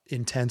got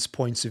intense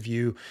points of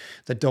view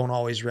that don't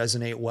always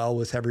resonate well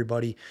with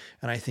everybody.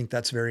 And I think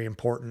that's very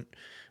important.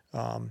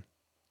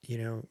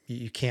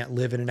 You can't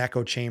live in an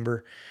echo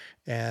chamber.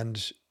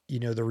 And,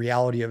 the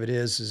reality of it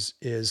is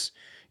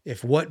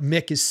if what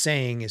Mick is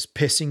saying is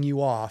pissing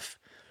you off,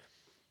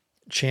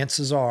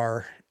 chances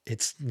are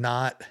it's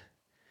not,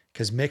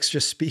 because Mick's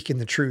just speaking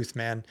the truth,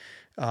 man.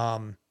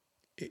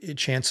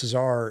 Chances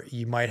are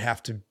you might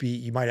have to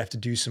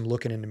do some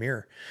looking in the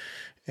mirror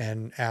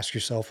and ask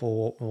yourself,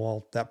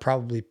 well, that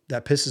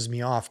pisses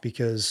me off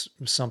because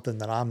of something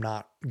that I'm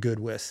not good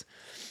with.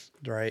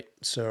 Right.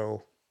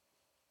 So,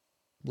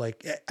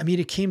 like, I mean,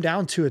 it came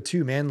down to it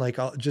too, man. Like,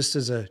 just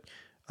as a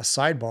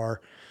sidebar,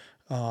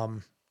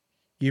 you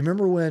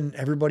remember when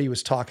everybody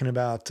was talking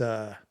about,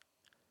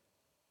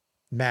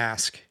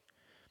 Mask,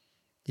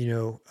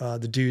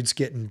 the dudes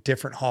getting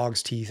different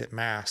hog's teeth at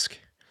Mask,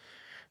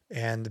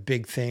 and the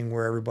big thing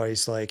where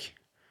everybody's like,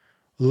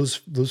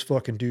 those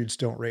fucking dudes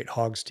don't rate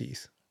hog's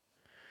teeth.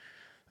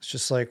 It's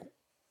just like,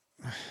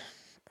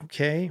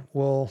 okay,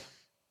 well,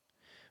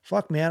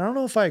 fuck, man, I don't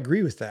know if I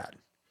agree with that.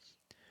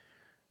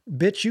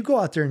 Bitch, you go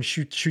out there and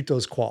shoot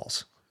those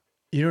quals.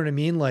 You know what I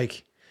mean?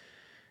 Like,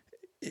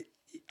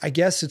 I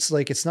guess it's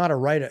like, it's not a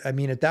right. I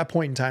mean, at that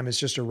point in time, it's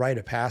just a rite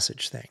of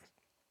passage thing,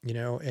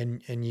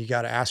 and you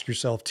got to ask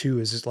yourself too,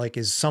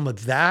 is some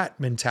of that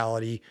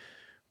mentality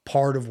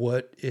part of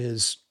what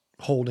is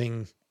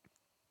holding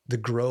the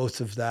growth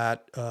of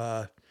that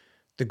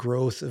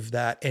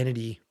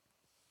entity,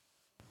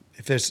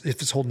 if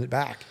it's holding it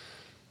back.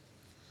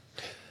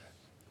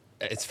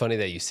 It's funny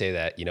that you say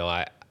that.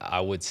 I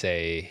would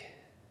say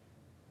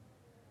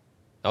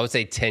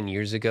 10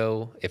 years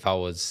ago, if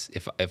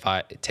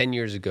I 10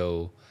 years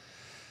ago,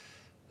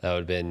 that would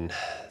have been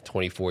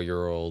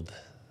 24-year-old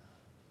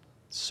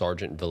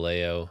Sergeant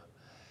Vallejo,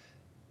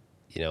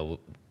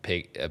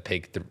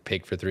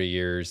 pig for 3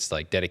 years,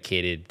 like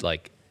dedicated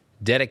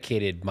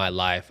my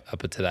life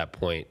up to that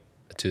point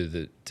to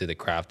the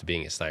craft of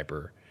being a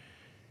sniper.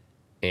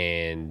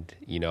 And,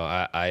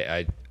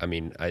 I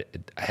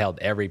held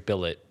every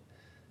billet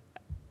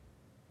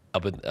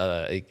up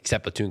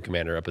except platoon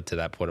commander up to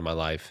that point in my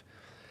life.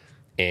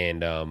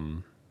 And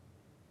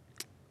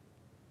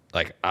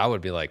like I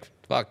would be like,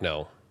 fuck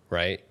no,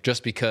 right?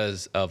 Just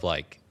because of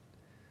like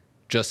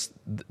just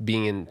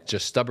being in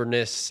just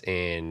stubbornness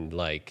and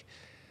like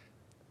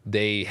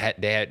they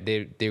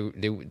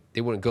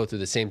wouldn't go through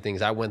the same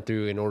things I went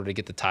through in order to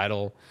get the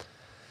title.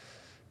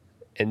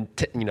 And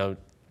you know,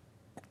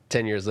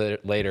 10 years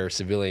later,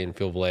 civilian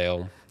Phil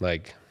Vallejo,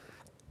 like,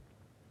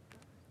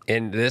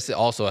 and this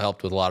also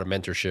helped with a lot of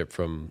mentorship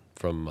from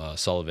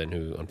Sullivan,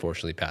 who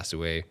unfortunately passed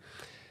away.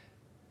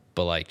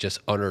 But like just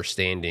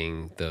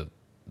understanding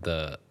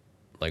the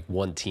like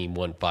one team,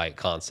 one fight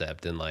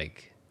concept, and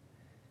like,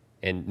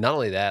 and not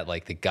only that,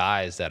 like the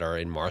guys that are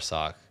in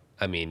MARSOC,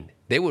 I mean,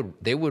 they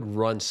would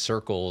run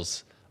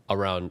circles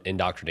around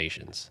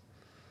indoctrinations,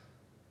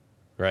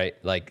 right?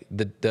 Like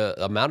the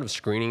amount of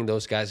screening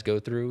those guys go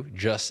through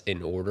just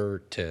in order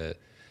to,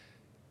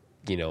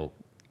 you know,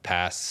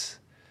 pass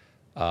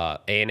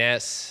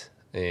ANS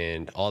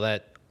and all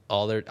that,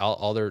 all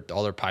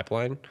their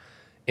pipeline,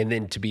 and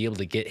then to be able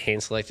to get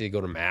hand selected to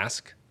go to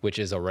mask, which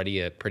is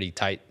already a pretty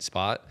tight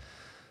spot,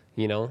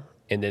 you know,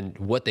 and then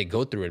what they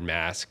go through in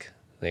mask,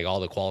 like all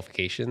the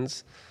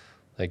qualifications,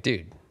 like,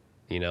 dude,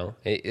 you know,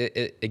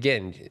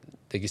 again,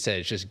 like you said,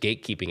 it's just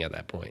gatekeeping at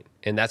that point.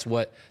 And that's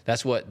that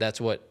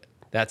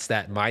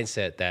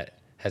mindset that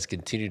has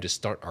continued to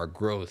start our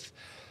growth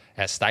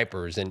as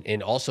snipers,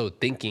 and also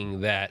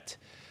thinking that,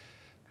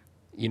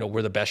 you know,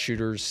 we're the best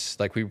shooters,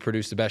 like we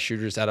produce the best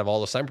shooters out of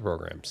all the sniper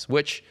programs,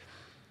 which,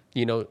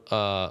 you know,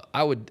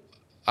 I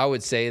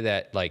would say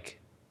that, like,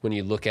 when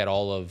you look at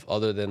all of,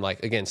 other than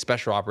like, again,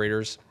 special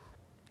operators,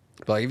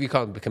 but like if you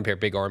compare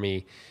big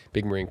Army,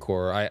 big Marine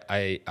Corps,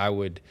 I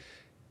would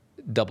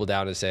double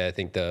down and say I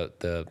think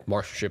the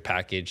marshalship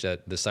package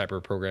that the sniper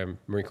program,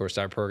 Marine Corps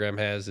sniper program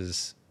has,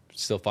 is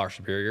still far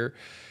superior.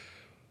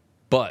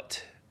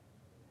 But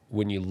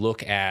when you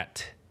look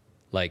at,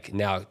 like,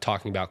 now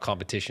talking about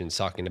competitions,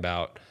 talking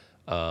about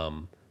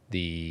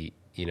the,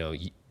 you know,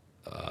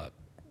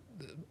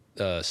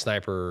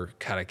 sniper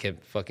kind of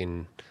kept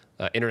fucking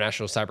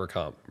international sniper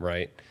comp,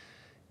 right?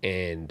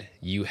 And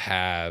you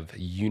have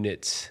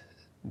units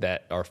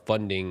that are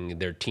funding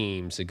their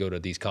teams to go to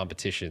these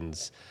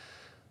competitions.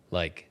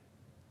 Like,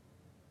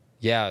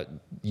 yeah,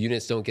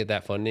 units don't get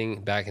that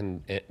funding back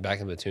in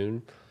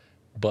platoon,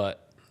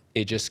 but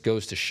it just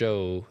goes to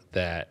show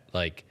that,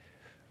 like,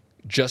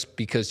 just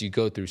because you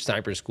go through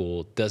sniper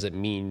school doesn't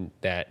mean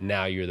that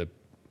now you're the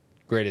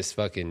greatest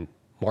fucking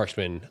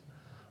marksman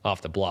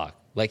off the block.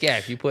 Like, yeah,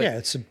 if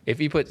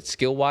you put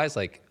skill wise,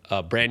 like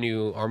a brand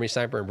new Army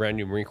sniper and brand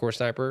new Marine Corps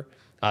sniper,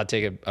 I'd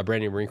take a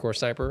brand new Marine Corps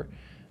sniper.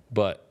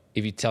 But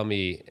if you tell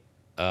me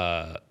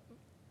a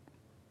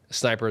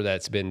sniper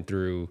that's been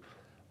through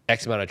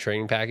X amount of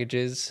training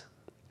packages,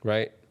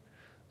 right,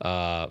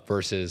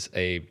 versus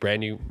a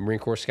brand new Marine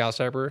Corps scout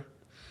sniper,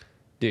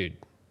 dude,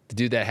 the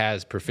dude that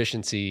has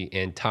proficiency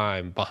and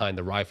time behind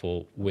the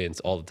rifle wins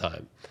all the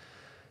time.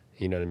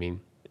 You know what I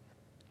mean?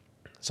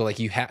 So like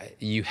you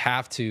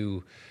have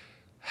to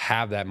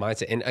have that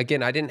mindset. And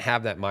again, I didn't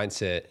have that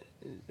mindset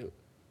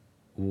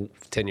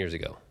 10 years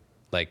ago.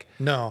 Like,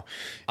 no,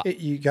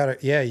 you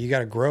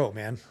gotta grow,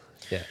 man.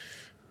 yeah.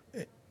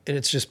 And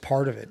it's just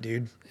part of it,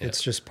 dude. Yeah.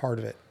 It's just part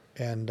of it.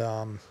 And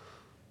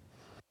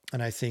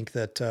I think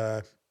that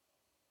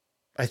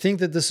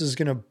this is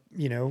going to,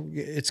 you know,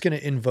 it's going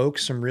to invoke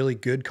some really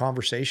good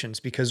conversations,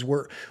 because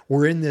we're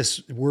in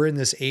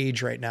this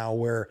age right now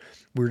where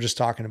we're just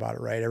talking about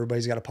it, right?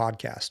 Everybody's got a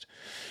podcast.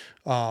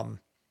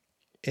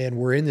 And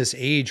we're in this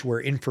age where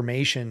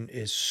information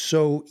is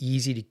so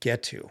easy to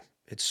get to.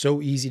 It's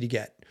so easy to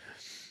get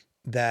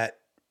that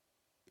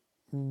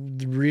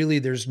really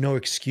there's no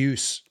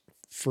excuse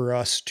for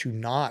us to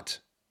not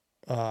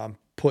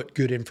put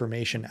good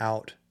information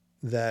out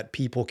that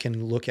people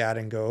can look at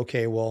and go,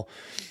 okay, well,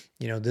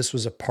 you know, this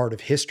was a part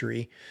of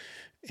history.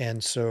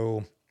 And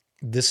so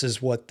this is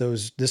what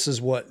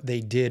they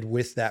did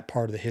with that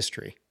part of the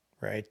history,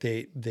 right?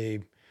 They,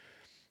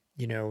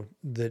 you know,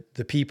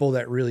 the people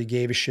that really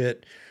gave a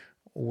shit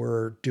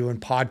were doing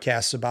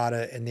podcasts about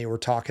it, and they were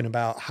talking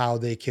about how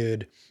they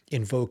could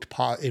invoke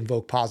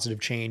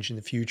positive change in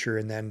the future.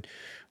 And then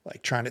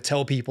like trying to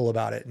tell people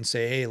about it and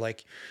say, hey,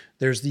 like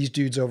there's these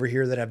dudes over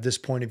here that have this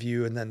point of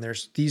view. And then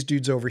there's these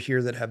dudes over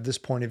here that have this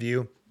point of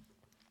view.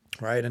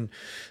 Right. And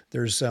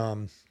there's,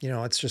 you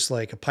know, it's just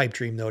like a pipe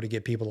dream though, to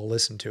get people to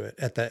listen to it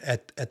at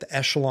the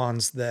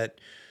echelons that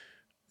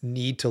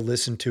need to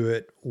listen to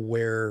it,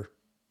 where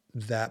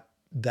that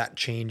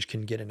change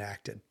can get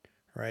enacted.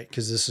 Right.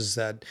 Cause this is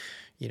that,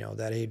 you know,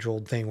 that age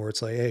old thing where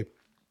it's like, hey,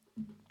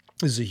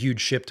 this is a huge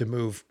ship to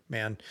move,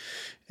 man.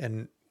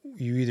 And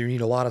you either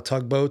need a lot of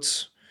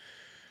tugboats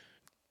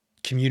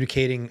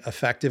communicating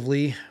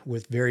effectively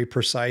with very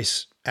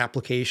precise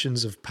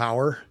applications of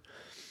power,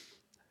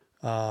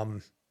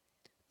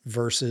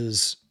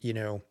 versus, you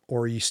know,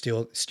 or you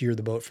still steer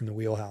the boat from the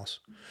wheelhouse.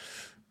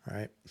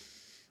 Right.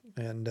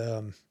 And,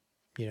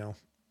 you know,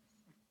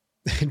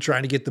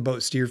 trying to get the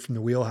boat steered from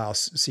the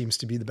wheelhouse seems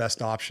to be the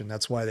best option.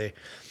 That's why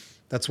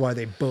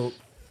they boat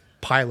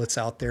pilots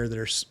out there that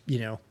are, you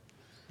know,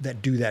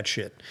 that do that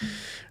shit.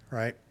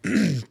 Right.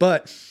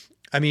 But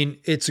I mean,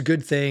 it's a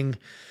good thing.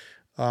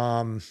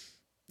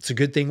 It's a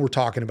good thing we're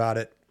talking about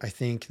it. I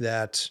think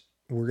that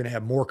we're going to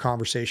have more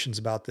conversations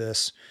about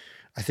this.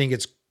 I think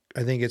it's,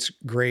 I think it's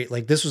great.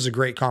 Like this was a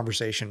great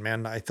conversation,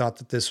 man. I thought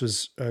that this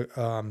was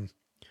a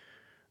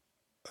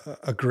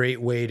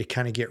great way to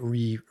kind of get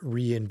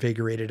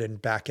reinvigorated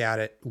and back at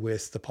it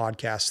with the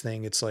podcast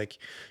thing. It's like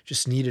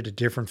just needed a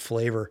different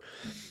flavor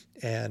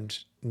and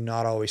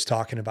not always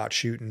talking about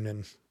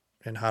shooting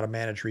and how to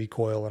manage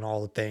recoil and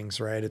all the things,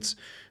 right? It's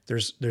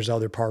there's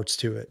other parts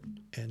to it.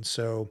 And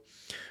so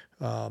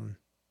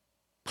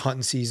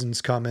hunting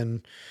season's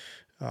coming.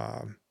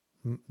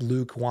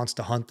 Luke wants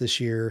to hunt this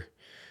year.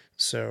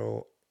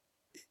 So,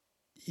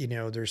 you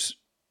know, there's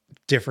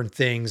different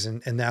things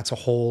and that's a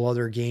whole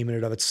other game in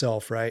and of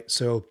itself. Right.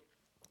 So,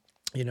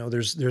 you know,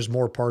 there's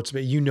more parts of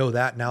it. You know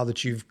that now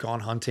that you've gone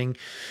hunting,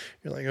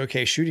 you're like,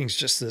 okay, shooting's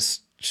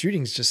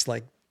just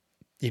like,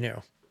 you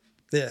know,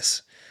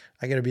 this.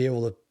 I got to be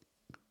able to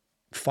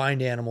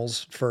find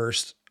animals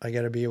first. I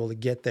got to be able to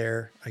get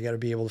there. I got to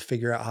be able to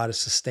figure out how to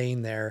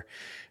sustain there.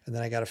 And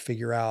then I got to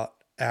figure out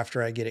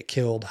after I get it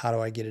killed, how do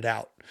I get it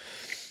out?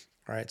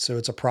 All right. So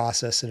it's a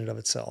process in and of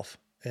itself.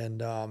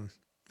 And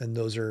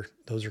those are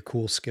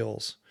cool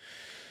skills.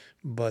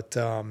 But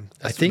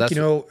I think, you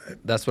know,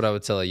 that's what I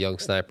would tell a young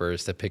sniper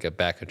is to pick up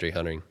backcountry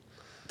hunting.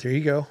 There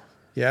you go.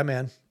 Yeah,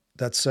 man.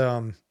 That's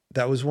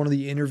that was one of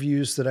the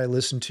interviews that I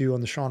listened to on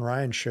the Sean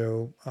Ryan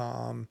show,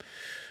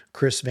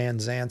 Chris Van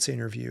Zant's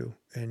interview.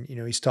 And, you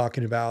know, he's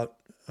talking about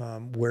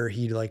where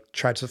he like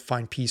tried to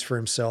find peace for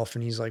himself.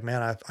 And he's like,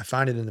 man, I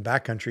find it in the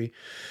backcountry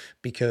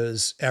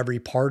because every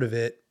part of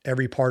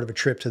a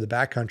trip to the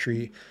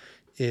backcountry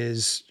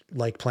is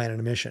like planning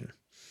a mission.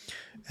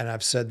 And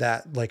I've said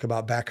that like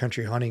about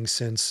backcountry hunting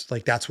since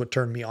like, that's what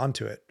turned me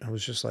onto it. I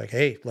was just like,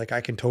 hey, like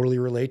I can totally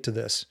relate to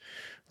this.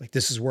 Like,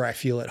 this is where I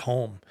feel at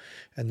home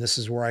and this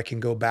is where I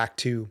can go back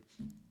to.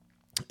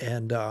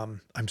 And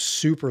I'm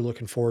super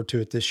looking forward to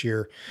it this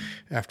year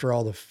after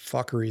all the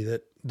fuckery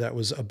that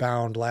was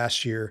abound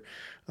last year.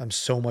 I'm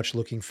so much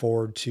looking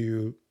forward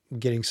to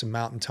getting some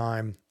mountain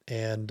time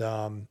and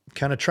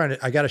kind of trying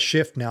to, I got to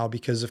shift now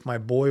because if my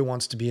boy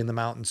wants to be in the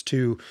mountains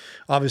too,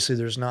 obviously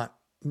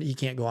he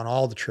can't go on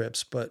all the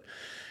trips, but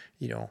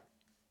you know,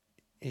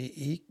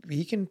 he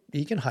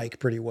can hike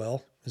pretty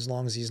well as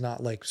long as he's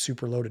not like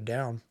super loaded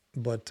down.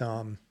 But,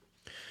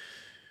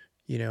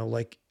 you know,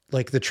 like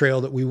the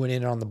trail that we went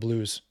in on the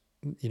Blues,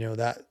 you know,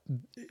 that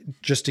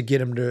just to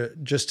get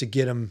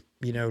him,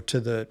 you know, to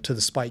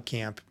the spike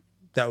camp,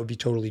 that would be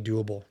totally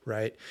doable.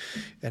 Right.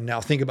 And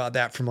now think about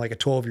that from like a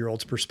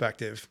 12-year-old's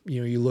perspective.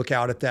 You know, you look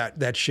out at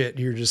that shit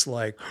and you're just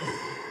like,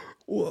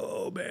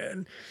 whoa,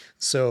 man.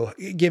 So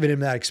giving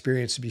him that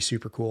experience would be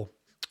super cool.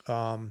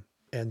 And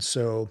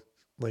so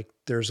like,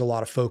 there's a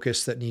lot of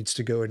focus that needs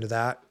to go into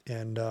that.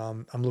 And,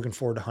 I'm looking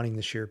forward to hunting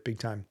this year, big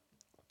time.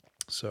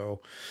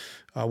 So,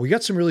 we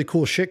got some really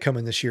cool shit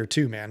coming this year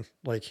too, man.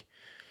 Like,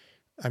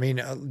 I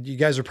mean, you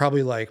guys are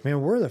probably like,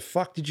 man, where the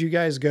fuck did you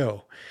guys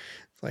go?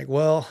 It's like,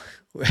 well,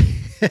 we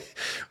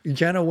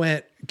kind of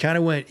went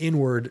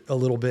inward a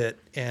little bit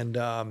and,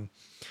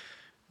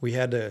 we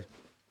had to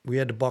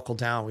buckle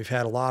down. We've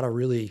had a lot of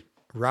really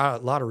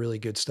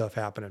good stuff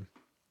happening.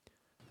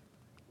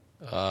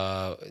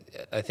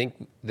 I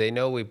think they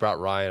know we brought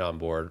Ryan on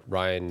board.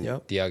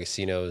 Ryan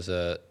D'Agostino is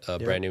a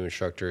brand new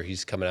instructor.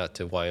 He's coming out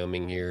to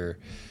Wyoming here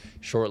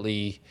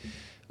shortly.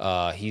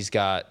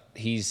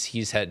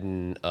 He's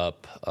heading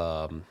up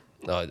a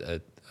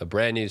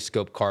brand new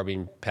scope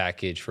carbine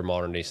package for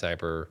Modern Day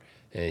Sniper,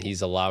 and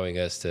he's allowing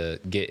us to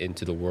get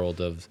into the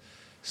world of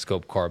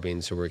scope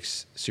carbine. So we're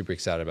super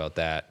excited about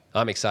that.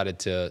 I'm excited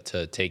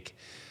to take.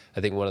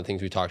 I think one of the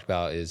things we talked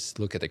about is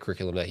look at the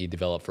curriculum that he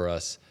developed for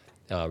us.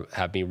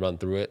 Have me run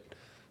through it.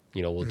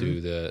 You know, we'll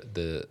do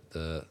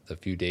the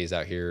few days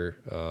out here,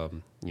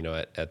 you know,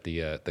 at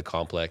the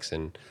complex,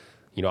 and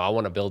you know, I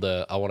want to build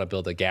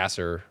a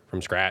gasser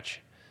from scratch,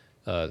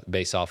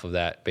 based off of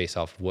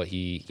what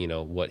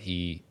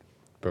he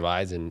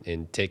provides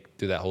and take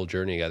through that whole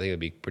journey. I think it'd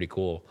be pretty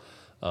cool.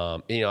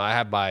 You know, I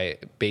have my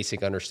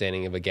basic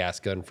understanding of a gas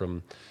gun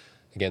from,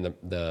 again,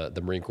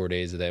 the Marine Corps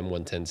days of the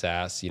M110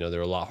 SAS. You know,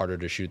 they're a lot harder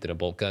to shoot than a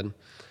bolt gun,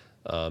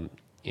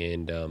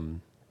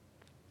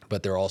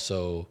 but they're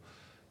also,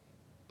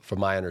 from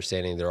my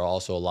understanding, they're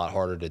also a lot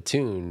harder to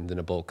tune than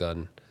a bolt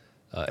gun,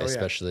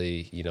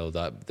 especially, you know,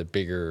 the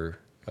bigger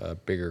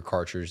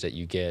cartridge that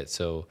you get.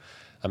 So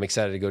I'm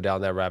excited to go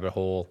down that rabbit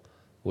hole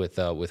with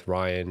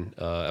Ryan.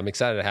 I'm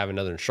excited to have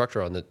another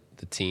instructor on the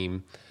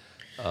team,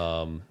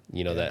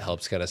 you know, that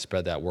helps kind of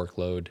spread that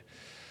workload.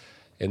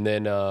 And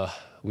then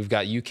we've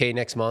got UK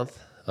next month.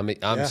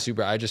 I'm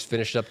super, I just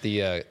finished up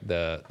the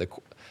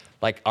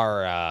like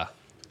our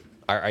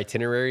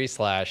itinerary /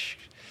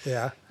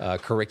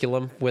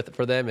 curriculum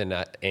for them,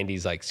 and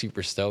Andy's like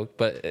super stoked.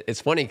 But it's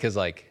funny because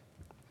like,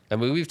 I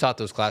mean, we've taught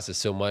those classes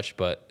so much,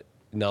 but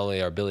not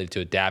only our ability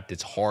to adapt,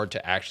 it's hard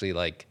to actually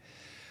like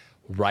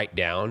write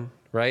down,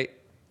 right?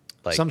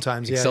 Like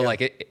sometimes, yeah. So yeah.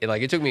 like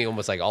it took me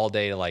almost like all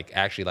day to like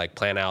actually like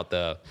plan out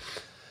the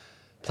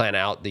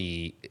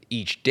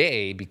each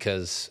day,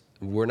 because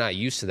we're not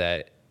used to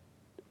that.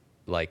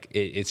 Like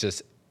it's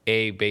just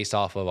A, based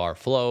off of our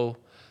flow,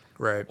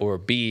 Right. or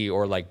B,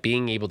 or like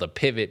being able to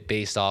pivot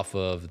based off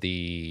of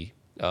the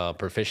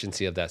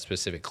proficiency of that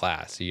specific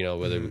class. You know,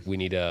 whether we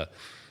need to,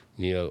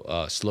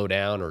 slow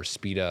down or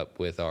speed up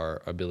with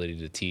our ability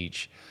to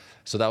teach.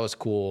 So that was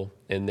cool.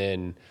 And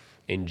then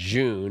in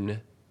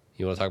June,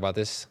 you want to talk about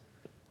this?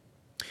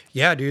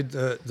 Yeah, dude,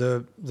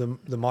 the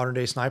modern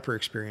day sniper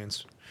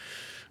experience.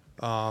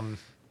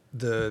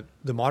 The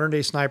modern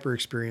day sniper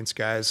experience,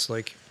 guys,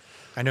 like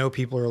I know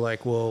people are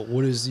like, well,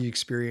 what is the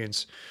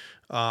experience?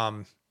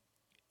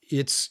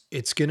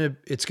 It's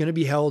gonna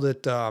be held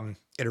at a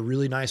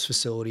really nice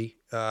facility,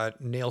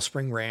 Nail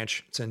Spring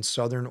Ranch. It's in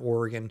Southern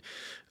Oregon.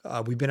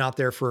 We've been out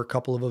there for a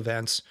couple of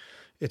events.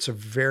 It's a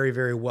very,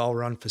 very well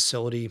run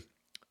facility.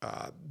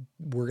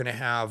 We're gonna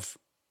have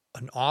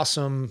an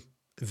awesome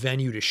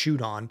venue to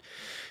shoot on,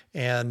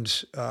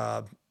 and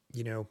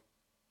you know,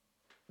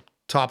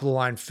 top of the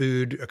line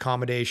food,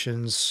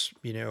 accommodations,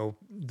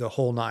 the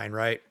whole nine,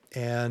 right?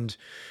 And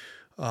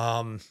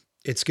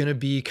it's going to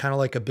be kind of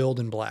like a build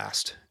and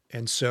blast.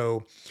 And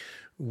so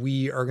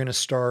we are going to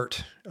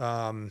start,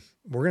 we're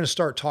going to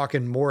start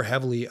talking more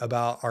heavily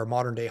about our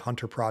modern day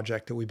hunter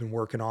project that we've been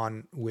working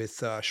on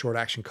with Short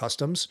Action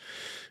Customs.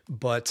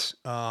 But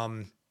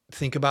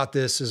think about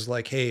this as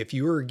like, hey, if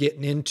you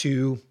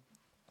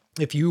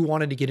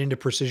wanted to get into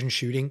precision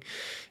shooting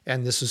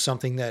and this is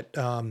something that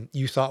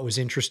you thought was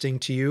interesting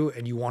to you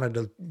and you wanted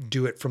to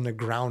do it from the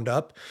ground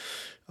up,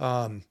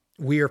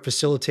 we are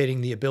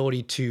facilitating the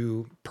ability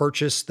to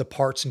purchase the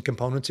parts and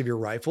components of your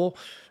rifle,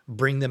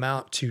 bring them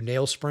out to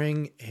Nail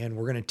Spring, and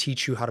we're going to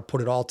teach you how to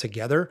put it all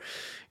together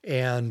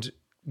and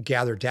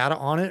gather data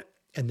on it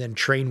and then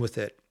train with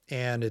it.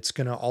 And it's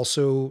going to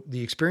also,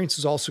 the experience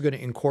is also going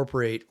to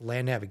incorporate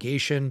land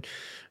navigation.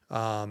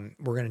 We're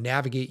going to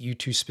navigate you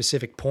to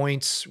specific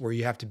points where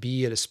you have to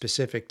be at a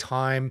specific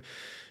time,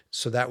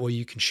 so that way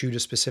you can shoot a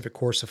specific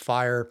course of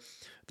fire.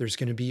 There's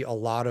going to be a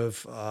lot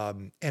of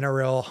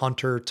NRL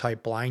hunter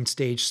type blind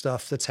stage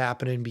stuff that's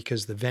happening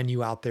because the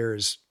venue out there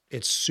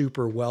it's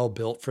super well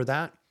built for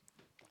that.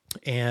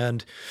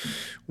 And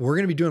we're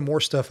going to be doing more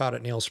stuff out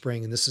at Nail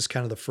Spring, and this is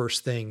kind of the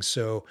first thing.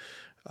 So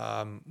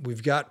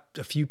we've got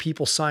a few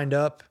people signed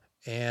up,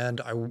 and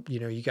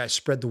you guys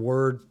spread the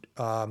word.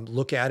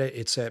 Look at it.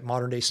 It's at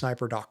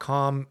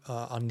moderndaysniper.com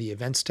on the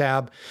events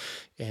tab.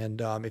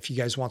 And if you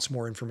guys want some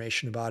more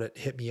information about it,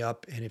 hit me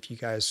up. And if you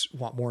guys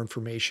want more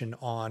information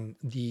on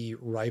the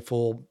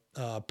rifle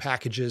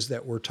packages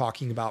that we're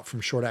talking about from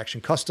Short Action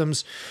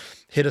Customs,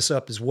 hit us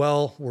up as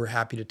well. We're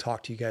happy to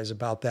talk to you guys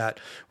about that.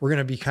 We're going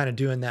to be kind of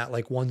doing that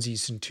like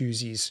onesies and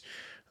twosies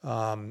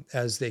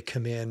as they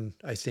come in,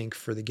 I think,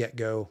 for the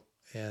get-go.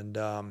 And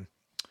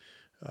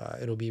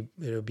it'll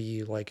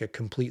be like a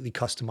completely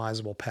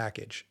customizable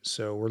package.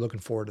 So we're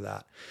looking forward to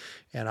that.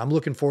 And I'm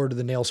looking forward to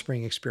the Nail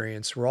Spring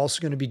experience. We're also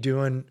going to be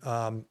doing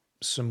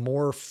some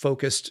more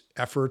focused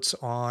efforts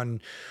on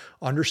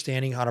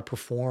understanding how to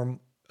perform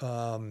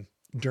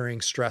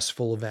during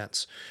stressful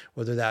events,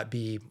 whether that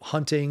be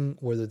hunting,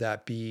 whether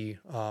that be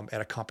at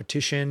a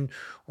competition,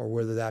 or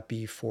whether that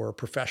be for a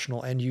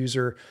professional end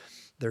user.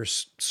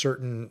 There's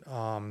certain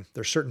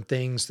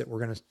things that we're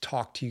going to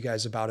talk to you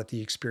guys about at the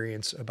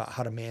experience about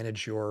how to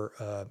manage your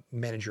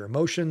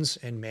emotions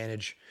and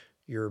manage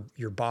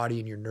your body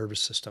and your nervous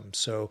system.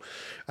 So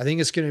I think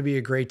it's going to be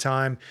a great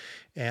time,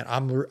 and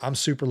I'm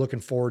super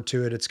looking forward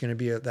to it. It's going to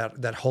be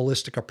that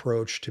holistic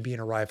approach to being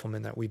a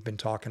rifleman that we've been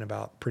talking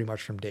about pretty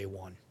much from day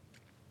one.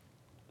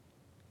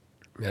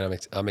 Man,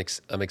 I'm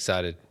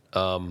excited.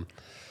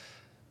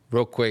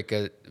 Real quick,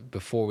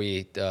 before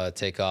we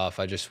take off,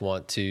 I just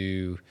want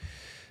to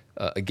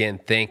again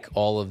thank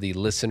all of the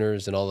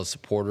listeners and all the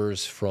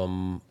supporters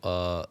from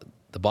the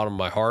bottom of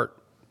my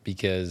heart,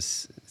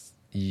 because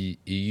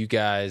you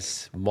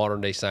guys,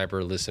 Modern Day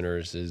Sniper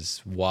listeners,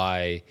 is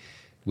why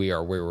we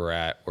are where we're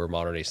at, where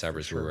Modern Day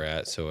Snipers is where we're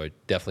at. So I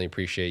definitely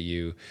appreciate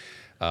you.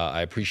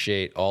 I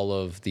appreciate all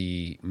of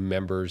the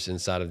members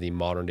inside of the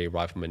Modern Day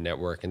Rifleman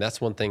Network. And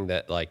that's one thing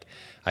that, like,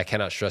 I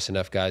cannot stress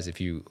enough, guys. If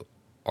you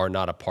are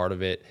not a part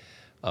of it,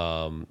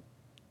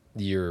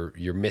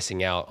 you're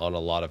missing out on a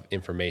lot of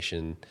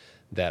information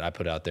that I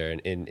put out there.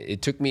 And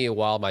it took me a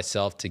while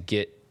myself to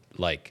get,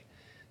 like,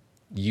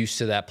 used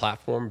to that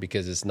platform,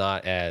 because it's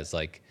not as,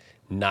 like,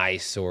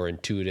 nice or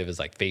intuitive as,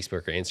 like,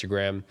 Facebook or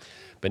Instagram.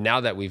 But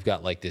now that we've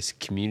got, like, this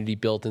community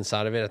built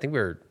inside of it, I think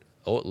we're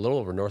a little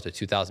over north of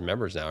 2,000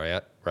 members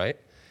now, right?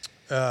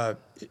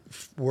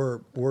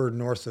 We're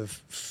north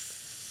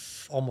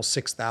of almost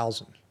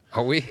 6,000.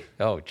 Are we?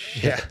 Oh,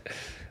 shit.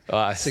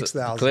 Yeah.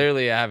 6,000.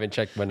 Clearly, I haven't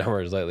checked my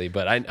numbers lately,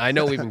 but I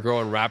know we've been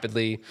growing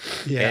rapidly.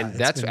 Yeah, and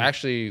that's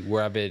actually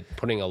where I've been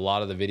putting a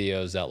lot of the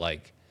videos that,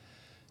 like,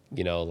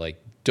 you know,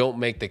 like, don't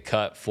make the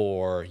cut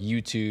for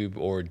YouTube,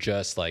 or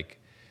just, like,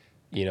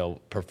 you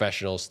know,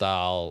 professional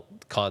style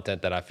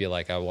content that I feel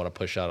like I want to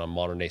push out on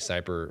Modern Day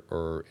Sniper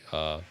or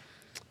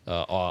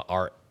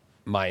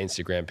my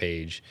Instagram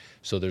page.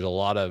 So there's a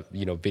lot of,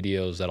 you know,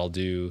 videos that I'll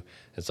do.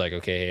 It's like,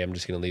 okay, hey, I'm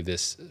just going to leave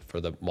this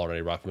for the Modern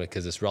Day Rifleman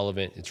because it's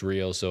relevant, it's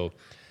real. So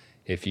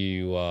if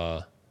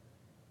you're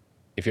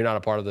not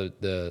a part of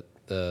the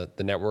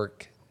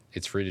network,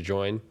 it's free to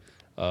join.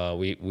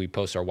 We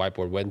post our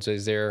Whiteboard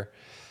Wednesdays there,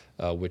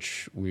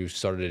 which we've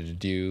started to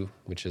do,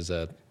 which is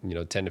a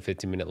 10 to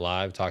 15 minute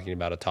live talking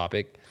about a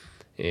topic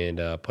and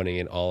putting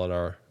it all on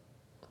our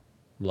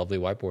lovely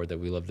whiteboard that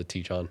we love to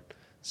teach on.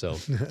 So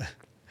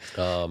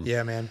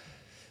Yeah, man.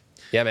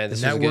 yeah, man, The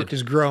this was network good.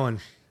 is growing.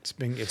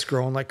 It's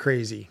growing like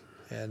crazy.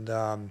 And,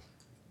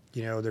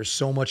 there's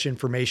so much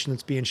information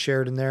that's being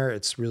shared in there.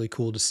 It's really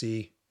cool to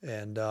see.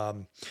 And,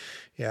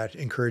 yeah, I'd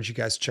encourage you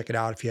guys to check it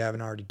out if you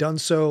haven't already done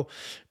so.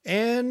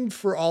 And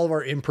for all of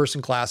our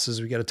in-person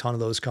classes, we got a ton of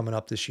those coming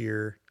up this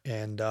year.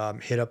 And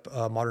hit up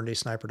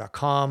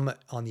moderndaysniper.com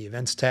on the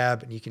events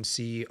tab, and you can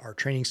see our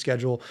training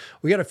schedule.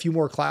 We got a few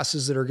more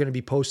classes that are going to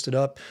be posted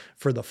up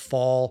for the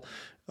fall.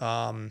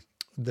 We're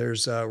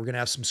going to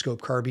have some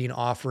scope carbine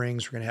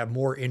offerings. We're going to have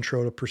more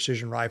intro to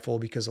precision rifle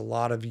because a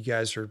lot of you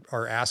guys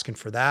are asking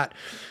for that.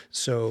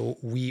 So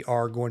we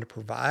are going to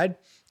provide.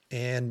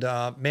 And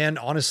man,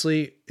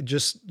 honestly,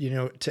 just,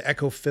 to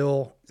echo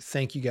Phil,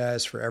 thank you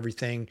guys for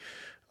everything.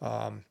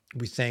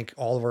 We thank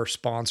all of our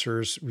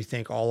sponsors. We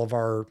thank all of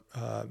our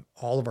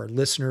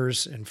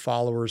listeners and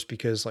followers,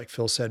 because like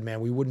Phil said, man,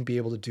 we wouldn't be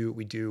able to do what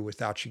we do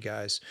without you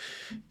guys.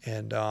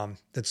 And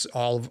that's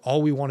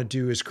all we want to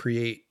do is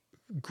create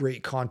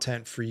great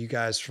content for you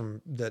guys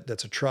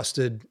that's a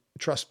trusted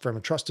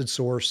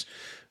source.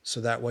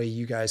 So that way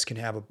you guys can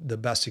have the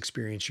best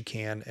experience you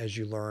can as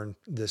you learn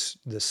this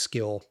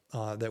skill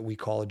that we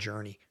call a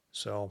journey.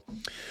 So,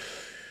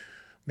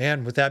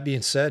 man, with that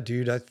being said,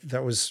 dude,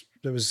 that was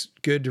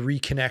good to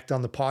reconnect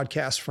on the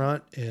podcast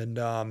front, and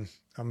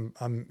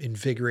I'm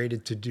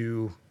invigorated to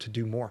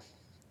do more.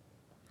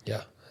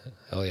 Yeah,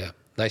 hell yeah,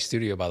 nice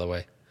studio, by the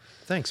way.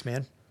 Thanks,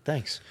 man.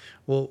 Thanks.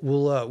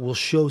 We'll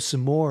show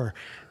some more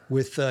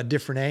with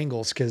different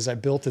angles, because I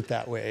built it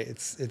that way.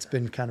 It's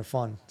been kind of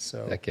fun.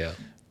 So Heck yeah.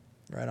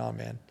 right on,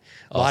 man.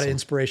 A Awesome. lot of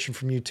inspiration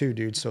from you too,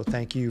 dude. So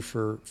thank you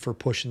for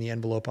pushing the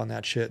envelope on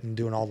that shit and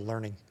doing all the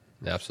learning.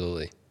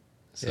 Absolutely.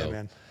 So, Yeah,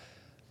 man.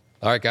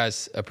 all right,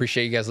 guys,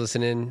 appreciate you guys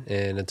listening,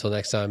 and until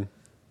next time,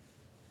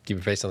 keep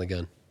your face on the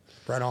gun.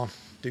 Right on.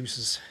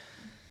 Deuces.